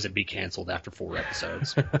 everyone knows it'd be canceled after 4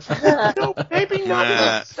 episodes. No, maybe not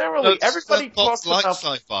necessarily. Everybody talks like about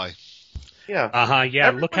sci-fi. Yeah. Yeah.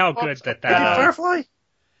 Look how good that. Firefly.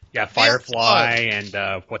 Yeah, Firefly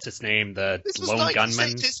and what's its name? The Lone Gunman.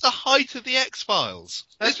 It's the height of the X-Files.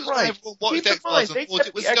 That's right. Everyone watched X-Files and thought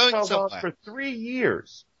it was going somewhere. For 3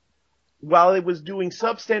 years, while it was doing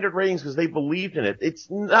substandard ratings because they believed in it.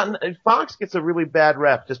 It's not. Fox gets a really bad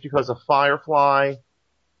rep just because of Firefly.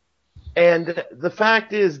 And the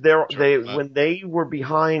fact is, when they were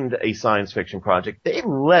behind a science fiction project, they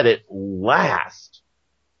let it last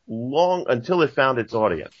long until it found its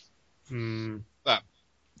audience.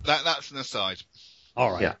 That's an aside.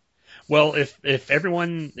 All right. Yeah. Well, is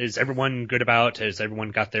everyone good about? Has everyone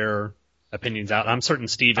got their opinions out? I'm certain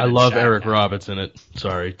Steve. I love Eric Roberts in it.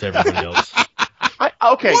 Sorry to everybody else.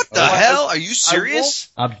 Okay. What the hell? Are you serious?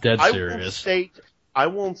 I'm dead serious. I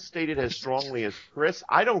won't state it as strongly as Chris.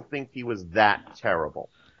 I don't think he was that terrible.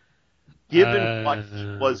 Given what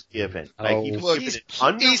he was given.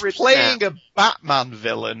 He's playing a Batman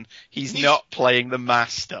villain. He's not playing the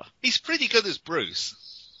Master. He's pretty good as Bruce.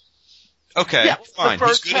 Okay, yeah, fine.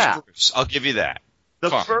 He's good as Bruce. I'll give you that.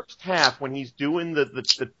 The first half, when he's doing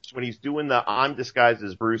the I'm disguised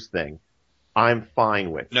as Bruce thing, I'm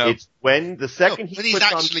fine with. No. It's when the second he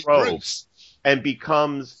puts on the robe Bruce and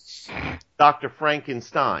becomes Dr.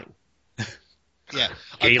 Frankenstein. Yeah,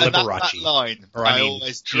 Gay and Liberace. that line, I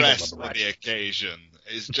always dress for the occasion,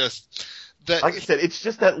 is just... Like I said, it's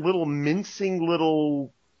just that little mincing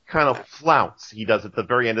little kind of flounce he does at the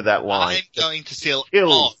very end of that line. I'm going to steal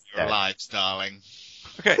all your lives, darling.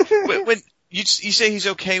 Okay, when you say he's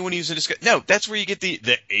okay when he's in disguise. No, that's where you get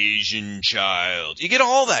the Asian child. You get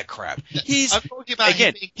all that crap. He's I'm talking about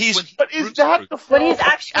again. But is that the when he's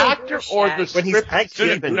actually actor or the script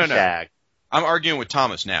given Shag? I'm arguing with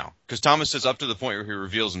Thomas now, because Thomas says up to the point where he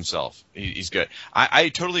reveals himself, he's good. I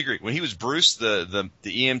totally agree. When he was Bruce, the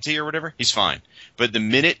EMT or whatever, he's fine. But the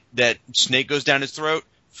minute that Snake goes down his throat,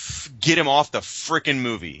 get him off the frickin'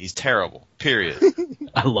 movie. He's terrible. Period.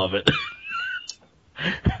 I love it.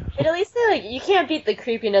 But at least you can't beat the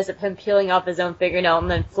creepiness of him peeling off his own fingernail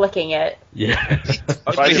and then flicking it. Yeah.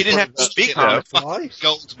 But he didn't have to speak, though.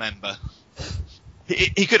 Gold member.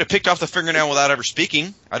 He could have picked off the fingernail without ever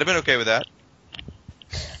speaking. I'd have been okay with that.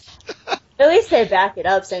 At least they back it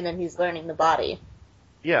up, saying that he's learning the body.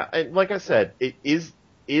 Yeah, and like I said,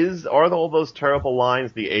 are all those terrible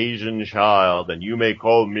lines the Asian child, and you may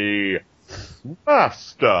call me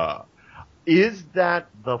Master? Is that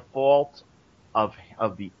the fault of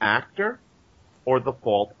the actor or the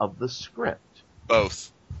fault of the script?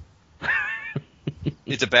 Both.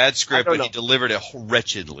 It's a bad script, but he delivered it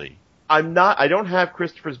wretchedly. I don't have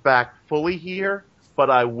Christopher's back fully here, but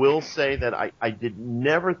I will say that I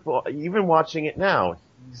never thought, even watching it now,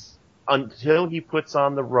 until he puts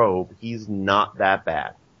on the robe, he's not that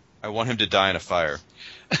bad. I want him to die in a fire.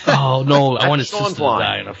 Oh, no, I want his sister to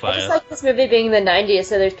die in a fire. It's like this movie being the 90s,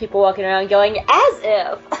 so there's people walking around going, as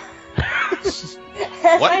if!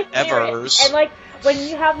 Whatevers. And like, when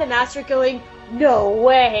you have the Master going, no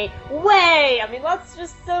way! I mean, that's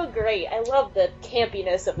just so great. I love the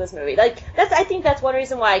campiness of this movie. Like, I think that's one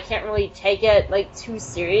reason why I can't really take it, like, too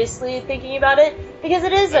seriously thinking about it, because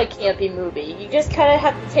it is a campy movie. You just kind of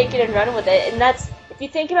have to take it and run with it, and if you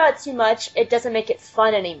think about it too much, it doesn't make it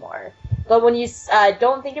fun anymore. But when you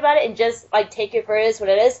don't think about it and just, like, take it for it is what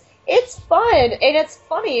it is, it's fun, and it's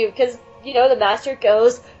funny, because the Master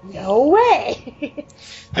goes, no way.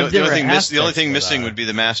 The only thing missing would be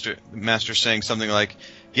the Master saying something like,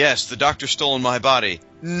 "Yes, the Doctor stole my body."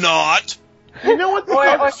 Not. You know what? The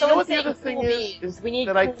other thing is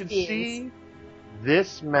that I can see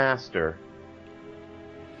this Master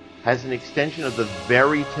has an extension of the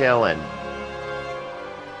very tail end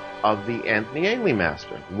of the Anthony Ainley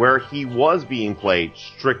Master, where he was being played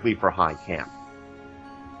strictly for high camp.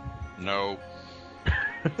 No.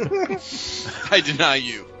 I deny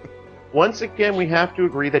you. Once again, we have to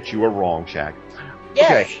agree that you are wrong, Shaq.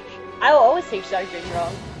 Yes. Okay. I will always take Shaq being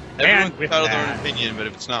wrong. Everyone's entitled to their own opinion, but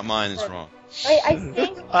if it's not mine, it's wrong. I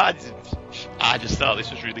think... I just thought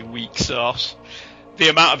this was really weak sauce. The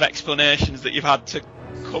amount of explanations that you've had to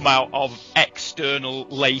come out of external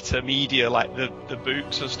later media, like the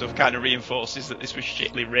books and stuff, kind of reinforces that this was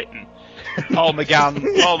shitly written. Paul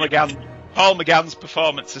McGann's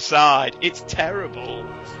performance aside, it's terrible.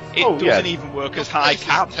 It doesn't even work as high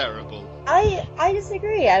camp. Terrible. I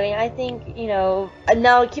disagree. I mean, I think,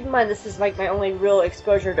 now keep in mind this is like my only real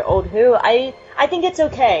exposure to Old Who. I think it's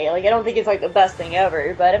okay. Like, I don't think it's like the best thing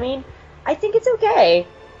ever, but I mean, I think it's okay.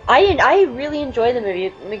 I really enjoy the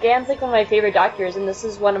movie. McGann's like one of my favorite Doctors, and this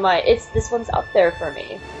is this one's up there for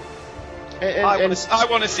me. I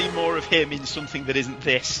want to see more of him in something that isn't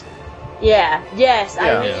this. Yeah, yes,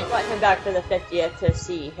 I really want him back for the 50th to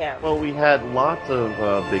see him. Well, we had lots of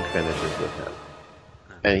big finishes with him.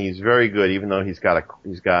 And he's very good, even though he's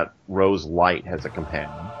got Rose Light as a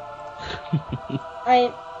companion.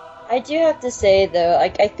 I do have to say though,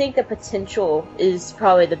 like, I think the potential is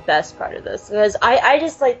probably the best part of this, because I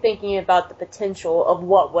just like thinking about the potential of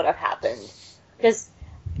what would have happened. Because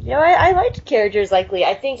I liked characters like Lee.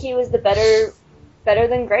 I think he was the better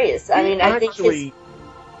than Grace. I mean, I think his...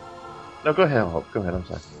 No, go ahead. Go ahead. I'm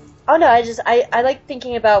sorry. Oh no, I like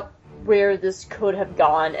thinking about where this could have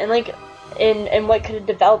gone and like. And what could have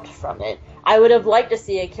developed from it. I would have liked to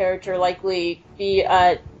see a character like Lee be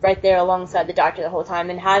right there alongside the Doctor the whole time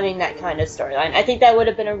and having that kind of storyline. I think that would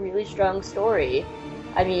have been a really strong story.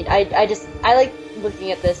 I mean, I like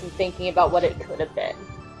looking at this and thinking about what it could have been.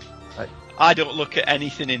 I don't look at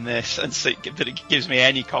anything in this and say that it gives me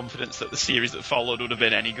any confidence that the series that followed would have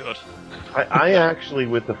been any good. I actually,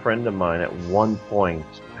 with a friend of mine, at one point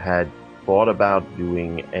had thought about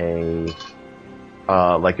doing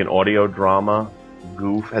like an audio drama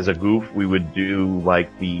goof. As a goof, we would do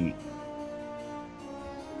like the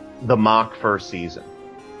mock first season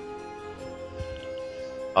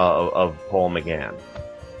of Paul McGann.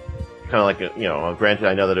 Kind of like granted,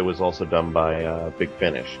 I know that it was also done by Big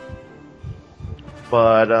Finish,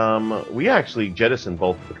 but we actually jettisoned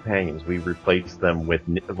both the companions. We replaced them with,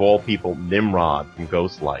 of all people, Nimrod from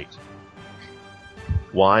Ghostlight.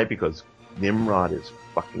 Why? Because Nimrod is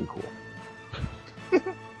fucking cool.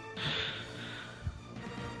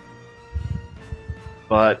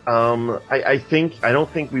 But I don't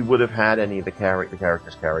think we would have had any of the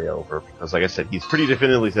characters carry over, because, like I said, he's pretty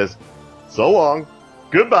definitively says, "So long,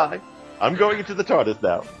 goodbye. I'm going into the TARDIS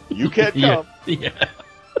now. You can't come." Yeah.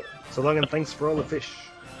 So long, and thanks for all the fish.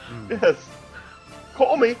 Yes.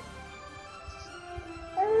 Call me.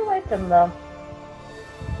 I really like them though.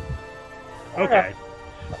 Okay.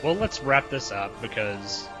 Well, let's wrap this up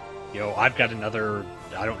because. I've got another,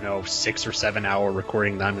 6 or 7 hour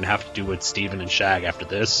recording that I'm going to have to do with Steven and Shag after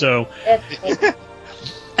this, so...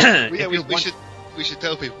 we should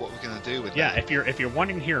tell people what we're going to do with that. Yeah, if you're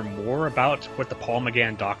wanting to hear more about what the Paul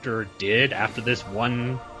McGann Doctor did after this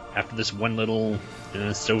one little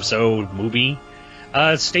so-so movie,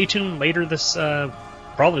 stay tuned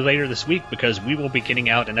probably later this week, because we will be getting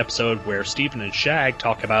out an episode where Steven and Shag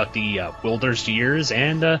talk about the Wilderness years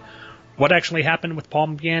and... what actually happened with Paul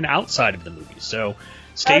McGann outside of the movie. So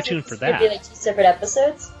stay tuned for that. Be like 2 separate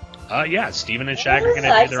episodes? Yeah, Steven and Shag are going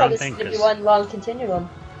to do their own thing. It's going to be one long continuum.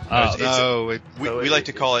 We like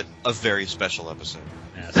to call it a very special episode.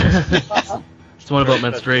 Yeah, it's the one about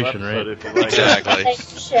menstruation, right? Exactly.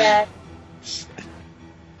 Thanks, Shag.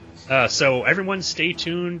 So everyone stay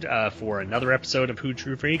tuned for another episode of Who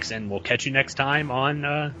True Freaks, and we'll catch you next time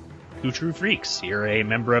on Who True Freaks. You're a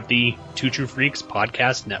member of the Two True Freaks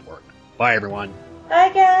podcast network. Bye, everyone. Bye,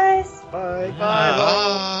 guys. Bye.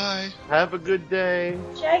 Bye. Have a good day.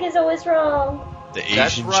 Shag is always wrong. The Asian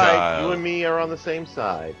That's right. child. You and me are on the same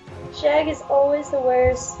side. Shag is always the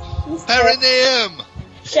worst. Perineum.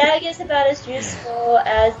 Shag is about as useful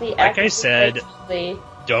as the like I said, Lee.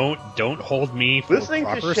 don't hold me for Listening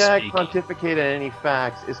proper to Shag speak. pontificate on any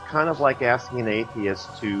facts is kind of like asking an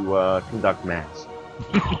atheist to conduct mass.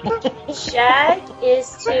 Shag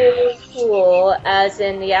is too cool, as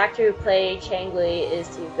in the actor who played Chang Li is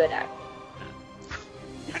too good actor.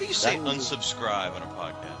 How do you say unsubscribe on a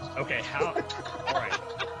podcast? Okay, how? All right.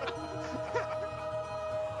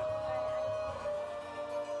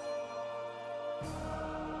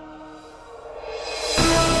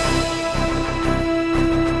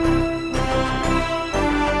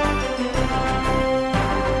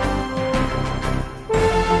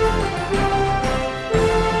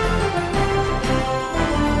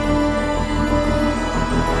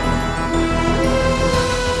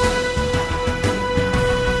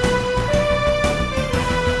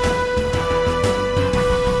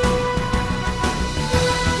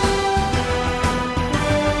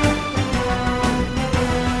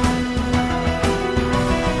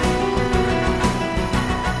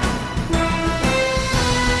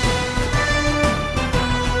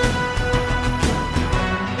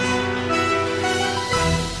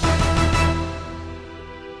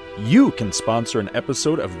 You can sponsor an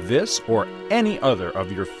episode of this or any other of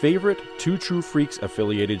your favorite Two True Freaks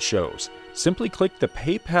affiliated shows. Simply click the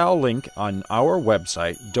PayPal link on our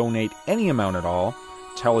website, donate any amount at all,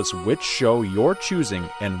 tell us which show you're choosing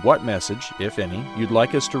and what message, if any, you'd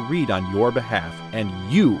like us to read on your behalf, and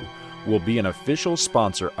you will be an official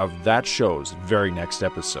sponsor of that show's very next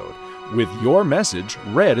episode, with your message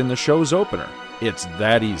read in the show's opener. It's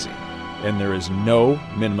that easy, and there is no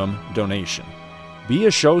minimum donation. Be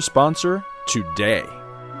a show sponsor today.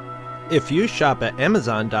 If you shop at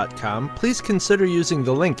Amazon.com, please consider using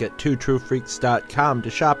the link at twotruefreaks.com to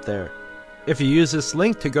shop there. If you use this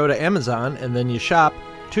link to go to Amazon and then you shop,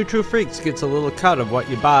 Two True Freaks gets a little cut of what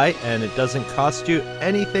you buy, and it doesn't cost you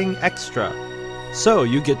anything extra. So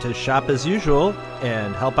you get to shop as usual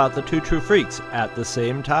and help out the Two True Freaks at the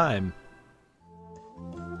same time.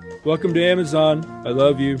 Welcome to Amazon. I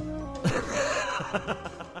love you.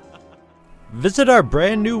 Visit our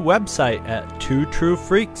brand new website at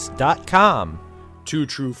twotruefreaks.com. Two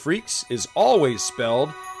True Freaks is always spelled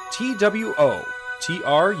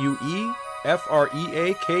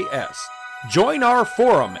TWOTRUEFREAKS. Join our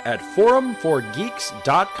forum at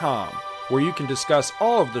forumforgeeks.com, where you can discuss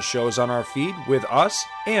all of the shows on our feed with us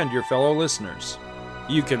and your fellow listeners.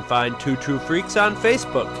 You can find Two True Freaks on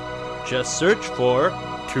Facebook. Just search for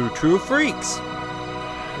Two True Freaks.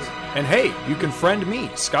 And hey, you can friend me,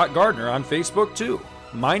 Scott Gardner, on Facebook too.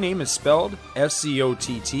 My name is spelled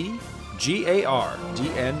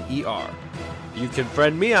SCOTTGARDNER. You can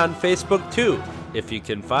friend me on Facebook too, if you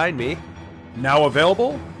can find me. Now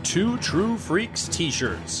available, Two True Freaks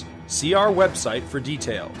t-shirts. See our website for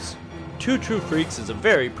details. Two True Freaks is a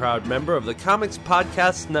very proud member of the Comics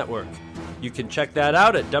Podcast Network. You can check that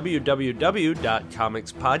out at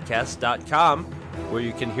www.comicspodcast.com, where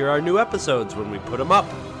you can hear our new episodes when we put them up.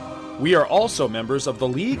 We are also members of the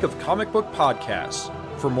League of Comic Book Podcasts.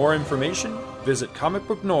 For more information, visit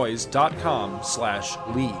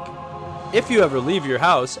comicbooknoise.com/league. If you ever leave your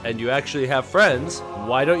house and you actually have friends,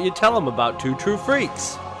 why don't you tell them about Two True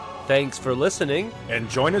Freaks? Thanks for listening, and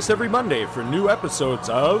join us every Monday for new episodes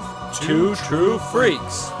of Two True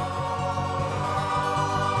Freaks.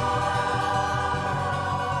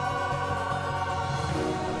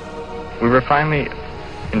 We were finally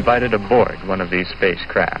invited aboard one of these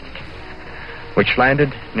spacecraft, which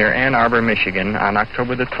landed near Ann Arbor, Michigan on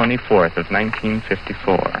October the 24th of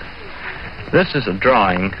 1954. This is a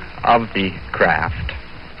drawing of the craft.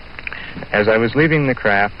 As I was leaving the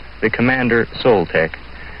craft, the commander, Soltec,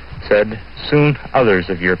 said, "Soon others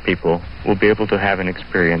of your people will be able to have an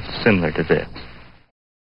experience similar to this."